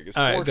quick. It's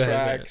all 4 right, go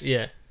tracks.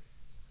 Ahead.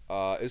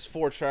 Yeah. It's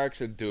 4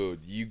 tracks, and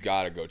dude, you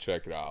gotta go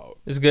check it out.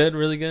 It's good?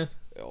 Really good?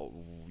 Oh,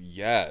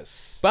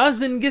 yes. Boz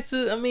didn't get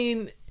to... I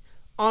mean,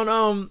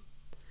 on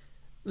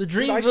The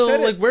Dude,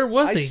 Dreamville, like, where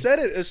was I he? said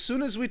it as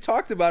soon as we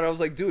talked about it. I was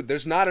like, dude,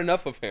 there's not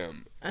enough of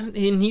him. And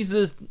he's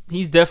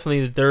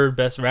definitely the third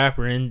best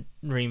rapper in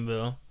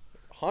Dreamville.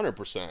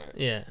 100%.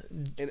 Yeah,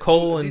 And,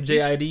 Cole and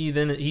JID.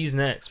 Then he's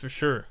next for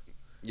sure.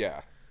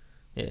 Yeah.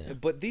 Yeah.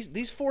 But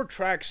these 4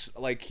 tracks,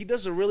 like, he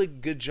does a really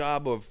good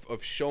job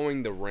of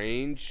showing the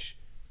range.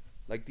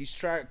 Like, the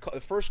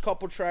first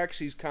couple tracks,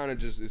 he's kind of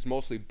just, it's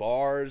mostly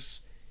bars.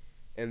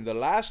 And the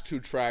last 2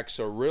 tracks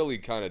are really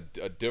kind of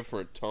a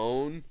different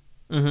tone.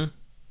 Mm-hmm.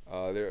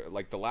 They're,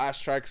 like, the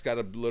last track's got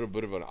a little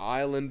bit of an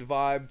island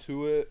vibe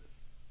to it.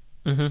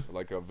 Mm-hmm.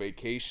 Like a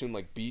vacation,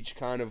 like beach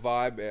kind of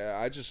vibe.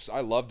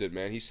 I loved it,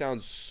 man. He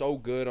sounds so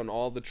good on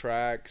all the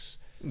tracks.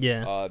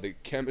 Yeah. The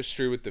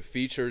chemistry with the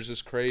features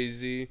is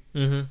crazy.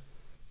 Mm-hmm.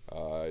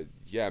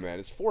 Yeah, man,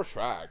 it's 4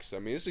 tracks. I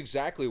mean, it's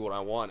exactly what I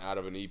want out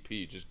of an EP.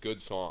 Just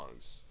good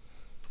songs.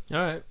 All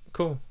right,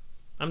 cool.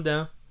 I'm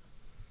down.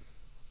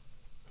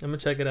 I'm gonna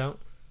check it out.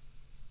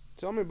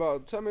 Tell me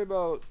about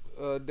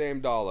Dame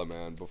D.O.L.L.A,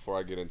 man, before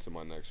I get into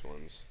my next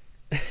ones.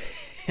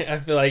 I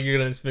feel like you're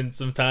gonna spend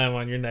some time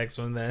on your next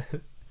one then.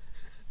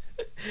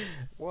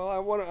 Well,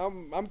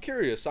 I'm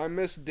curious. I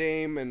miss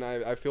Dame, and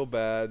I feel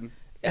bad.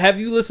 Have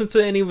you listened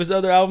to any of his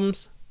other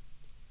albums?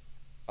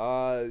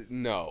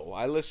 No.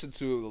 I listened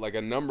to like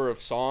a number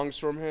of songs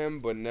from him,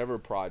 but never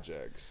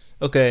projects.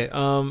 Okay.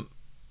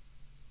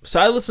 So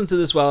I listened to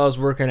this while I was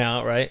working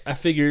out. Right. I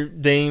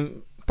figured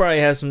Dame probably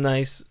has some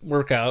nice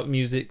workout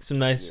music, some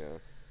nice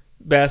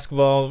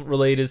basketball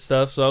related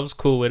stuff. So I was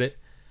cool with it.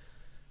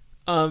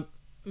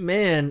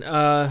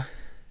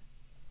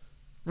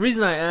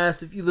 Reason I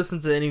asked if you listen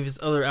to any of his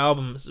other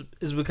albums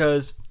is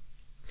because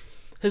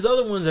his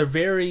other ones are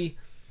very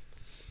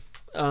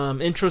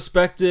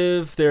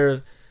introspective.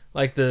 They're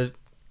like the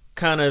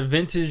kind of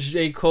vintage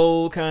J.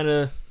 Cole, kind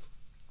of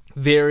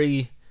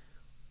very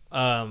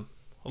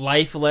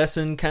life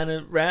lesson kind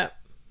of rap,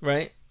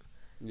 right?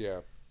 Yeah.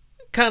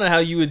 Kind of how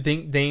you would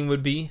think Dame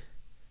would be.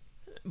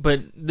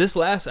 But this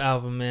last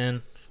album,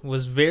 man,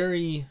 was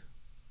very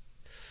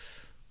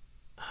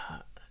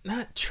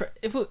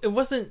it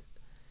wasn't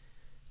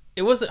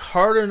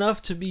hard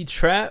enough to be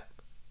trap,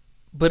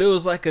 but it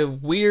was like a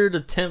weird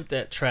attempt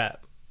at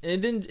trap.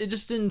 And it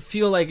just didn't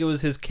feel like it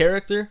was his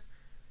character.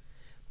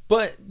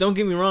 But don't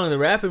get me wrong, the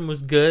rapping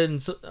was good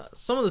and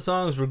some of the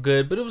songs were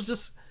good, but it was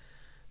just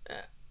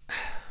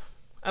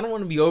I don't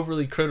want to be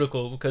overly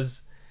critical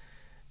because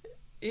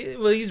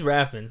he's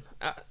rapping.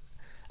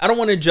 I don't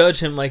want to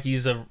judge him like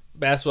he's a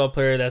basketball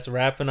player that's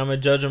rapping. I'm going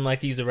to judge him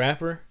like he's a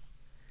rapper.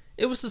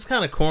 It was just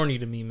kind of corny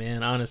to me,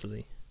 man,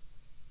 honestly.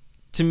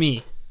 To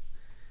me.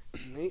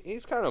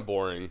 He's kind of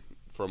boring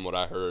from what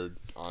I heard,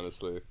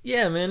 honestly.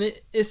 Yeah, man,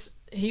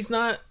 he's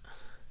not...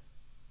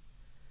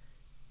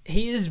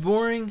 He is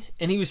boring,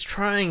 and he was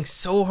trying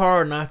so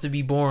hard not to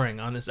be boring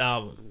on this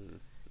album.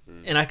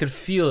 And I could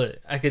feel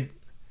it. I could,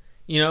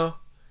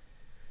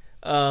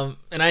 and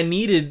I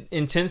needed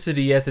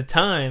intensity at the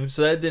time,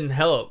 so that didn't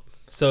help.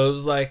 So it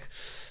was like,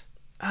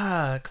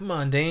 come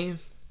on, Dame,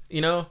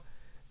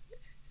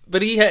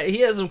 But he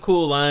had some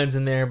cool lines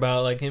in there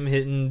about like him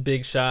hitting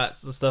big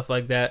shots and stuff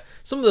like that.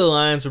 Some of the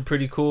lines were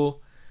pretty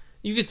cool.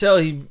 You could tell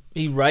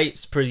he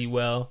writes pretty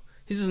well.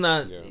 He's just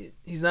not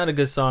he's not a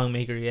good song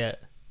maker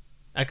yet.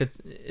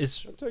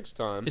 It takes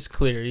time. It's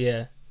clear,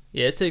 yeah.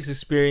 Yeah, it takes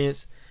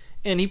experience.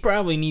 And he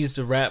probably needs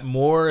to rap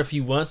more if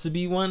he wants to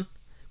be one,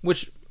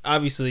 which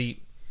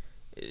obviously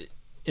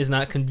is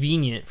not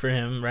convenient for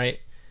him,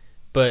 right?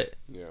 But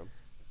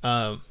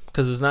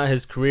because it's not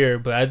his career.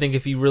 But I think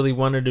if he really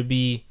wanted to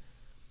be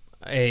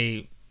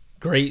a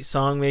great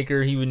song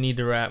maker, he would need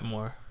to rap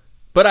more.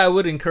 But I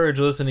would encourage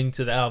listening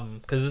to the album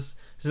because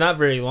it's not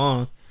very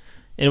long,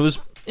 and it was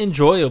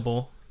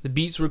enjoyable. The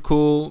beats were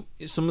cool.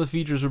 Some of the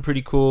features were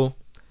pretty cool.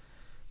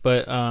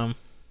 But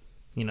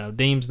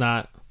Dame's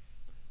not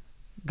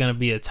gonna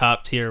be a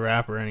top tier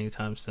rapper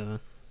anytime soon.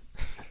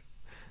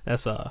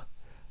 That's all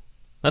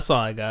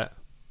I got.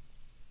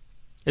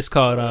 It's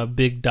called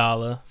Big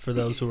Dollar for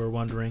those who are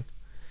wondering.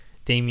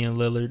 Damian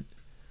Lillard.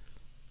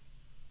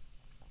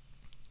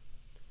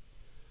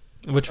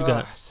 What you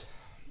got?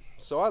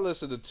 So I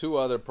listened to 2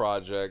 other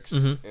projects,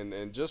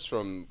 and just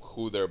from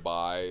who they're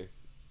by,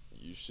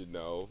 you should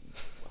know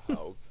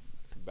how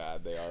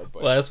bad they are.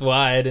 But well, that's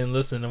why I didn't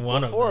listen to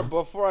one of them.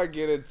 Before I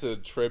get into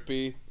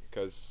Trippie,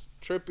 because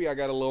Trippie I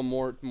got a little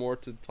more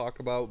to talk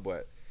about,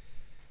 but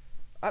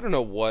I don't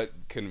know what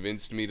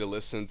convinced me to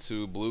listen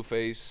to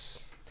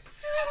Blueface.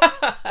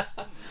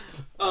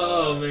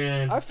 Oh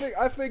man! I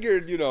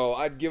figured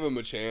I'd give him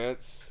a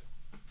chance.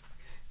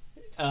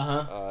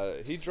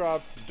 He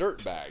dropped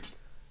Dirtbag.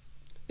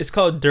 It's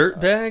called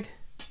Dirtbag?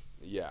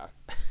 Yeah.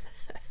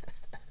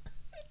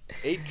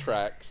 8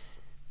 tracks,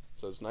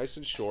 so it's nice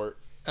and short.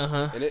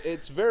 And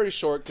it's very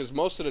short because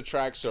most of the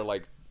tracks are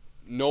like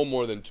no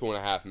more than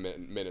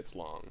 2.5 minutes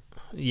long.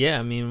 Yeah,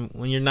 I mean,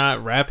 when you're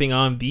not rapping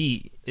on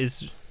beat,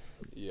 it's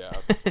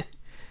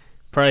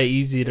probably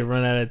easy to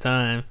run out of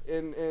time.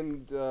 And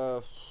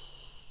I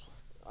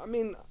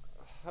mean,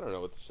 I don't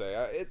know what to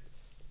say.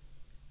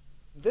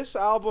 This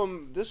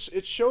album,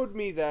 it showed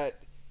me that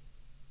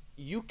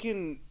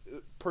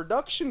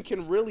production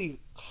can really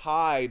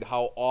hide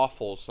how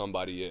awful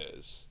somebody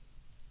is.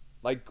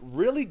 Like,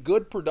 really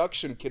good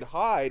production can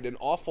hide an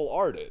awful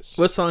artist.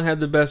 What song had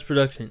the best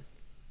production?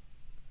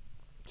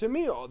 To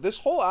me, this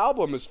whole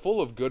album is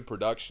full of good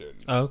production.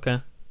 Oh,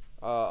 okay.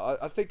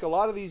 I think a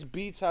lot of these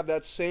beats have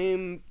that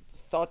same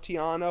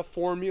Tatiana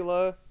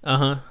formula.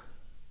 They're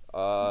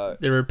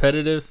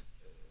repetitive.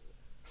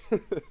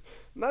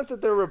 Not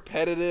that they're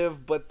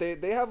repetitive, but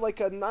they have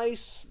like a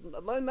nice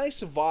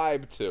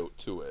vibe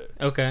to it.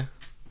 Okay.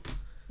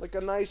 Like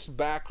a nice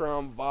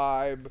background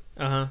vibe.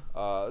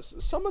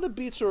 Some of the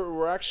beats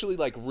were actually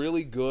like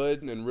really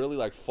good and really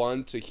like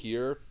fun to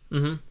hear.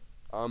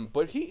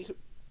 But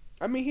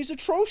he's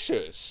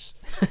atrocious.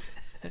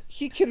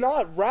 He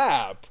cannot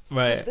rap.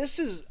 Right.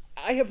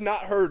 I have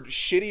not heard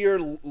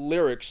shittier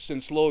lyrics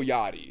since Lil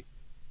Yachty.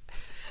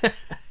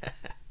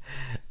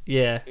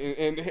 Yeah.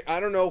 And I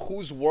don't know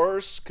who's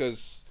worse,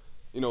 because,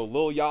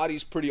 Lil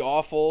Yachty's pretty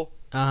awful.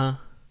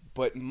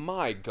 But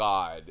my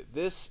God,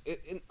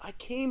 I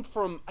came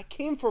from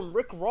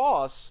Rick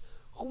Ross,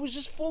 who was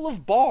just full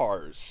of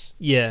bars.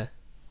 Yeah.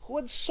 Who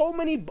had so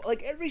many,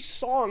 like, every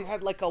song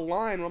had like a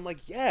line where I'm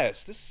like,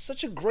 yes, this is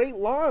such a great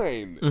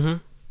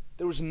line.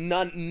 There was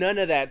none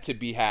of that to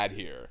be had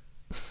here.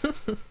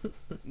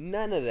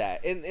 None of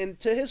that. And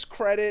to his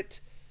credit,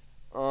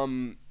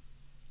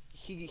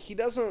 he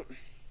doesn't,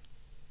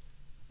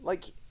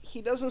 like,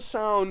 he doesn't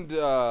sound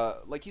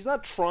like he's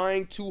not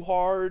trying too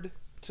hard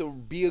to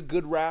be a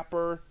good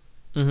rapper.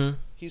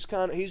 He's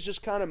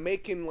just kind of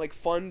making like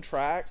fun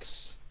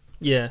tracks.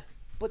 Yeah.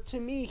 But to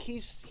me,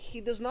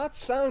 he does not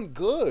sound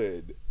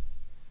good.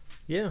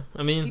 Yeah,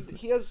 I mean,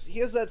 he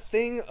has that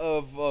thing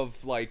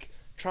of like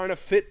trying to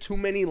fit too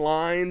many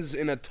lines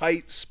in a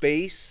tight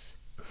space.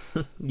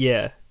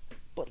 Yeah.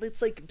 But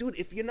it's like, dude,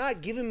 if you're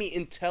not giving me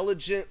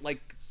intelligent,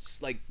 like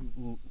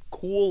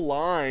cool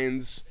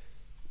lines,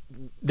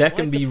 that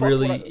can be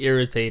really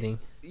irritating.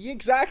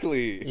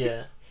 Exactly.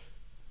 Yeah.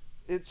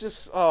 It's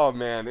just, oh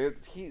man,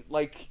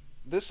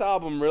 this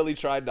album really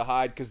tried to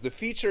hide, because the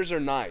features are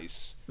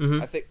nice.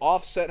 I think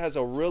Offset has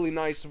a really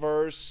nice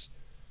verse.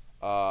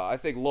 I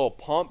think Lil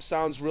Pump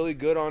sounds really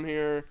good on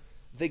here.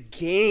 The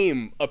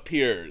Game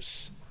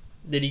appears.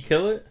 Did he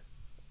kill it?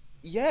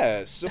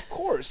 Yes, of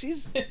course.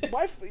 He's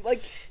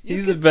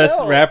he's the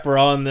best rapper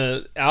on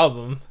the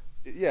album.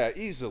 Yeah,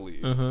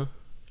 easily.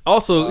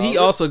 Also, he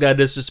also got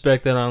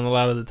disrespected on a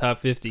lot of the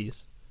top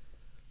 50s.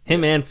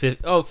 Him and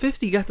 50. Oh,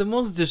 50 got the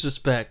most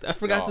disrespect. I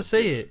forgot to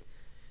say it.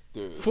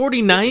 Dude,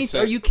 49th?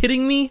 Are you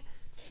kidding me?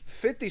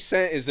 50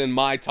 Cent is in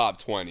my top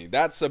 20.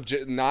 That's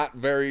not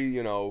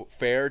very,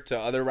 fair to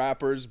other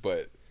rappers,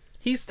 but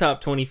he's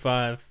top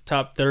 25,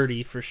 top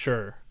 30 for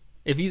sure.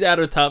 If he's out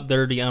of top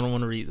 30, I don't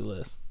want to read the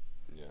list.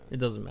 Yeah. It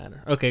doesn't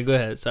matter. Okay, go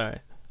ahead. Sorry.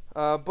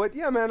 But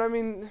yeah, man, I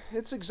mean,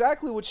 it's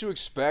exactly what you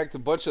expect. A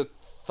bunch of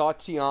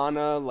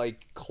Tatiana,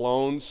 like,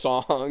 clone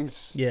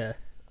songs. Yeah.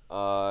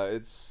 I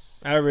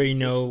already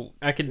know.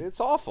 It's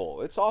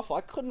awful. It's awful.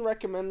 I couldn't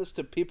recommend this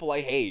to people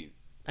I hate.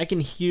 I can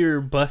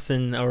hear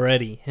Bussin'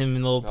 already. Him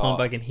and Lil Pump,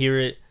 I can hear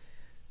it.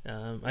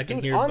 I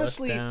can hear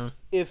honestly, Bust Down.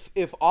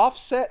 If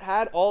Offset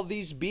had all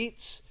these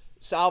beats,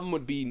 this album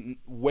would be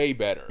way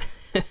better.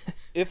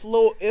 If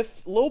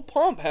Lil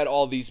Pump had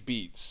all these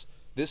beats,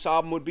 this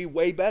album would be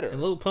way better.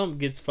 And Lil Pump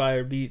gets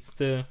fire beats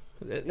too.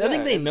 I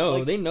think they know.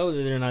 Like, they know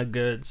that they're not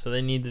good, so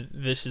they need the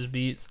vicious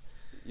beats.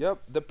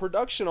 Yep, the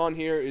production on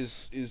here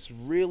is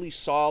really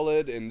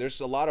solid, and there's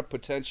a lot of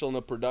potential in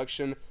the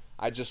production.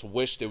 I just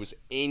wish there was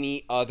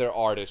any other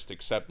artist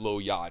except Lil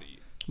Yachty.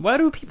 Why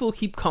do people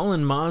keep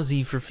calling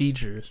Mozzie for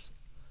features?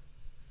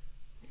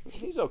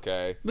 He's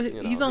okay. But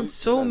he's on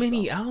so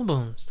many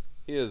albums.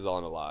 He is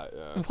on a lot,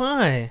 yeah.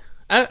 Why?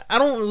 I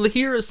don't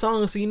hear a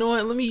song, so you know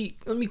what? Let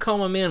me call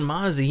my man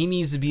Mozzie. He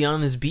needs to be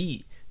on this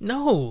beat.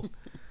 No.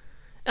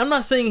 I'm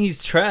not saying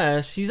he's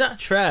trash. He's not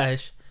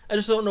trash. I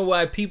just don't know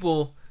why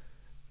people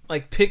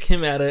like pick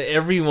him out of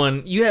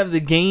everyone. You have The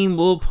Game,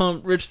 Lil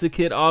Pump, Rich the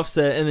Kid,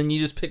 Offset, and then you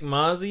just pick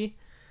Mozzie?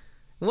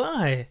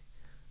 Why?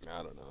 I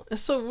don't know.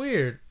 That's so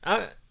weird.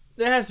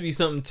 There has to be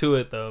something to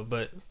it, though,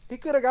 but he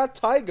could have got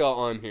Tyga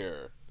on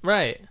here.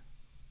 Right.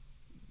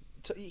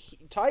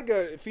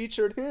 Tyga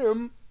featured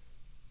him.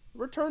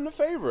 Return the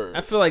favor.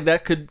 I feel like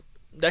that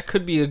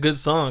could be a good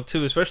song,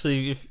 too,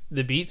 especially if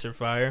the beats are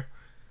fire.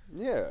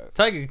 Yeah.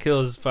 Tyga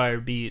kills fire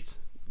beats.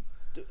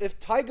 If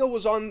Tyga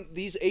was on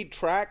these 8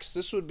 tracks,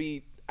 this would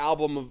be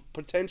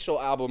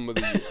potential album of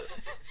the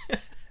year.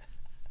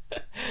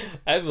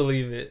 I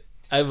believe it.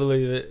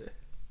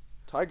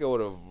 Tyga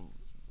would have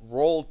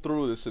rolled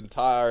through this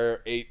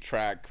entire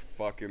 8-track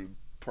fucking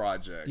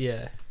project.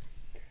 Yeah.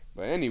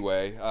 But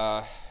anyway,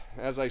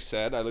 as I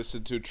said, I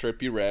listened to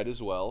Trippie Redd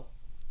as well.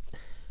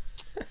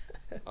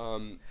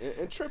 And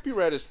Trippie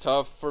Redd is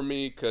tough for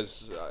me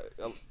because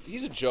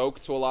he's a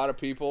joke to a lot of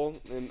people,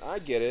 and I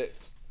get it.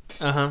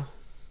 But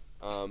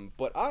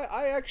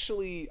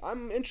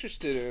I'm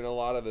interested in a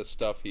lot of the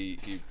stuff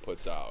he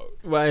puts out.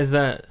 Why is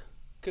that?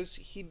 Because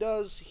he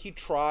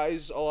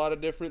tries a lot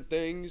of different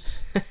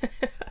things.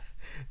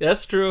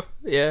 That's true.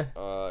 Yeah.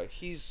 I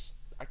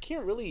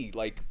can't really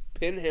like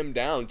pin him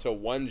down to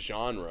one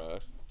genre.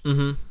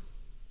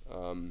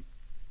 Mm-hmm.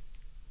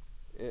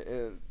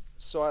 And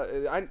so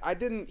I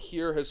didn't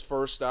hear his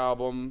first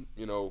album,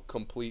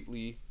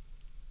 completely.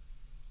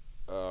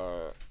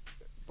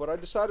 But I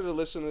decided to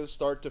listen to it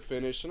start to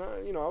finish, and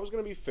I was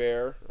gonna be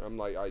fair. I'm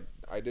like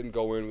I didn't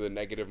go in with a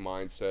negative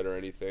mindset or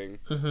anything.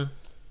 Mm-hmm.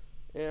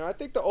 And I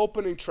think the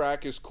opening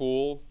track is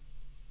cool.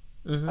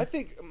 Mm-hmm. I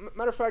think,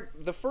 matter of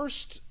fact, the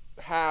first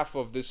half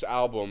of this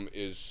album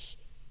is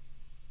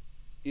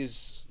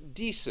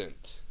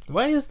decent.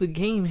 Why is the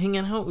game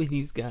hanging out with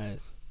these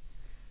guys?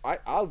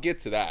 I'll get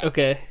to that.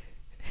 Okay.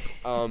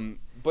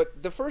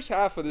 But the first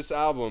half of this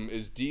album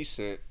is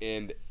decent,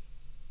 and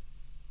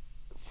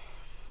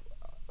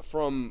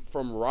from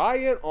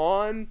Riot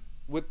on,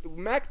 with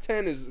Mac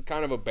 10 is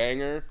kind of a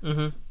banger.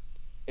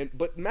 Mm-hmm.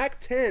 But Mac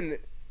 10,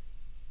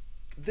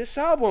 this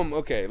album,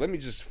 okay, let me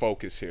just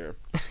focus here.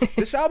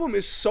 This album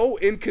is so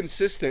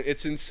inconsistent,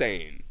 it's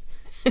insane.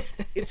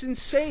 It's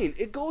insane.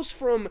 It goes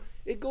from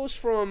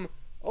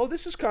oh,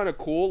 this is kind of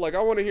cool. Like, I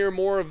want to hear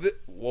more of this.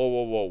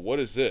 Whoa. What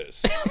is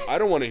this? I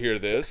don't want to hear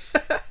this.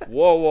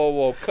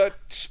 Whoa.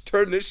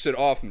 Turn this shit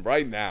off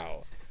right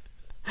now.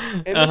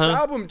 And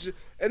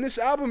this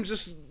album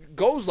just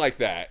goes like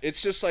that.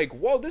 It's just like,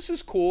 whoa, this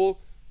is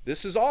cool.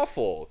 This is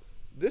awful.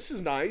 This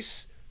is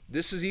nice.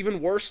 This is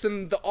even worse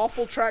than the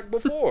awful track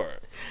before.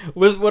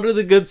 What are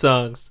the good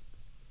songs?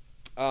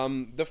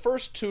 The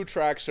first 2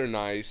 tracks are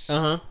nice.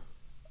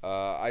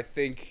 I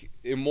think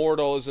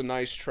Immortal is a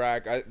nice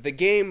track. The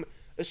game,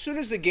 as soon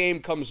as the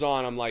game comes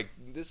on, I'm like,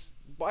 this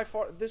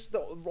is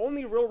the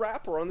only real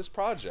rapper on this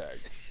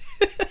project.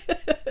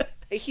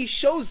 He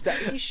shows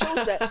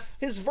that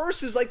his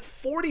verse is like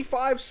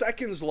 45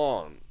 seconds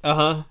long.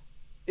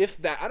 If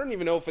that, I don't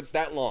even know if it's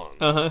that long.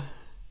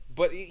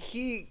 But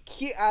he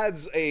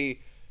adds a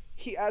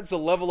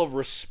level of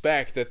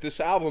respect that this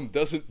album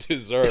doesn't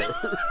deserve.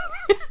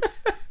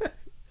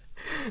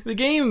 The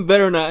game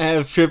better not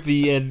have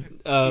Trippie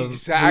and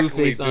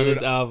exactly, Blueface on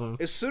this album.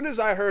 As soon as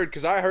I heard,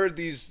 because I heard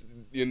these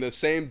in the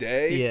same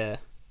day. Yeah.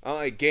 I'm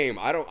like, game,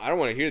 I don't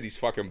want to hear these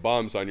fucking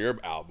bums on your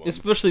album.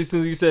 Especially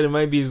since he said it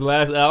might be his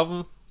last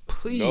album.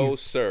 Please. No,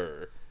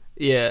 sir.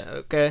 Yeah.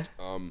 Okay.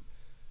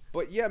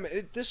 But yeah,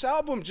 man, this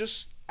album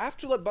just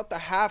after about the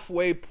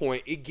halfway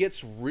point, it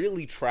gets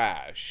really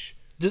trash.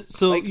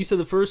 So you said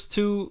the first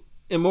 2,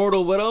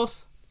 Immortal. What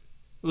else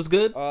was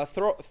good?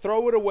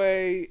 Throw It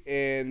Away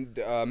and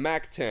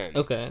Mac 10.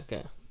 Okay.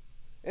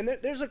 And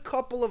there's a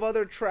couple of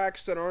other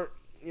tracks that aren't,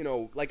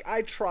 like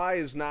I Try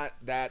is not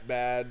that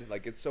bad.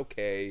 Like, it's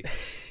okay.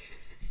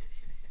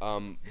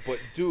 But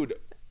dude,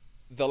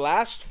 the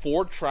last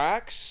 4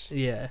 tracks.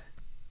 Yeah.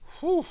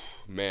 Whew,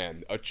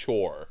 man, a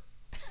chore.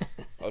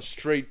 A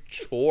straight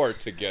chore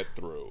to get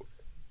through.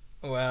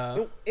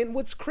 Wow. And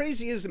what's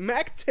crazy is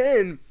Mac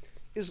 10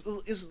 is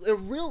a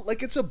real,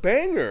 like, it's a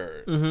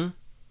banger.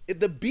 Mm-hmm.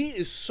 The beat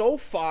is so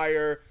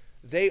fire.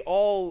 They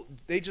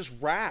just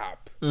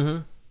rap.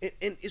 Mm-hmm.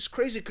 And it's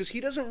crazy because he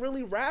doesn't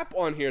really rap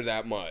on here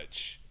that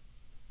much.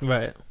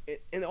 Right.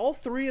 And all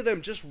 3 of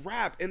them just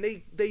rap, and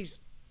they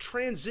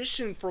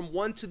transition from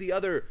one to the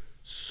other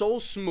so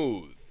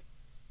smooth.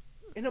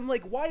 And I'm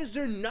like, why is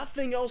there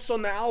nothing else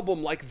on the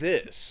album like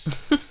this?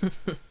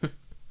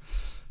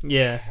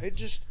 Yeah. It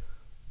just,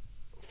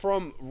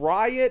 from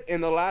Riot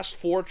and the last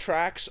 4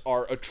 tracks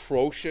are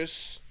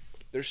atrocious.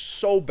 They're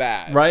so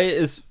bad.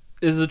 Riot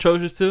is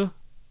atrocious too?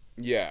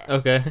 Yeah.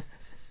 Okay.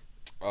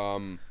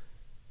 And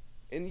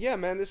yeah,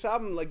 man, this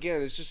album,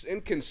 again, it's just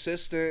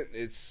inconsistent.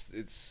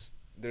 It's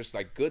there's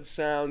like good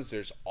sounds,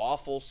 there's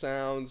awful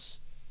sounds,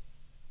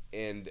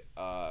 and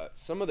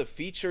some of the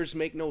features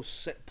make no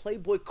sense.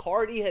 Playboi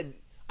Carti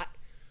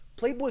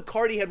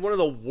had one of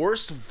the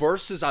worst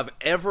verses I've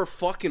ever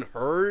fucking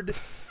heard.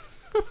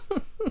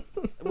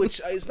 Which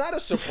is not a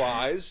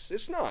surprise.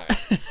 It's not.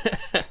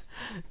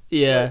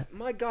 Yeah. But,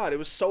 my God, it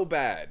was so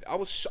bad.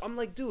 I'm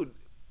like, dude,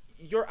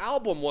 your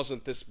album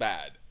wasn't this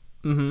bad.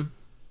 Mm-hmm.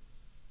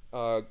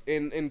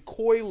 In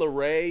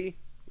Coi-Leray,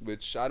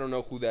 which I don't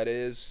know who that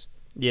is.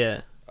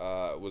 Yeah.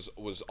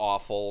 Was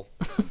awful.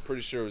 I'm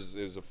pretty sure it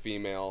was a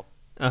female.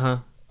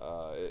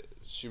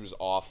 She was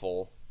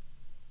awful.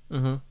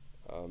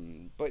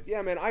 Mm-hmm. But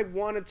yeah, man, I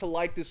wanted to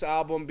like this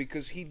album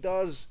because he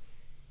does,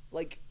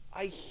 like,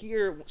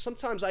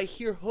 sometimes I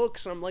hear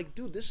hooks and I'm like,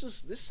 dude,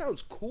 this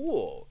sounds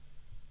cool.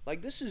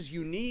 Like, this is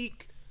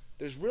unique.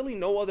 There's really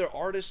no other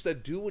artists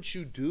that do what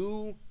you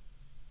do.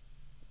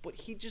 But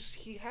he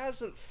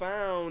hasn't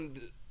found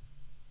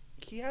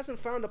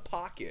a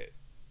pocket.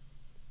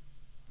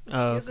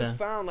 Oh, He hasn't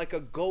found like a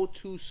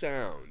go-to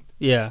sound.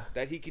 Yeah.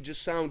 That he could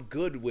just sound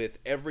good with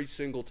every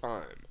single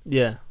time.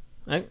 Yeah.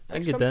 I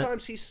get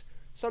that.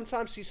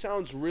 Sometimes he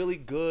sounds really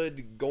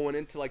good going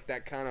into like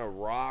that kind of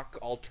rock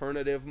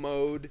alternative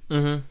mode.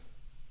 Mm-hmm.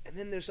 And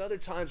then there's other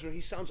times where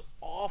he sounds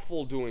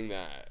awful doing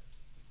that.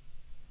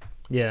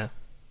 Yeah.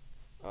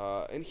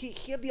 And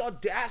he had the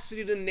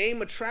audacity to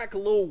name a track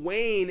Lil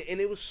Wayne, and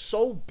it was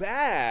so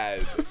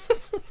bad.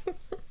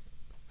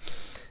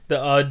 The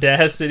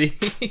audacity.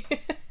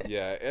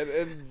 Yeah,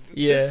 and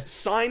Yeah. this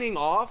signing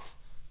off,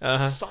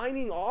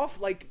 signing off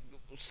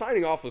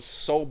was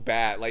so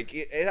bad. Like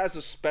it has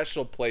a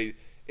special place.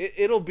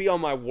 It'll be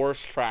on my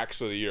worst tracks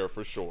of the year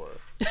for sure.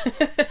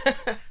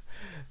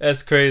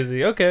 That's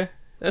crazy. Okay,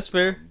 that's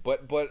fair.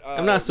 But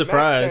I'm not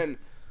surprised.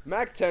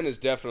 Mac 10 is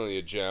definitely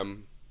a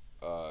gem,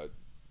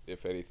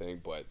 if anything.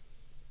 But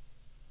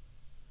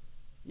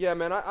yeah,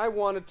 man, I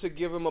wanted to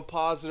give him a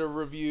positive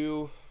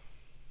review,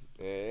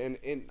 and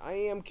I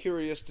am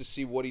curious to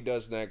see what he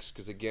does next.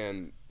 Because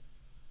again,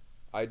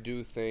 I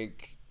do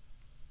think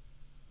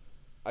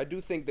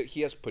that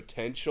he has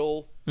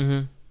potential.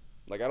 Mm-hmm.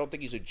 Like, I don't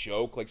think he's a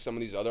joke like some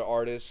of these other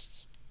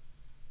artists.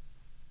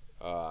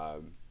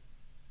 But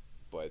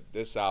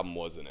this album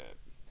wasn't it.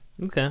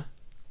 Okay.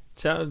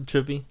 Shout out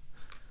to Trippie.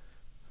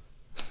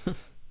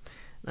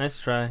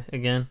 Nice try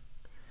again.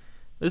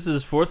 This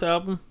is his 4th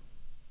album?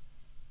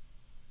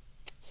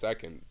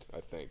 Second,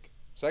 I think.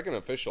 Second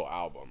official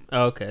album.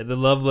 Oh, okay. The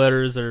love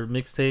letters are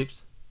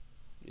mixtapes?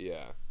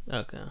 Yeah.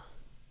 Okay.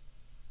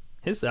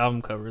 His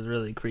album covers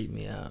really creep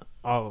me out.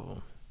 All of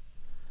them.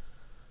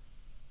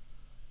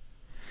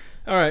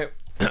 All right.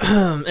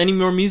 Any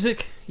more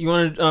music? You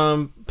want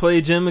to play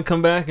a gym and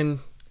come back and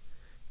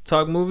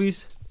talk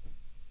movies?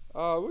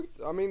 I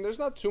mean, there's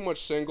not too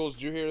much singles.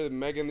 Did you hear that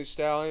Megan Thee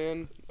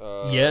Stallion?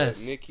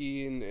 Yes.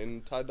 Nicki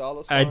and Ty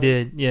Dolla $ign? I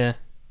did, yeah.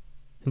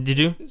 Did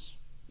you?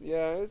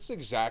 It's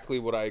exactly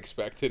what I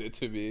expected it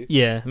to be.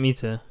 Yeah, me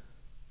too.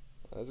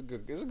 It's a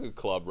good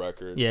club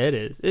record. Yeah, it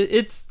is.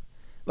 It's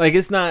like,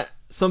 it's not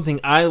something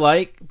I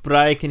like, but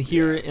I can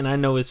hear it and I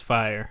know it's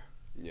fire.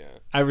 Yeah.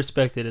 I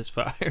respect it as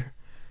fire.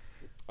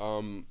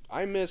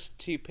 I missed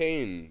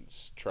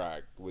T-Pain's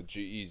track with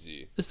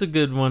G-Eazy. It's a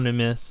good one to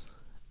miss.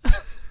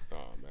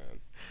 Oh, man.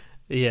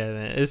 Yeah,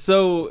 man. It's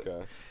so...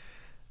 Okay.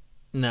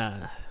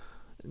 Nah.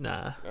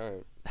 All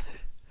right.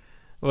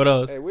 What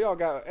else? Hey,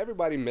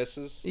 everybody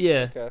misses.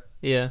 Yeah. Okay.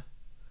 Yeah.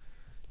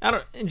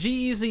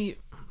 G-Eazy...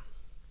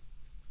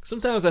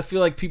 Sometimes I feel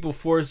like people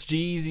force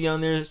G-Eazy on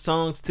their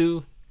songs,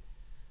 too.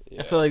 Yeah.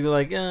 I feel like they're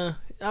like,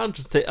 I'll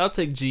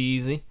take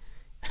G-Eazy.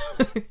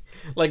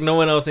 Like no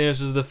one else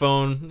answers the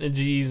phone and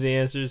G-Eazy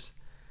answers.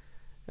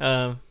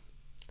 But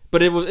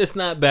it's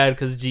not bad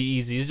because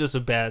G-Eazy is just a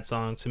bad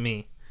song to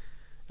me.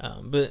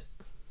 But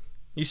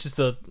you should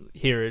still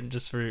hear it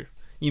just for,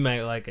 you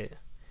might like it.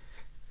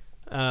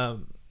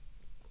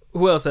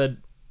 Who else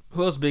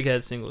big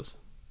had singles?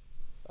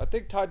 I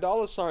think Ty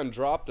Dolla $ign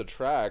dropped a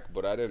track,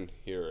 but I didn't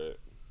hear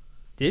it.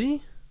 Did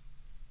he?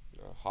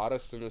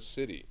 Hottest in the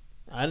City.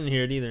 I didn't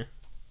hear it either.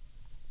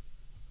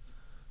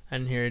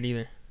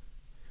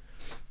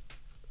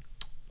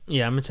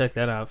 Yeah, I'm gonna check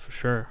that out for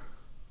sure.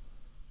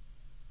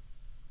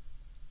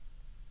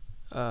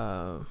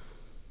 I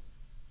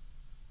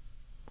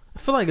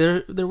feel like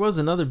there was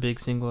another big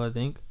single, I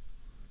think.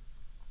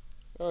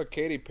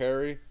 Katy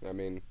Perry. I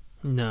mean,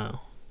 no.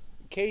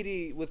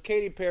 With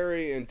Katy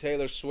Perry and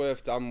Taylor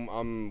Swift,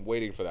 I'm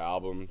waiting for the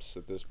albums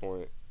at this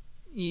point.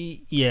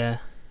 Yeah.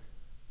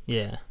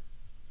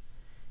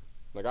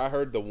 Like, I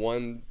heard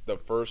the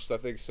first, I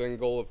think,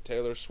 single of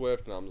Taylor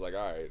Swift, and I was like,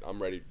 all right,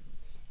 I'm ready.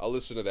 I'll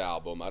listen to the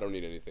album. I don't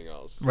need anything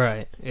else.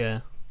 Right,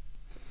 yeah.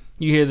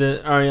 You hear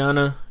the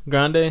Ariana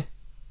Grande?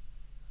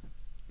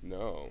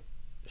 No.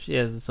 She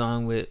has a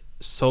song with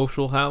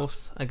Social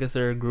House. I guess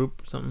they're a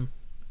group or something.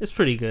 It's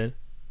pretty good.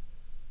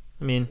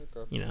 I mean,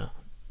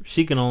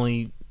 she can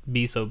only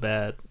be so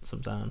bad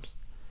sometimes.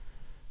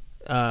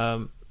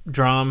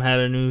 Drum had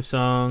a new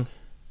song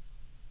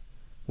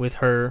with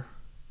her.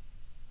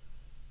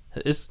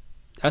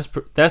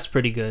 That's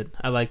pretty good.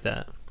 I like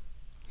that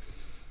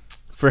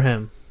for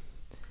him.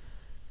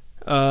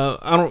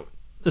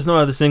 There's no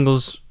other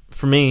singles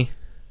for me.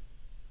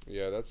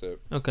 Yeah, that's it.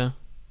 Okay.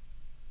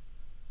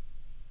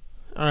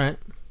 All right.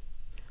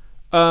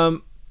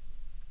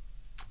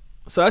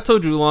 So I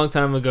told you a long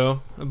time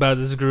ago about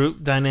this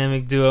group,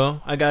 Dynamic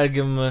Duo. I gotta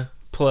give them a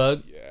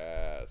plug.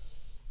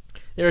 Yes.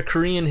 They're a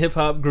Korean hip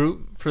hop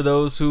group. For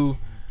those who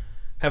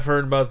have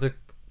heard about the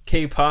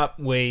K-pop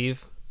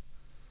wave,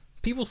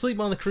 people sleep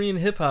on the Korean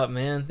hip hop,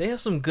 man. They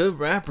have some good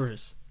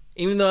rappers.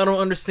 Even though I don't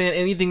understand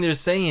anything they're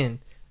saying,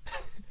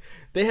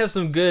 they have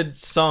some good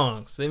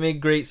songs. They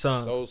make great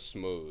songs.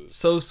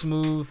 So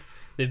smooth.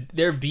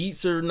 Their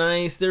beats are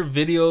nice. Their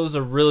videos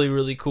are really,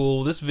 really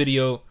cool. This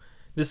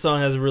song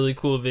has a really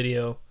cool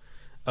video.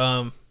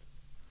 So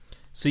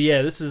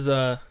yeah, this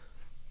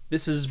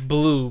is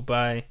Blue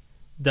by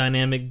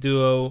Dynamic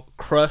Duo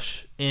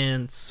Crush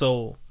and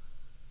Soul.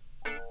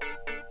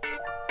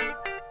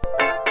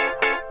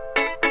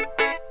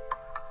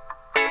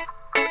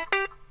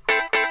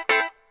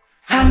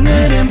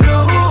 하늘은 blue,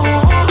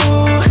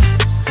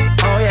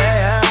 oh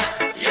yeah,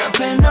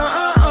 옆에 너,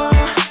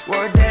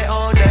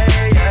 all day,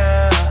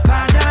 yeah.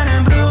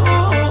 바다는 blue,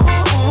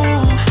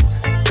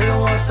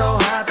 so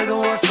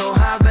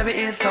hot, baby,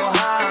 it's so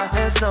hot,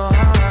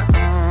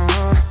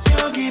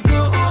 여기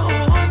blue,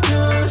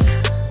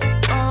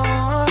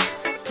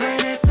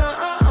 planet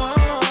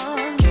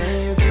song,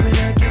 can you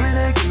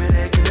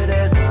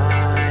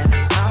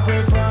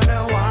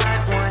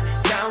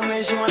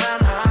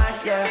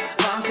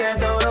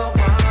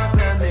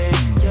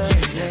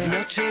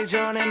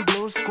and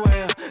blue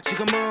square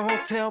지금은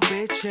호텔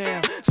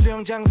빛이야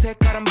수영장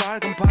색깔은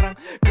밝은 파랑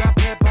그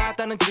앞에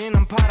바다는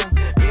진한 파랑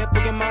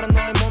예쁘게 마른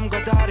너의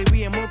몸과 다리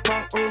위에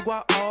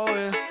물방울과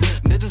oil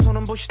내 두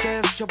손은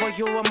부시대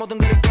스쳐봐요 모든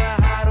그릴 거야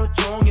하루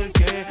종일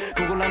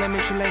구글 안에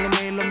미슐랭은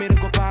메일로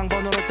미루고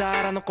방번호로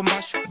달아놓고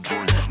마셔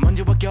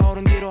먼지와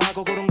겨울은 뒤로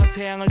하고 구름과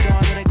태양을 저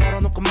하늘에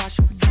걸어놓고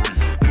마셔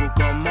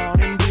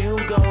묶어머린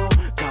뷰고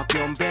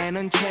가벼운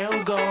배는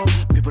채우고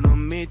피부는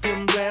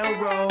medium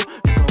well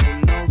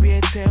뜨거운 널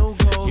위에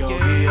태우고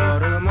여기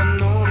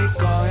여름은 우리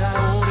거야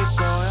우리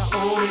거야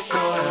우리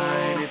거야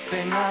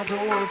anything I do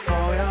it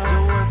for ya do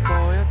it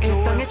for ya 이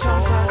땅에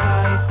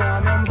천사가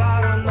있다면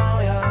바로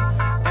너야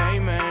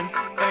amen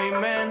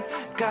amen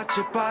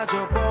같이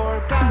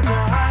빠져볼까 저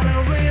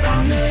하늘 위로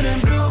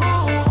하늘은 blue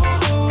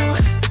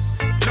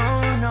no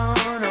no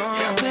no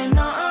옆에 너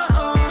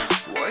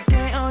work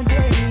day all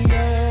day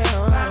yeah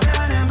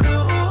바다는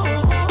blue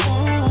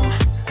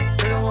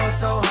뜨거워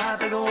so hot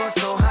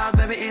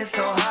baby it's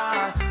so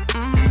hot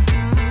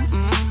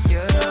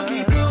yeah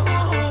여기 blue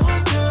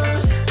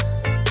just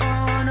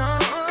oh no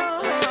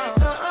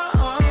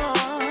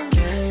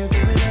can you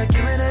give me that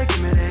give me that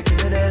give me that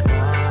give me that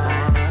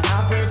wine I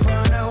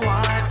prefer the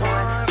white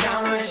wine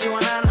향후에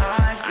시원한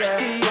ice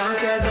yeah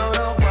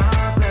밤새도록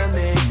밤에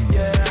me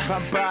yeah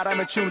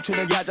밤바람에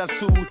춤추는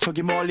야자수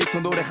저기 멀리서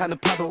노래하는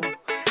파도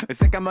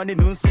새까만 네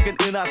눈 속엔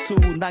은하수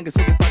난 그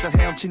속에 빠져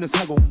헤엄치는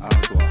사고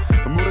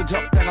물은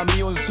적당한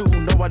미온수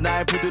너와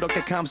날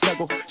부드럽게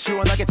감싸고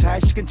시원하게 잘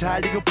식은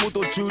잘 익은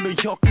포도주는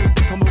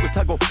혀끝부터 목을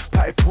타고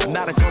발포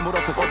나랑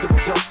저물어서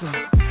어두워졌어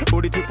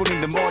우리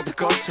둘뿐인데 뭘 다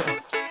거쳐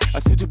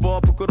수줍어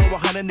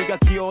부끄러워하는 네가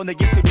귀여운 내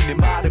입술이 네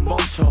말을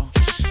멈춰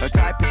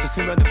달빛을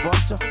쓰면은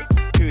번쩍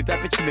그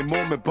달빛이 내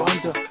몸에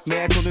번져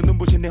내 손은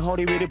눈부신 내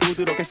허리 위를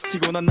부드럽게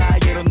스치고 난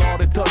나에게로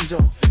너를 던져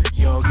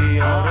여기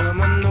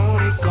여름은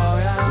우리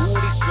거야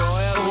우리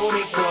거야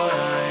우리 거야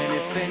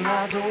anything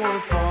I do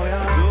it for ya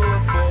do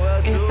it for ya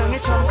이 땅에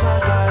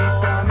천사가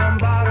있다면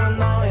바로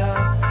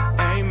너야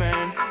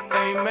amen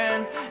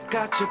amen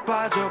같이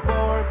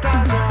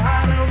빠져볼까 저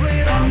하늘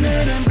위로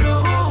하늘은 blue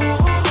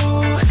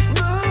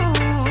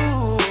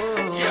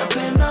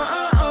옆에 너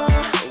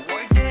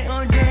work day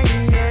all day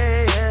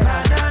yeah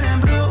바다는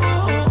blue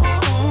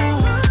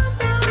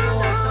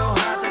뜨거워 so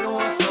hot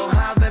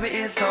baby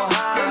it's so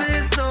hot baby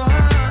it's so hot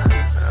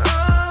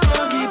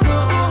여기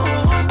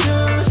blue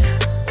just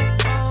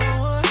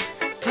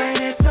play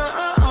that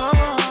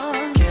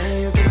song can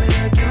you give me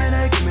that give me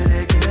that give me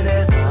that give me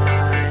that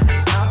wine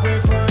I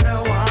prefer the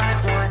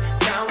white wine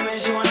향후에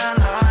시원한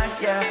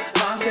ice yeah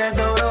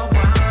밤새도록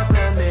밤에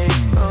me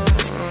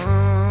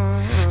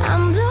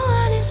I'm the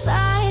one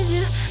inspired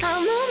you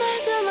아무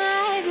말도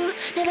말고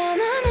내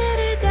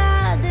밤하늘을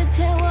가득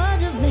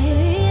채워줘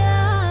baby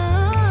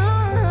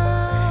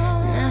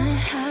나의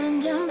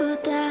하루는 전부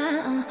다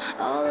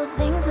all the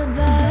things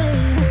about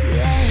you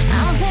yeah.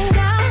 아무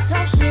생각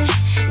없이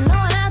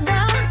너와 나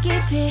더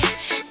깊이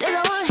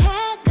뜨거운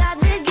해가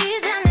지기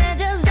전에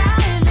just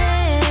dive in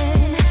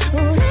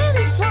우리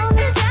두 손을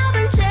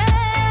잡은 채로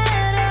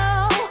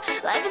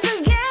life is a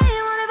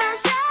game 오늘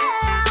밤새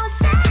I'll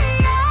say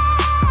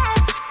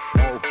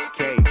yeah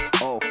okay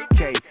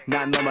okay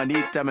난 너만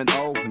있다면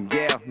oh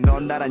yeah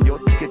넌 나란 요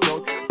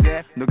티켓도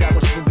돼 너 가고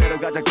싶은 대로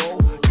가자고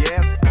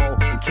yeah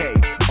okay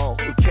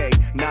okay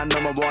난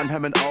너만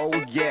원하면 oh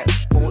yeah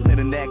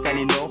오늘은 내가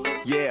아니 no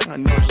yeah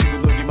넌 쉬고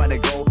놀기만 해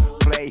go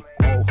play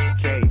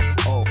okay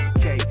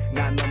okay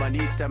난 너만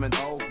있다면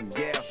oh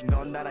yeah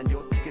넌 나란 요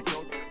티켓도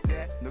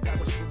돼 너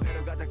가고 싶은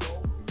대로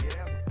가자고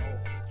yeah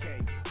okay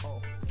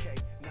okay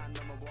난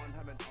너만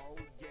원하면 oh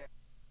yeah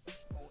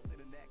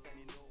오늘은 내가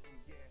아니 no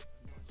yeah 넌 쉬고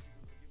놀기만 해 go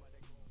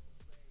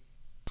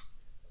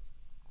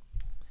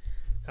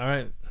All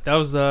right, that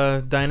was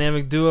a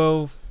dynamic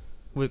duo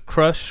with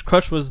Crush.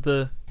 Crush was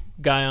the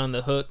guy on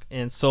the hook,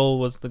 and Soul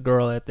was the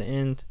girl at the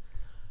end.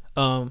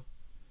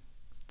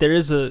 There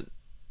is a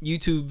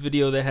YouTube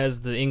video that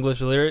has the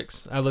English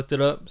lyrics. I looked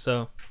it up,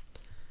 so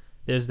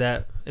there's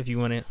that. If you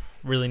want to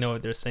really know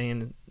what they're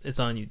saying, it's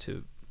on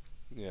YouTube.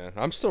 Yeah,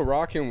 I'm still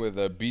rocking with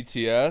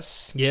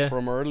BTS. Yeah.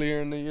 From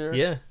earlier in the year.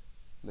 Yeah,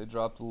 They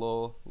dropped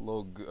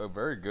a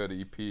very good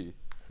EP.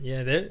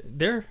 yeah,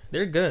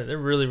 they're good. They're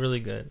really really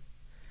good.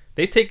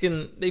 They've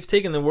taken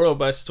the world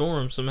by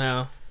storm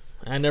somehow.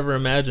 I never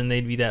imagined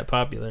they'd be that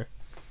popular.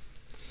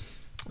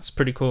 It's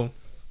pretty cool.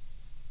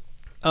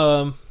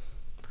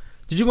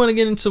 Did you want to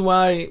get into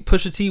why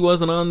Pusha T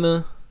wasn't on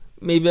the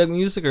Maybach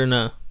Music or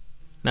no?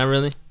 Not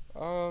really.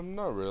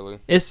 Not really.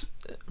 It's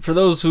for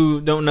those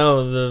who don't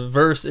know, the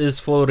verse is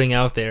floating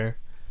out there.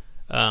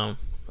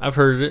 I've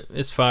heard it.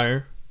 It's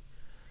fire.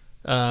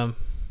 But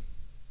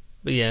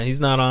yeah,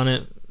 he's not on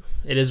it.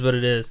 It is what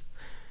it is.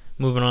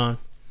 Moving on.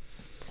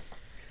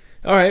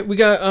 All right, we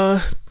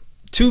got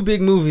two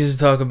big movies to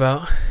talk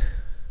about.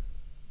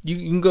 You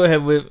can go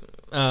ahead with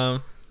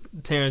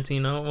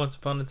Tarantino, Once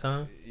Upon a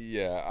Time.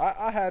 Yeah,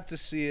 I had to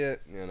see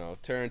it. You know,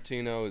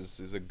 Tarantino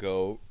is a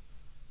GOAT.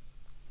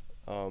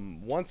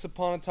 Once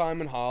Upon a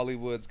Time in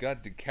Hollywood's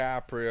got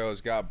DiCaprio,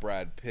 it's got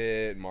Brad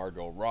Pitt,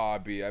 Margot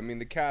Robbie. I mean,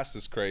 the cast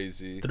is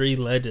crazy. 3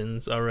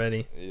 legends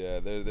already. Yeah,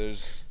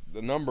 there's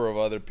a number of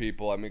other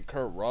people. I mean,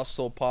 Kurt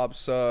Russell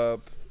pops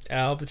up.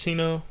 Al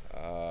Pacino.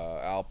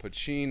 Al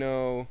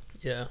Pacino.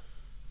 Yeah.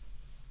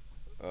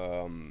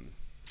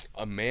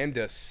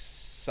 Amanda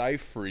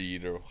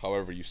Seyfried, or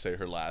however you say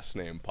her last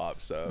name,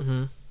 pops up.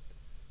 Mm-hmm.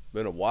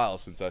 Been a while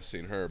since I've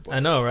seen her. But I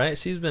know, right?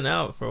 She's been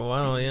out for a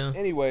while, yeah.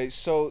 Anyway,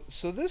 so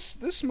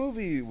this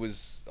movie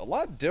was a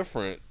lot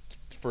different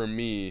for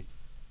me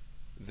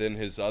than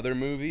his other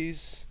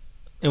movies.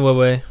 In what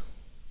way?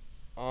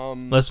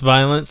 Less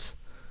violence?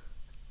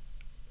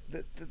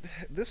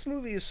 This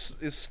movie is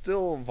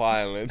still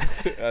violent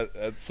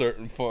at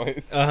certain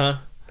points. Uh-huh.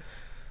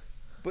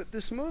 But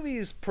this movie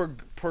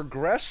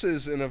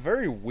progresses in a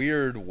very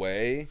weird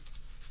way.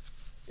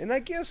 And I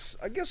guess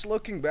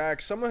looking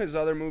back, some of his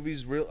other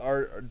movies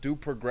do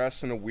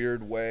progress in a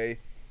weird way.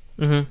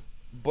 Mm-hmm.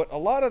 But a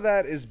lot of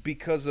that is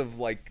because of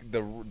like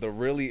the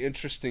really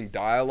interesting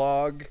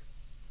dialogue.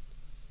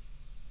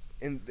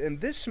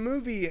 And this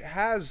movie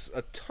has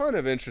a ton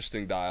of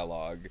interesting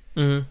dialogue.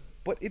 Mm-hmm.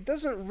 But it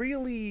doesn't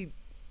really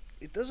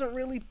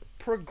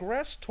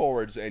progress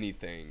towards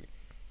anything.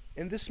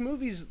 And this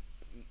movie's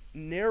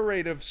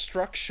narrative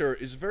structure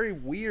is very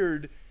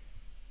weird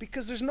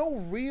because there's no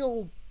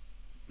real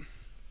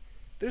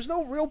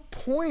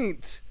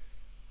point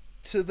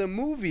to the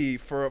movie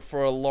for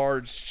a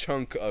large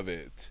chunk of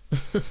it.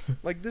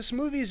 Like, this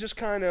movie is just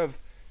kind of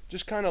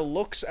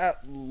looks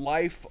at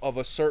life of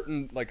a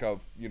certain, like, a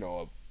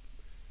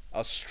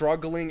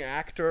struggling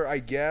actor, I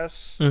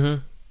guess.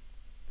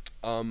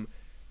 Mm-hmm.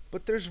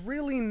 But there's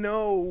really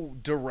no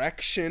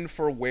direction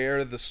for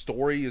where the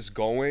story is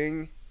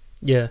going.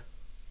 Yeah.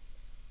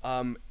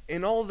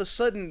 And all of a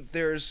sudden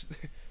there's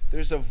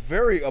a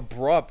very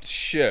abrupt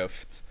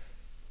shift,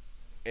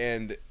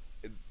 and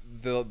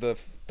the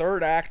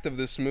third act of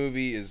this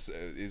movie is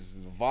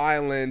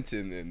violent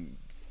and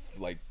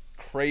like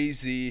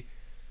crazy.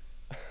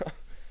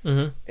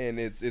 Mm-hmm. And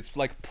it's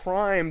like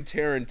prime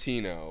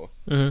Tarantino.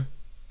 Mm-hmm.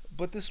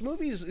 But this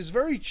movie is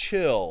very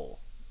chill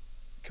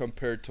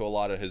compared to a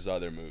lot of his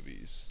other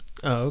movies.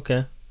 Oh,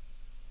 okay.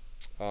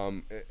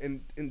 And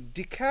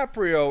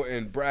DiCaprio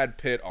and Brad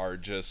Pitt are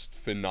just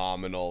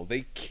phenomenal.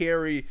 They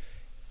carry...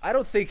 I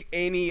don't think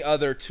any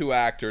other two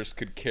actors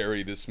could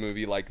carry this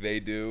movie like they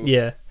do.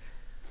 Yeah.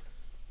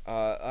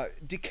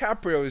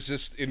 DiCaprio is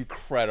just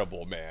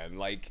incredible, man.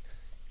 Like,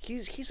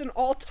 he's an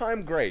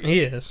all-time great. He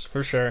is,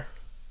 for sure.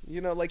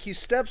 You know, like, he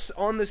steps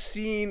on the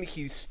scene,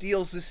 he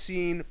steals the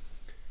scene.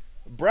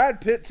 Brad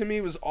Pitt, to me,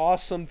 was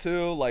awesome,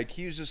 too. Like,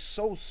 he was just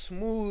so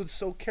smooth,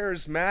 so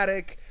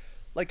charismatic.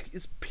 Like,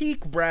 it's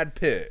peak Brad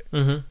Pitt.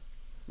 Mm-hmm.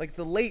 Like,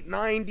 the late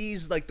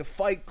 90s, like, the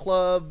Fight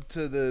Club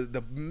to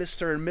the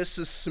Mr. and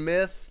Mrs.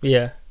 Smith.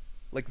 Yeah.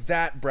 Like,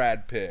 that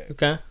Brad Pitt.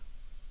 Okay.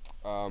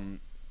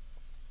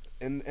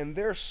 And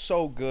they're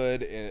so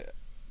good. And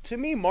to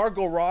me,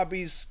 Margot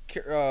Robbie's...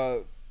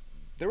 there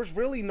was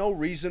really no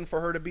reason for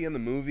her to be in the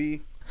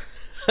movie.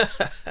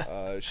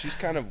 She's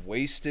kind of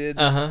wasted.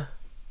 Uh-huh.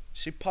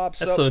 She pops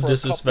That's up so for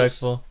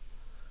disrespectful.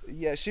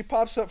 Yeah, she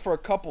pops up for a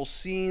couple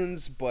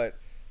scenes, but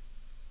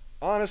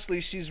honestly,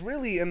 she's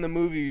really in the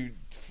movie,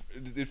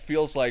 it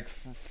feels like,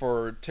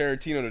 for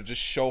Tarantino to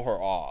just show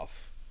her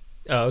off.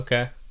 Oh,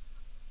 okay.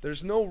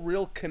 There's no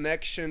real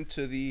connection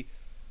to the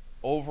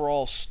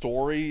overall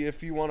story,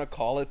 if you want to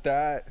call it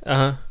that.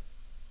 Uh-huh.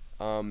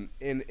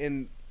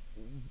 And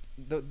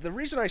the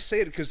reason I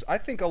say it, because I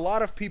think a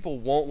lot of people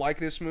won't like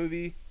this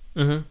movie.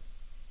 Mm-hmm.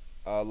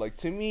 Like,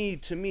 to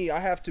me, I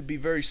have to be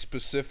very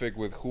specific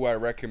with who I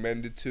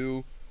recommend it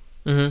to.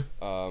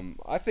 Mm-hmm.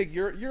 I think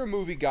you're a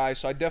movie guy,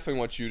 so I definitely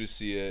want you to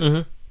see it.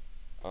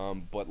 Mm-hmm.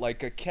 But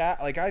like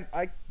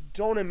I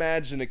don't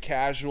imagine a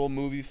casual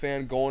movie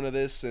fan going to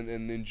this and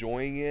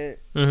enjoying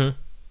it.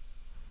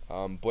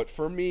 Mm-hmm. But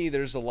for me,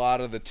 there's a lot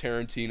of the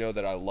Tarantino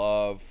that I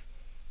love.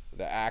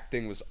 The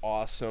acting was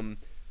awesome.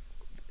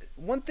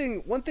 One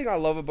thing I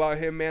love about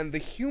him, man, the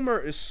humor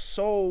is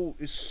so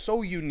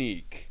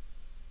unique.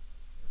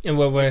 In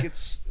what way? Like,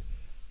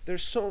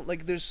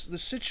 there's the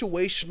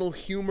situational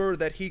humor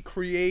that he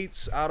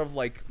creates out of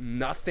like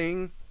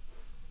nothing.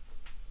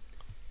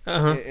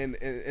 Uh-huh.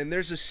 And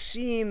there's a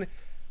scene,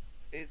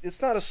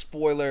 it's not a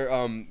spoiler,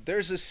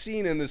 there's a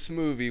scene in this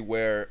movie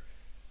where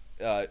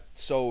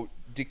so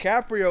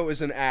DiCaprio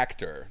is an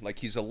actor, like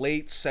he's a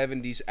late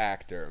 70s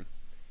actor.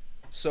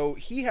 So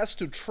he has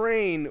to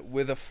train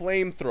with a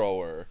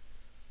flamethrower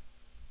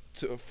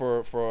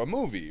for a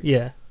movie.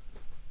 Yeah.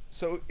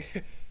 So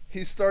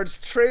he starts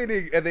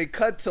training, and they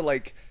cut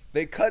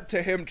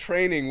to him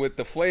training with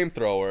the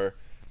flamethrower,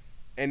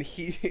 and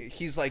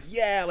he's like,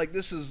 yeah, like,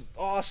 this is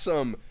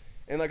awesome.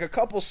 And like a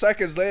couple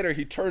seconds later,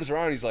 he turns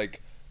around and he's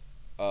like,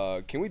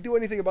 can we do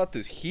anything about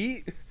this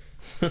heat?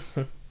 and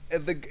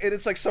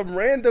it's like some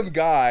random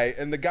guy,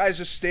 and the guy's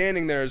just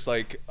standing there is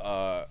like,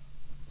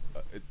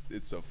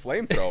 it's a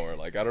flamethrower.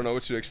 Like, I don't know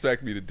what you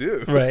expect me to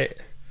do. Right.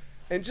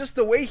 And just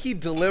the way he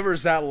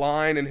delivers that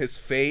line in his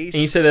face.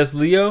 And you said that's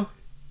Leo?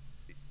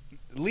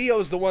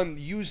 Leo's the one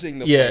using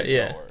the Yeah, flamethrower.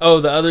 yeah. Oh,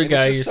 the other And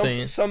guy it's you're just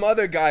saying. some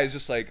other guy is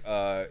just like,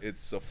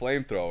 it's a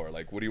flamethrower.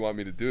 Like, what do you want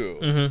me to do?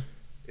 Mm-hmm.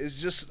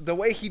 It's just the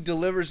way he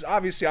delivers.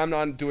 Obviously, I'm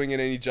not doing it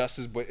any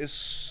justice, but it's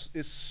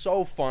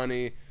so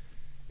funny,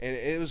 and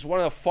it was one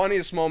of the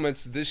funniest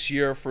moments this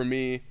year for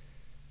me.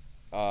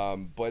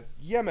 But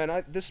yeah,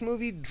 man, this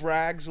movie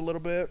drags a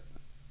little bit.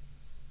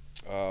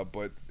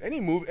 But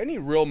any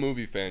real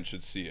movie fan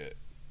should see it.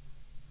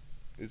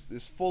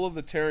 It's full of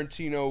the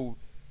Tarantino,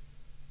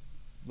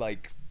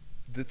 like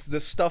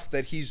the stuff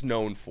that he's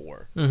known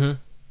for. Mm-hmm.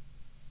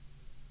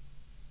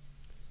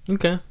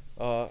 Okay.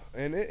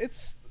 And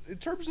it's in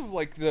terms of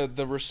like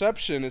the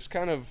reception is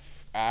kind of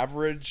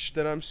average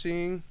that I'm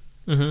seeing.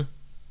 Mm-hmm.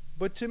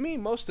 But to me,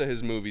 most of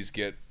his movies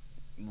get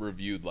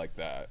reviewed like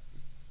that.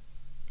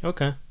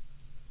 Okay.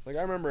 Like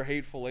I remember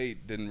Hateful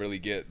Eight didn't really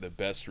get the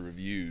best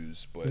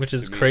reviews, but Which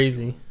is to me,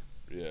 crazy.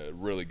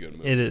 Really good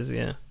movie. It is,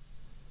 yeah.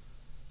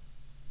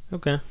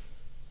 Okay.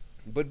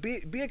 But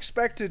be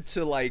expected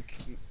to like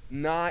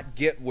not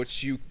get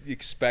what you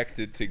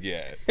expected to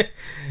get.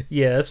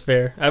 Yeah, that's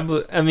fair. I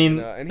mean,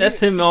 And that's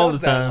he him all the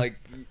does that, time. like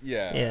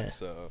yeah. Yeah.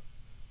 So,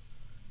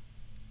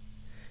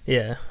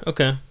 Yeah.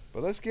 Okay.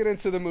 but let's get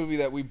into the movie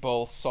that we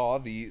both saw,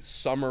 the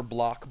summer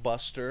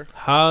blockbuster.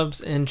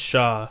 Hobbs and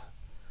Shaw.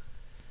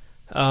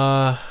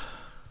 The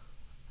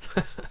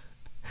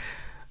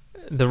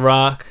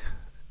Rock,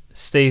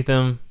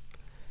 Statham,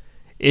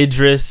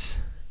 Idris,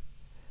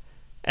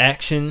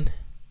 action.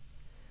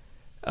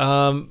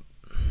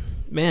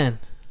 Man,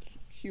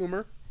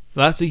 Humor.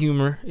 lots of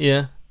humor.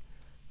 Yeah.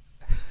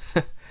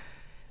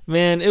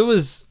 Man, it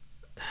was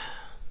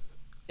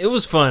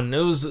fun. It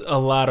was a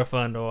lot of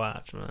fun to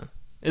watch, man.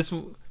 It's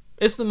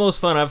the most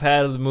fun I've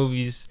had of the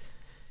movies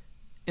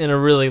in a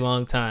really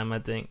long time, I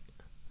think.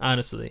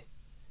 Honestly.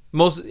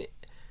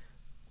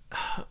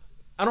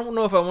 I don't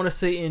know if I want to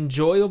say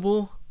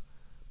enjoyable,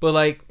 but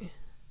like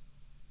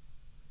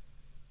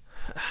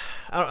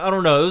I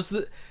don't know. It was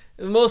the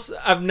most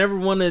I've never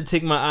wanted to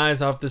take my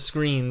eyes off the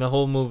screen the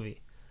whole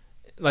movie.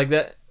 Like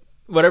that,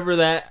 whatever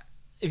that,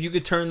 if you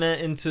could turn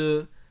that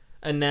into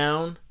a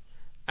noun,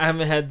 I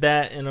haven't had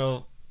that in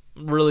a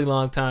really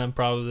long time,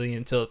 probably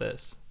until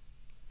this.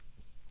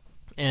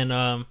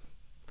 And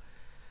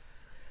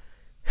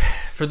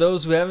for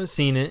those who haven't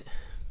seen it,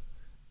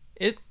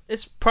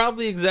 it's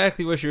probably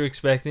exactly what you're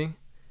expecting.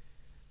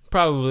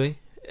 Probably.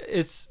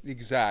 It's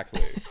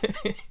Exactly.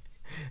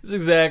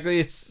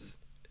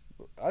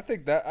 I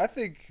think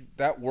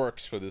that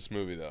works for this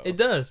movie though. It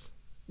does.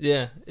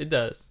 Yeah, it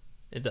does.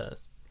 It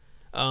does.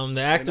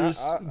 The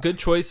actors, good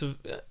choice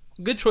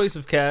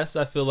of cast,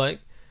 I feel like.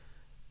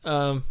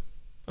 I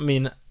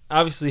mean,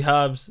 obviously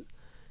Hobbs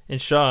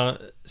and Shaw,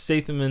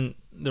 Statham and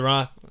The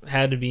Rock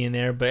had to be in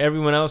there, but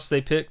everyone else they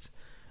picked,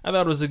 I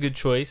thought was a good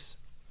choice.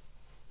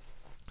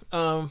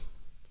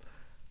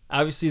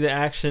 Obviously the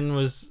action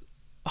was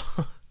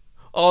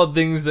all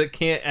things that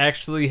can't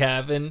actually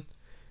happen.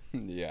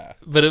 Yeah.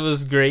 But it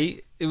was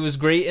great. It was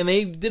great, and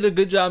they did a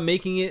good job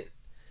making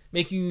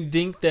you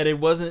think that it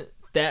wasn't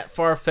that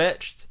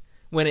far-fetched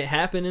when it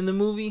happened in the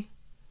movie.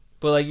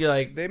 But like you're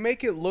like, They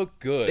make it look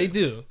good. they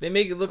do. They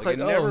make it look like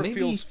it oh, never maybe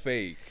feels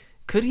fake.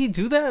 could he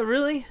do that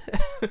really?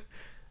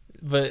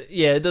 But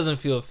yeah, it doesn't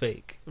feel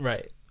fake,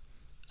 right?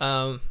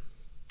 I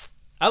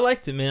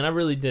liked it, man. I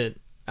really did.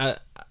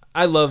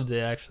 I loved it,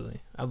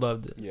 actually. I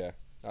loved it. Yeah,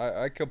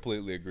 I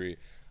completely agree.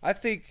 I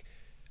think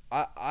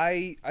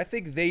I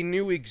think they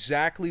knew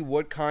exactly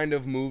what kind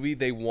of movie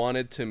they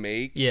wanted to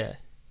make. Yeah.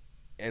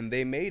 And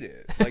they made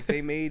it. Like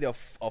they made a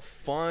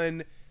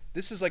fun.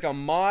 This is like a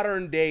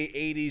modern day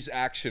 80s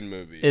action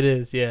movie. It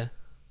is, yeah.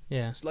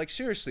 Yeah. It's like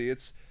seriously,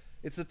 it's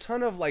a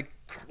ton of like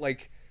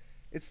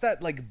it's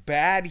that like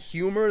bad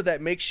humor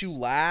that makes you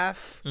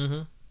laugh.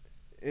 Mhm.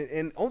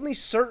 And only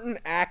certain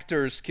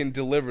actors can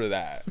deliver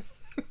that.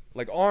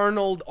 Like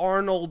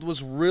Arnold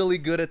was really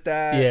good at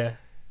that.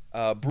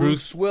 Yeah.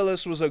 Bruce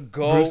Willis was a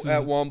goat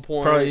at one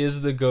point. Probably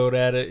is the goat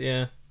at it,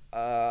 yeah.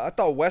 I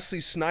thought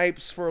Wesley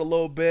Snipes for a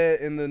little bit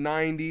in the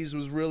 90s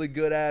was really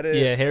good at it.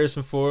 Yeah,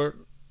 Harrison Ford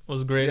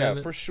was great at it.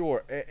 Yeah, for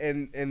sure.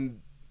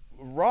 And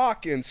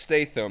Rock and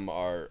Statham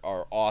are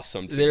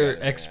awesome together.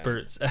 They're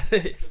experts at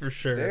it, for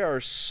sure. They are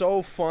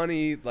so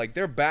funny. Like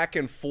their back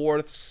and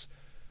forths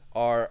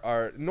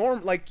are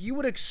like you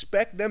would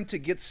expect them to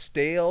get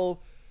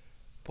stale,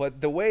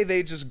 but the way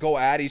they just go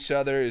at each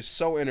other is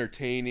so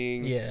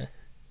entertaining. Yeah.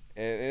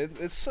 And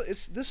it's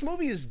this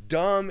movie is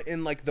dumb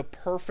in like the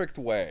perfect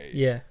way.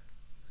 Yeah.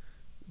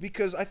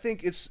 Because I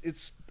think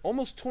it's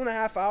almost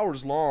 2.5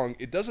 hours long.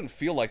 It doesn't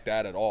feel like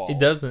that at all. It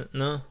doesn't,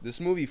 no. This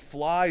movie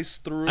flies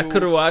through. I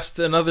could have watched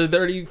another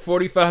 30,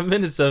 45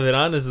 minutes of it,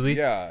 honestly.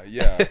 Yeah.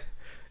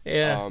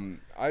 Yeah.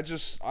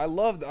 I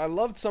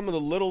loved some of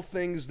the little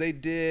things they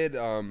did.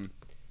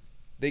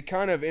 They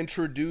kind of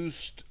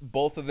introduced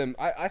both of them.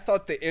 I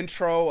thought the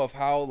intro of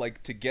how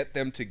like to get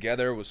them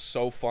together was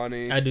so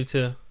funny. I do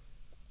too.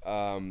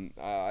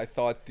 I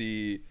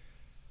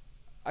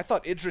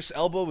thought Idris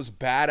Elba was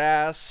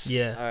badass.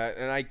 Yeah.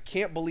 And I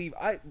can't believe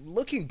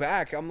looking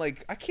back, I'm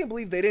like, I can't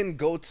believe they didn't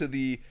go to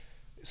the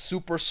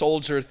super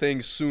soldier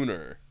thing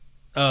sooner.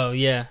 Oh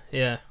yeah.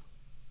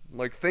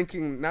 Like,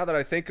 now that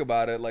I think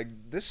about it, like,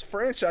 this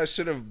franchise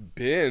should have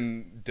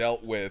been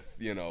dealt with,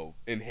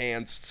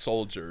 enhanced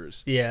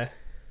soldiers. Yeah.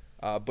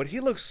 But he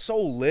looks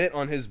so lit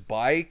on his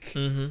bike.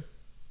 Mm-hmm.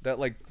 That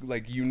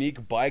like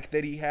unique bike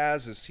that he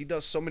has is he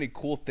does so many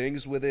cool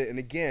things with it. And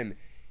again,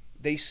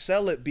 they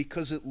sell it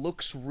because it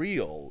looks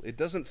real. It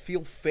doesn't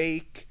feel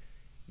fake.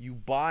 You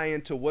buy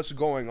into what's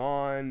going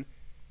on.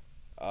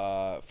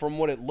 From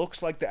what it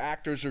looks like, the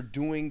actors are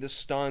doing the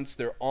stunts.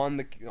 They're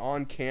on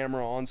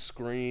camera, on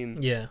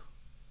screen. Yeah.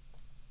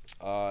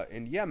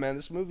 And yeah, man,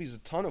 this movie's a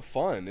ton of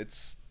fun.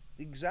 It's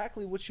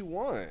exactly what you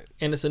want.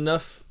 And it's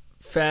enough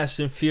Fast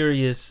and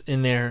Furious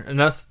in there.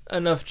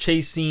 Enough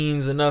chase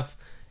scenes. Enough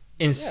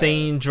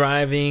insane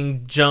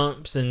driving,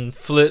 jumps and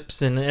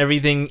flips and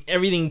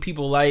everything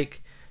people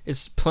like.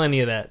 It's plenty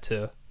of that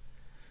too.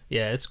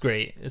 Yeah, it's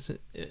great.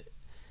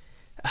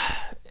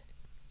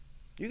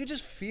 You could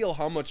just feel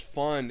how much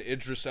fun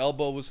Idris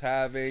Elba was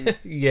having.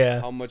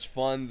 Yeah. How much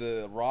fun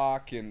The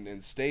Rock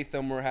and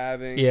Statham were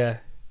having. Yeah.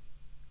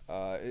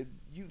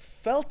 You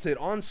felt it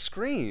on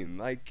screen.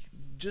 Like,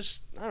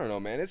 just, I don't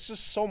know, man. It's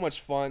just so much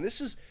fun.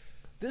 This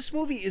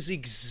movie is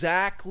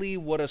exactly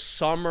what a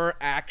summer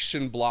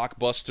action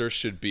blockbuster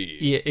should be.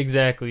 Yeah,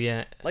 exactly,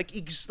 yeah.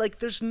 Like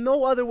there's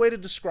no other way to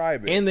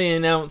describe it. And they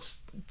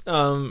announced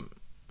the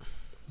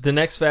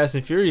next Fast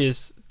and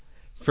Furious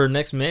for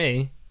next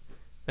May.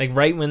 Like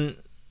right when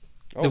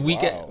a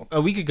week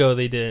ago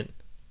they did.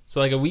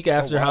 So like a week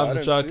after Hobbs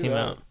and Shaw came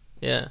out.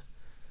 Yeah.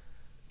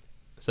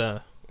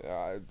 So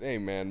hey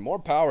man, more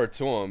power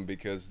to them,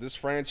 because this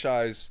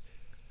franchise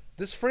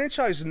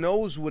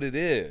knows what it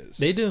is.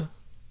 They do.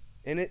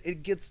 And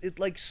it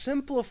like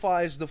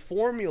simplifies the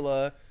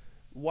formula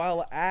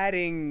while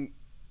adding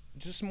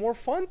just more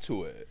fun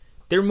to it.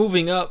 They're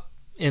moving up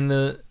in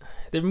the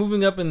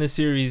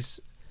series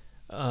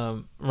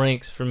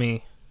ranks for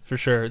me, for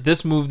sure.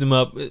 This moved them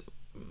up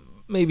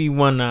maybe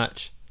one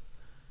notch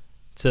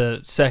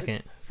to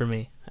second for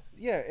me.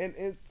 Yeah,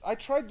 and I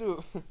tried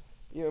to,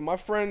 my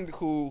friend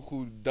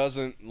who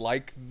doesn't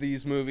like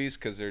these movies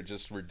because they're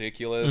just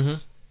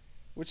ridiculous,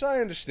 which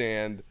I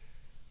understand,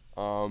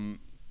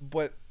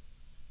 but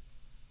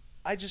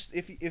I just,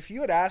 if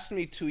you had asked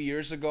me 2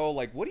 years ago,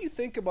 like, what do you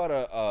think about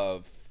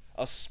a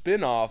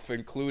spin-off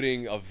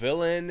including a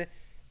villain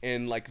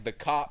and like the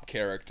cop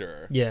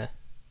character? Yeah,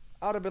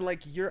 I would have been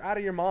like, you're out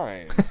of your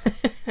mind.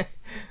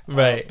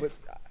 Right. But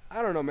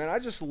I don't know, man.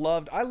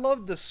 I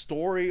loved the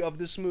story of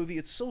this movie.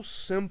 It's so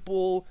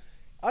simple.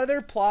 Are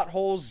there plot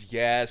holes?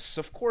 Yes,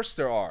 of course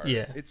there are.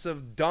 Yeah. It's a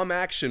dumb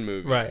action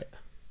movie. Right.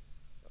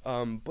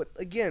 But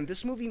again,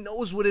 this movie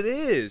knows what it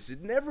is.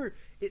 It never,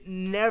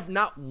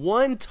 not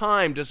one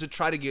time does it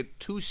try to get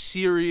too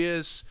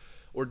serious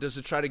or does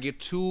it try to get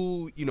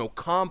too,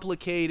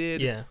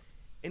 complicated. Yeah.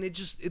 And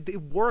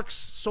it works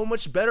so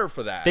much better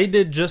for that. They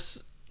did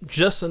just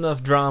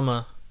enough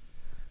drama.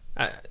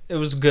 It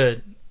was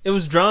good. It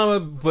was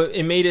drama, but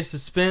it made it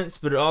suspense,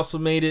 but it also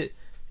it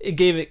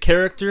gave it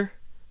character.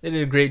 They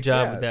did a great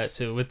job with that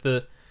too. With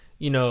the,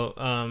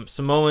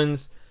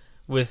 Samoans,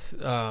 with,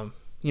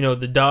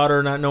 the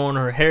daughter not knowing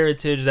her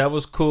heritage, that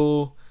was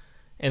cool.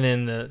 And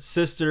then the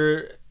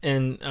sister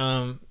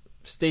and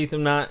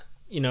Statham not,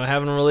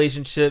 having a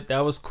relationship, that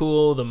was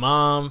cool. The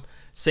mom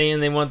saying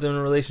they want them in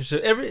a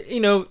relationship.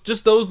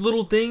 Just those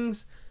little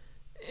things.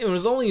 It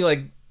was only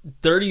like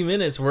 30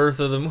 minutes worth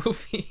of the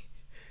movie.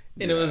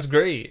 And it was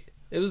great.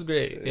 It was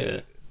great. Yeah.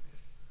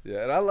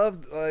 Yeah, and I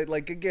loved,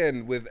 like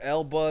again, with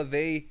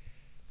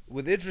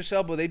Idris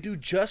Elba, they do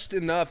just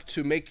enough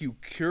to make you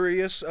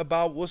curious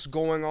about what's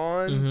going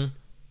on.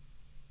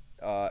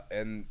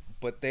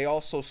 But they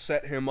also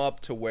set him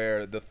up to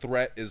where the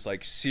threat is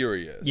like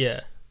serious. Yeah.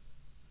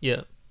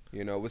 Yeah.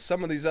 With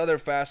some of these other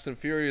Fast and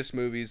Furious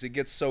movies, it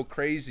gets so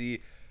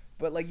crazy,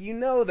 but like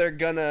they're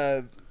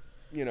gonna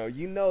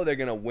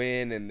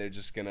win and they're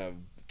just gonna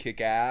kick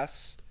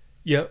ass.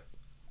 Yep.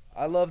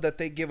 I love that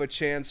they give a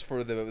chance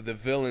for the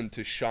villain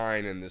to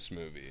shine in this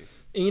movie.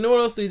 And you know what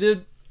else they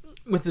did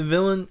with the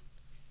villain?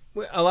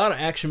 A lot of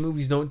action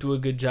movies don't do a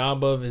good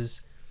job of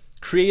is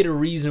create a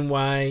reason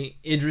why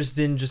Idris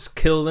didn't just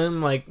kill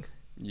them. Like,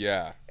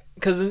 yeah,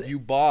 because you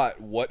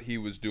bought what he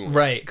was doing,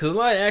 right? Because a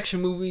lot of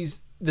action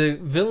movies, the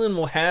villain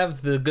will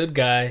have the good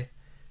guy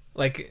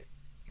like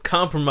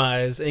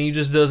compromise, and he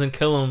just doesn't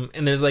kill him,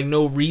 and there's like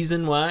no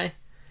reason why.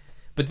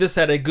 But this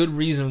had a good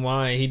reason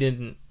why he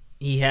didn't.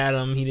 He had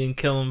him. He didn't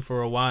kill him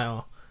for a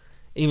while,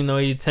 even though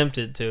he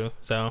attempted to.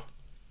 So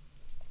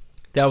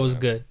that was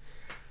good.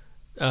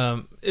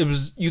 It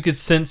was, you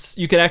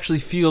could actually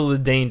feel the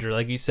danger,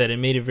 like you said. It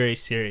made it very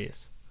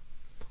serious.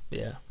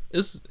 Yeah, it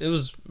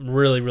was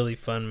really, really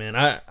fun, man.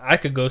 I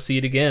could go see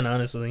it again.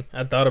 Honestly,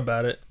 I thought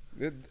about it.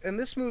 And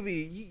this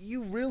movie,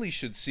 you really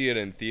should see it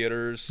in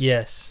theaters.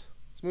 Yes,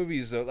 this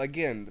movie's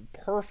again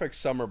perfect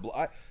summer.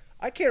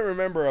 I can't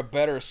remember a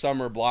better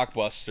summer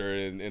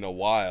blockbuster in a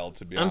while,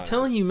 to be honest. I'm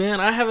telling you, man,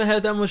 I haven't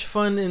had that much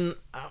fun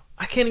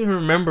I can't even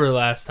remember the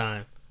last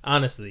time,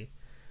 honestly.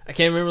 I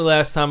can't remember the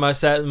last time I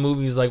sat in the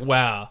movies like,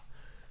 wow,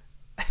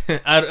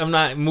 I'm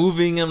not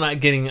moving. I'm not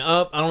getting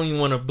up. I don't even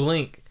want to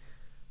blink.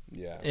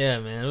 Yeah. Yeah,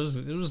 man. It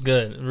was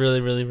good.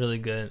 Really, really, really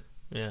good.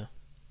 Yeah.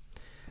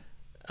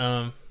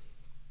 I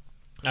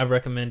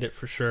recommend it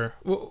for sure.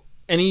 Well,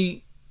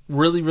 any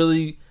really,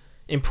 really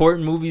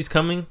important movies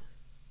coming?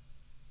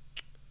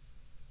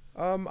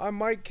 I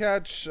might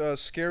catch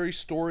Scary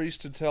Stories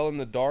to Tell in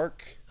the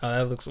Dark.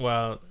 That looks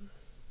wild.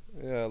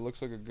 Yeah, it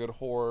looks like a good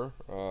horror.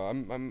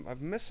 I'm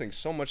missing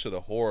so much of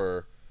the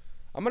horror.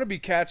 I'm gonna be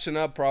catching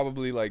up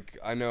probably. Like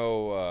I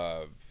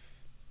know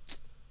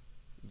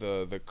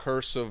the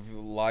Curse of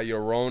La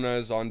Llorona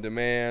is on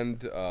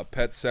demand.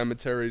 Pet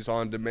Cemetery's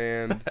on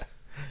demand.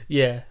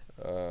 Yeah.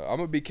 I'm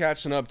gonna be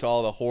catching up to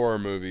all the horror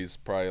movies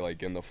probably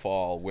like in the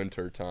fall,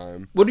 winter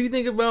time. What do you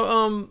think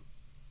about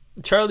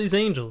Charlie's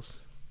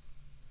Angels?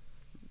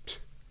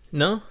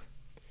 No?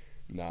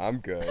 Nah, I'm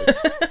good.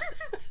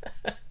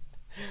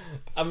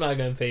 I'm not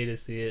gonna pay to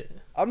see it.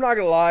 I'm not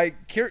gonna lie.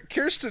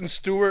 Kirsten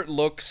Stewart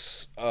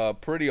looks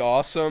pretty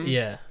awesome.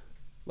 Yeah.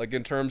 Like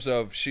in terms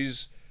of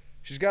she's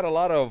got a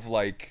lot of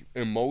like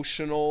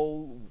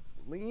emotional.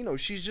 You know,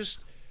 she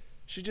just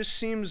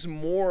seems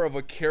more of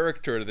a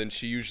character than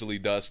she usually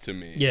does to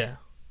me. Yeah.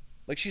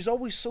 Like she's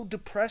always so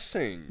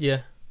depressing.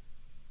 Yeah.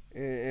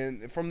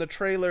 And from the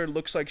trailer, it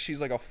looks like she's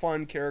like a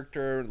fun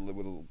character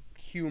with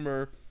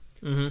humor.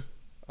 Mm-hmm.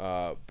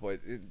 But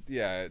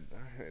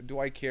do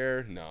I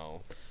care?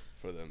 No,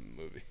 for the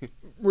movie.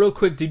 Real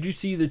quick, did you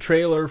see the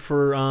trailer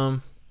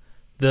for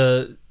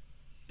the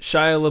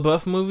Shia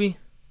LaBeouf movie?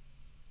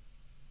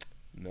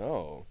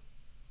 No.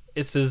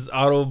 It's his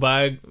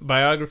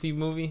autobiography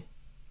movie.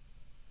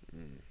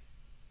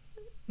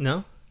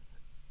 No?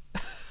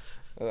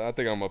 I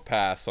think I'm gonna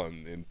pass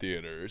in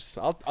theaters.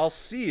 I'll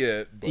see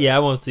it. But Yeah, I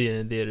won't see it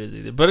in theaters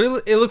either. But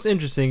it looks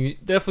interesting.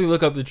 Definitely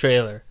look up the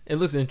trailer. It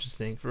looks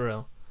interesting for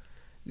real.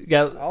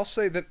 I'll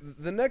say that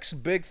the next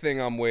big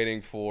thing I'm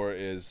waiting for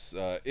is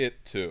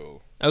It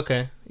 2.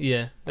 Okay,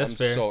 yeah, that's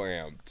fair. I'm so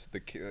amped.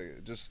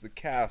 The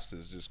cast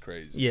is just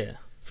crazy. Yeah,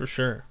 for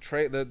sure.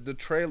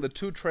 The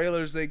two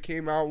trailers they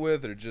came out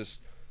with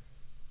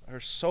are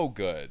so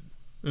good.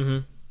 Mm-hmm.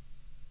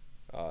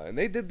 And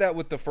they did that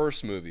with the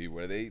first movie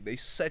where they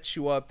set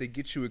you up, they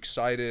get you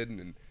excited,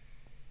 and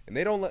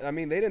they don't.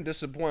 They didn't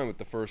disappoint with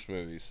the first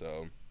movie,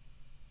 so.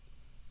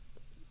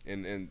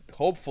 And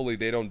hopefully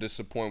they don't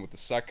disappoint with the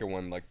second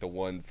one, like the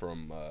one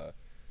from what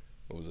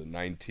was it,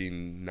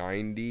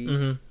 1990?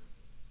 Mm-hmm.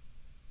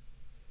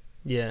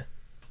 Yeah,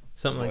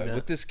 something like that.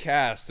 With this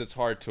cast, it's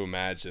hard to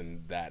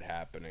imagine that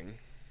happening.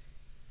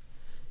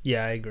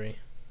 Yeah, I agree.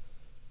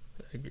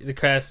 The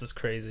cast is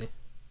crazy.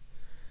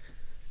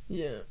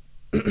 Yeah.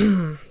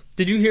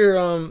 Did you hear?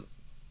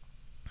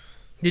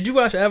 Did you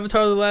watch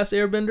Avatar: The Last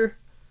Airbender?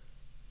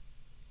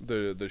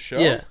 The show?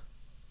 Yeah.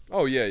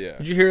 Oh yeah.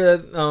 Did you hear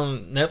that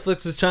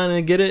Netflix is trying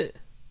to get it?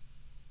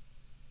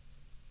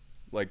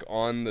 Like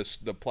on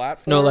the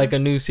platform? No, like a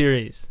new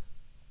series.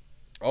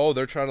 Oh,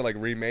 they're trying to like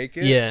remake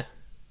it? Yeah.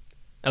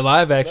 A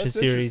live action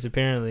series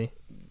apparently.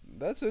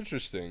 That's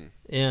interesting.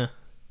 Yeah.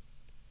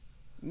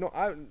 No,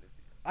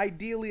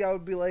 ideally I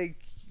would be like,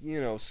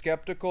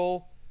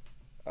 skeptical.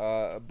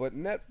 But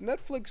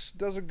Netflix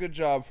does a good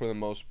job for the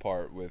most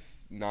part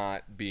with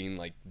not being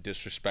like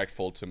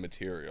disrespectful to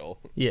material.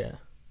 Yeah.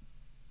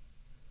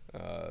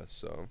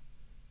 So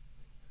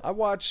I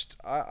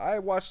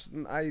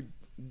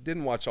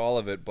didn't watch all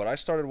of it, but I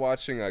started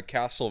watching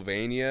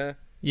Castlevania.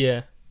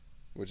 Yeah.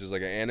 Which is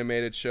like an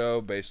animated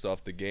show based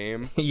off the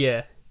game.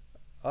 Yeah.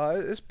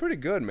 It's pretty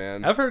good,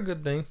 man. I've heard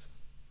good things.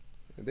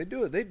 They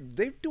do it.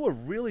 They do a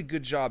really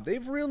good job. They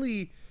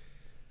really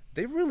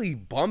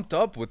bumped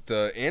up with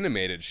the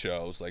animated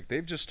shows. Like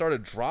they've just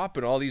started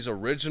dropping all these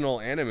original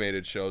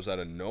animated shows out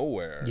of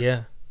nowhere.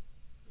 Yeah.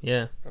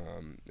 Yeah.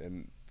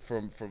 And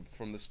from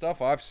the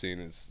stuff I've seen,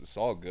 it's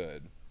all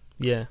good.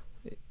 Yeah.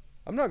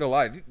 I'm not gonna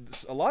lie.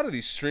 A lot of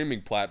these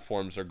streaming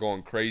platforms are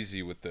going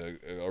crazy with the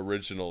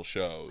original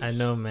shows. I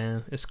know,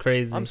 man. It's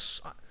crazy.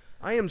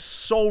 I am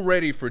so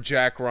ready for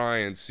Jack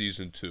Ryan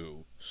season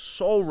 2.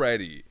 So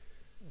ready.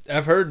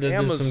 I've heard that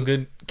there's some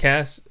good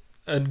cast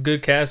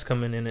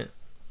coming in it.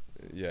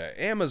 Yeah,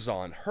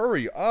 Amazon,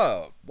 hurry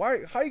up! Why?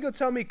 How you gonna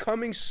tell me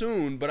coming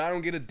soon, but I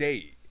don't get a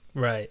date?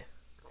 Right.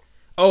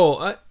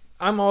 Oh,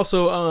 I'm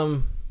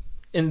also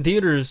in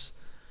theaters.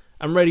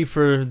 I'm ready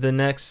for the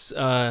next.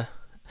 The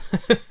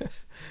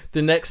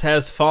next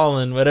has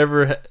fallen.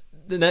 Whatever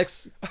the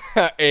next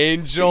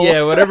Angel.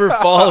 Yeah, whatever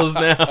falls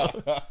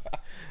now.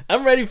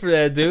 I'm ready for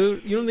that,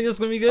 dude. You don't think it's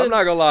gonna be good? I'm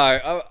not gonna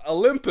lie.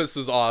 Olympus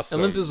was awesome.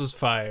 Olympus was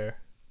fire.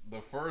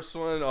 The first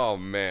one, oh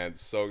man,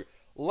 so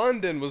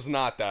London was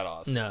not that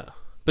awesome. No,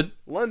 but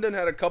London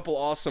had a couple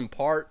awesome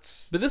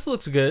parts. But this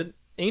looks good.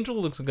 Angel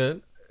looks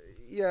good.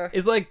 Yeah,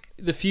 it's like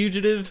The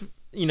Fugitive.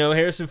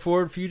 Harrison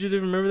Ford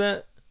Fugitive. Remember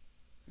that?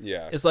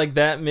 Yeah, it's like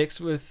that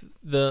mixed with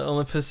the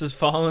Olympus Has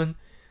Fallen,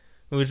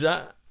 which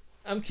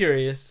I'm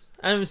curious.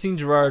 I haven't seen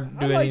Gerard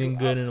do anything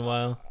good in a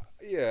while.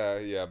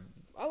 Yeah.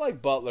 I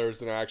like Butler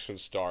as an action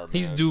star, man.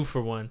 He's due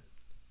for one.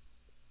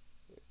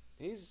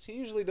 He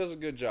usually does a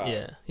good job.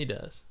 Yeah, he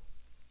does.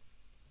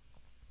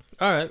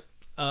 All right.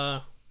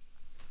 Yeah,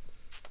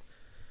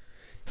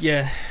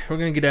 we're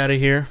gonna get out of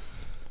here.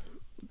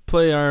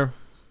 Play our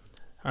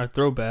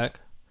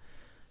throwback.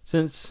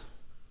 Since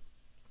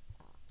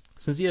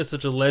he has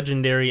such a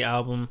legendary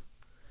album,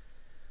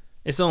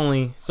 it's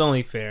only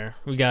fair.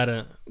 We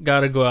gotta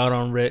go out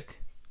on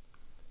Rick.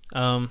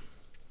 You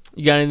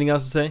got anything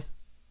else to say?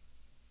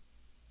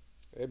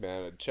 Hey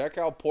man, check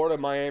out Port of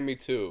Miami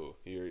too.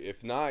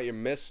 If not, you're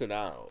missing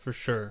out. For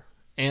sure.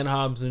 And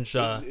Hobbs and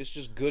Shaw. It's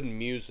just good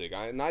music.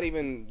 You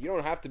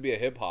don't have to be a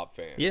hip hop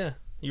fan. Yeah,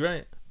 you're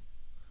right.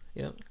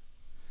 Yep.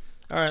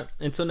 All right.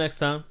 Until next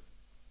time.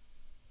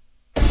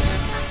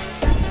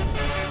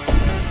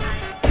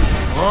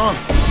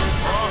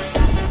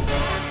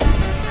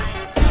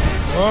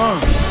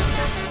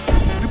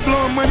 You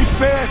blowing money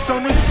fast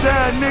on this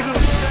side, nigga.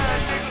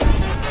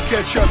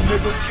 Catch up,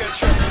 nigga.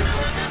 Catch up.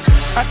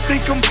 I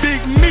think I'm Big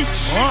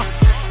Meech,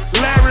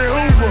 Larry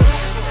Hoover,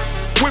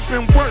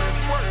 whipping work.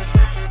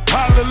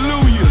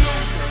 Hallelujah.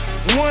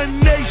 One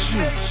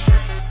nation,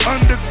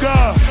 under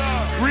God.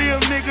 Real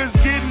niggas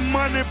getting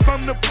money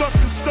from the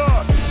fucking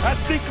start. I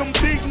think I'm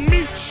Big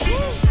Meech,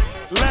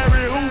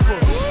 Larry Hoover,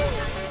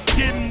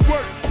 getting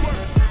work.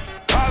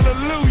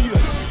 Hallelujah.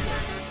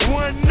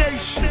 One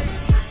nation,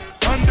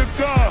 under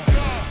God.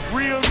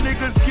 Real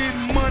niggas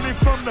getting money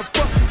from the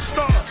fucking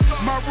start.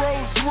 My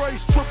Rolls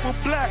Royce triple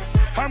black,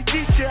 I'm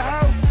Geechee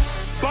out.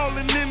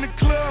 Ballin' in the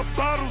club,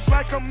 bottles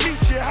like I'm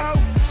Meechee out.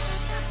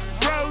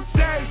 Rose,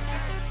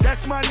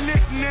 that's my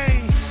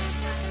nickname.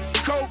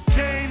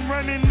 Cocaine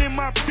running in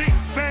my big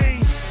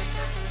vein.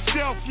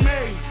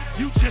 Self-made,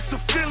 you just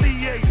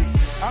affiliated.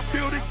 I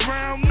built it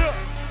ground up,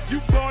 you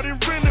bought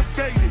and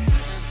renovated.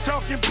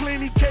 Talking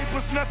plenty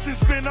capers,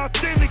 nothing's been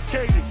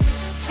authenticated.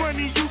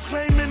 Funny you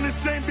claiming the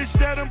same bitch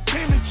that I'm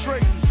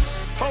penetrating.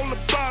 Hold the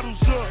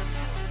bottles up,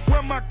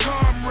 where my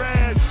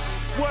comrades?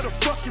 What a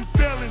fucking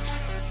felons,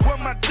 where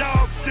my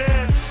dog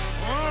said.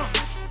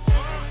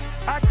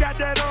 I got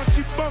that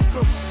Archie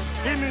Bunker,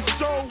 and it's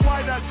so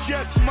white I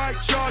just might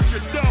charge a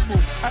double.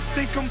 I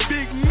think I'm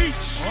Big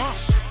Meech,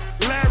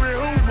 Larry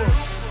Hoover,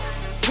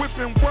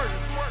 whipping work.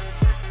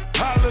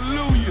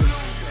 Hallelujah.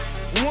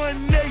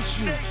 One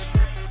nation,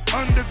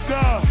 under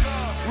God.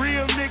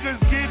 Real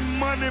niggas getting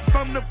money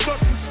from the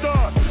fucking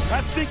start.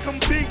 I think I'm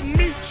Big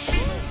Meech,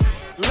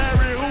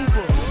 Larry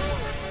Hoover,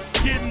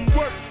 getting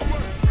work.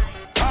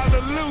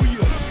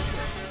 Hallelujah.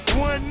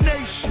 One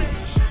nation,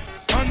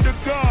 under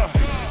God.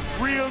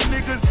 Real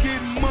niggas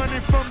getting money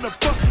from the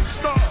fucking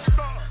start.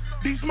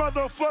 These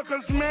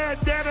motherfuckers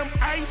mad that I'm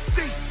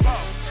icy.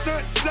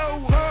 Stunt so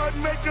hard,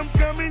 make them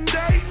come and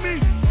date me.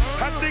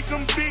 I think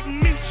I'm Big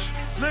Meech.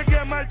 Look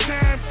at my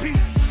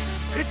timepiece.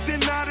 It's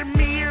an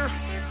Audemars,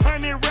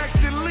 100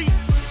 racks at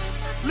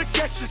least. Look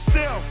at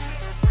yourself,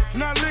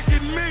 now look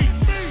at me.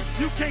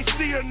 You can't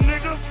see a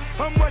nigga,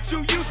 I'm what you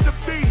used to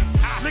be.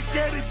 Look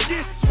at it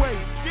this way,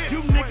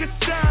 you niggas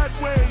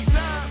sideways.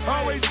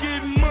 Always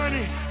getting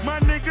money, my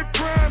nigga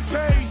crime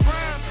pays.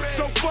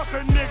 So fuck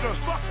a nigga,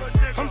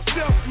 I'm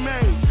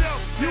self-made.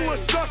 You a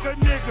sucker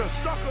nigga,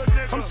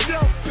 I'm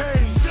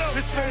self-paid.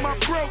 It's for my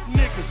broke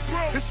niggas,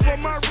 it's for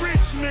my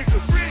rich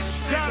niggas.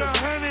 Got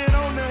 100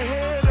 on the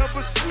head of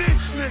a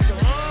snitch nigga.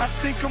 I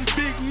think I'm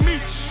Big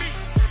Meech,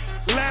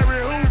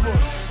 Larry Hoover,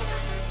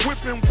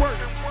 whipping work.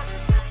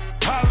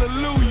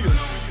 Hallelujah.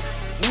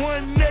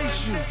 One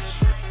nation,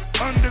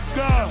 under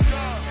God.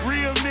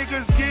 Real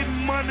niggas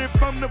getting money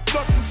from the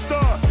fucking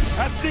start.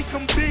 I think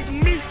I'm Big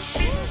Meech,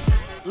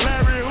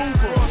 Larry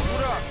Hoover,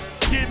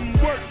 getting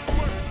work.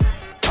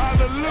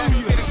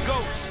 Hallelujah.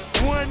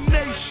 One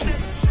nation,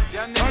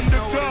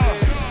 under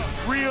God.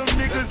 Real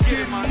niggas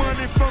getting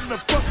money from the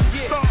fucking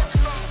start.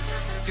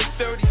 Get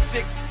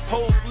 36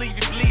 hoes leave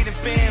you bleeding,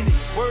 fam.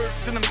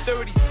 Words in them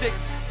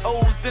 36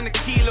 O's in a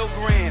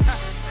kilogram.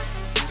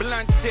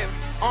 Blunt tip,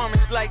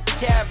 orange like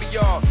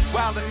caviar.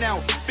 Wildin'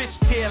 out,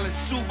 fishtail and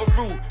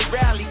Subaru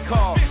rally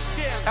car.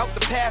 Out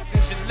the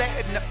passenger,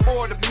 letting the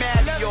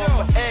automatic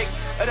off. An egg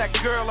of that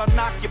girl, I'll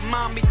knock your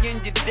mommy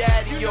and your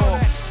daddy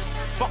off.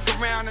 Fuck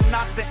around and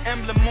knock the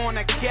emblem on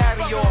that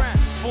carry off.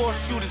 4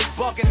 shooters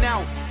bugging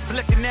out,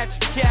 blicking at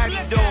your carry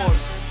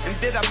doors. And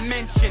did I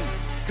mention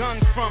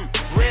guns from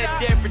Red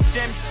Dead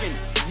Redemption?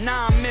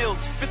 9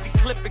 mils, 50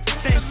 clip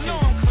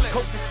extensions.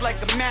 Coke is like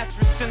a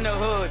mattress in the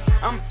hood,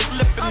 I'm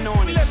flipping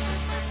on it.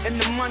 And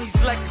the money's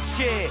like a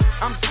chair,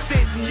 I'm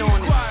sitting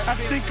on it. I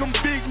think I'm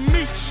Big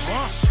Meech,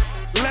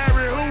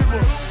 Larry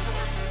Hoover,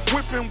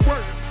 whipping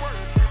work.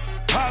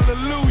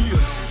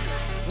 Hallelujah.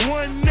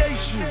 One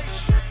nation,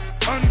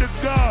 under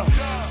God.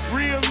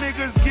 Real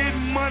niggas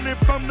getting money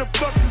from the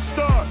fucking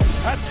start.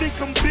 I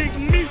think I'm Big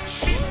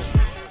Meech,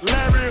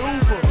 Larry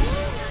Hoover,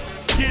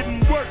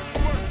 getting work.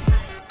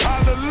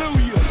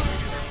 Hallelujah.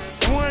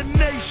 One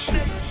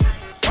nation,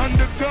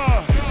 under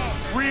God.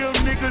 Real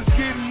niggas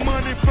getting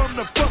money from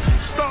the fucking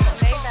start.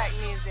 Maybach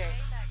music.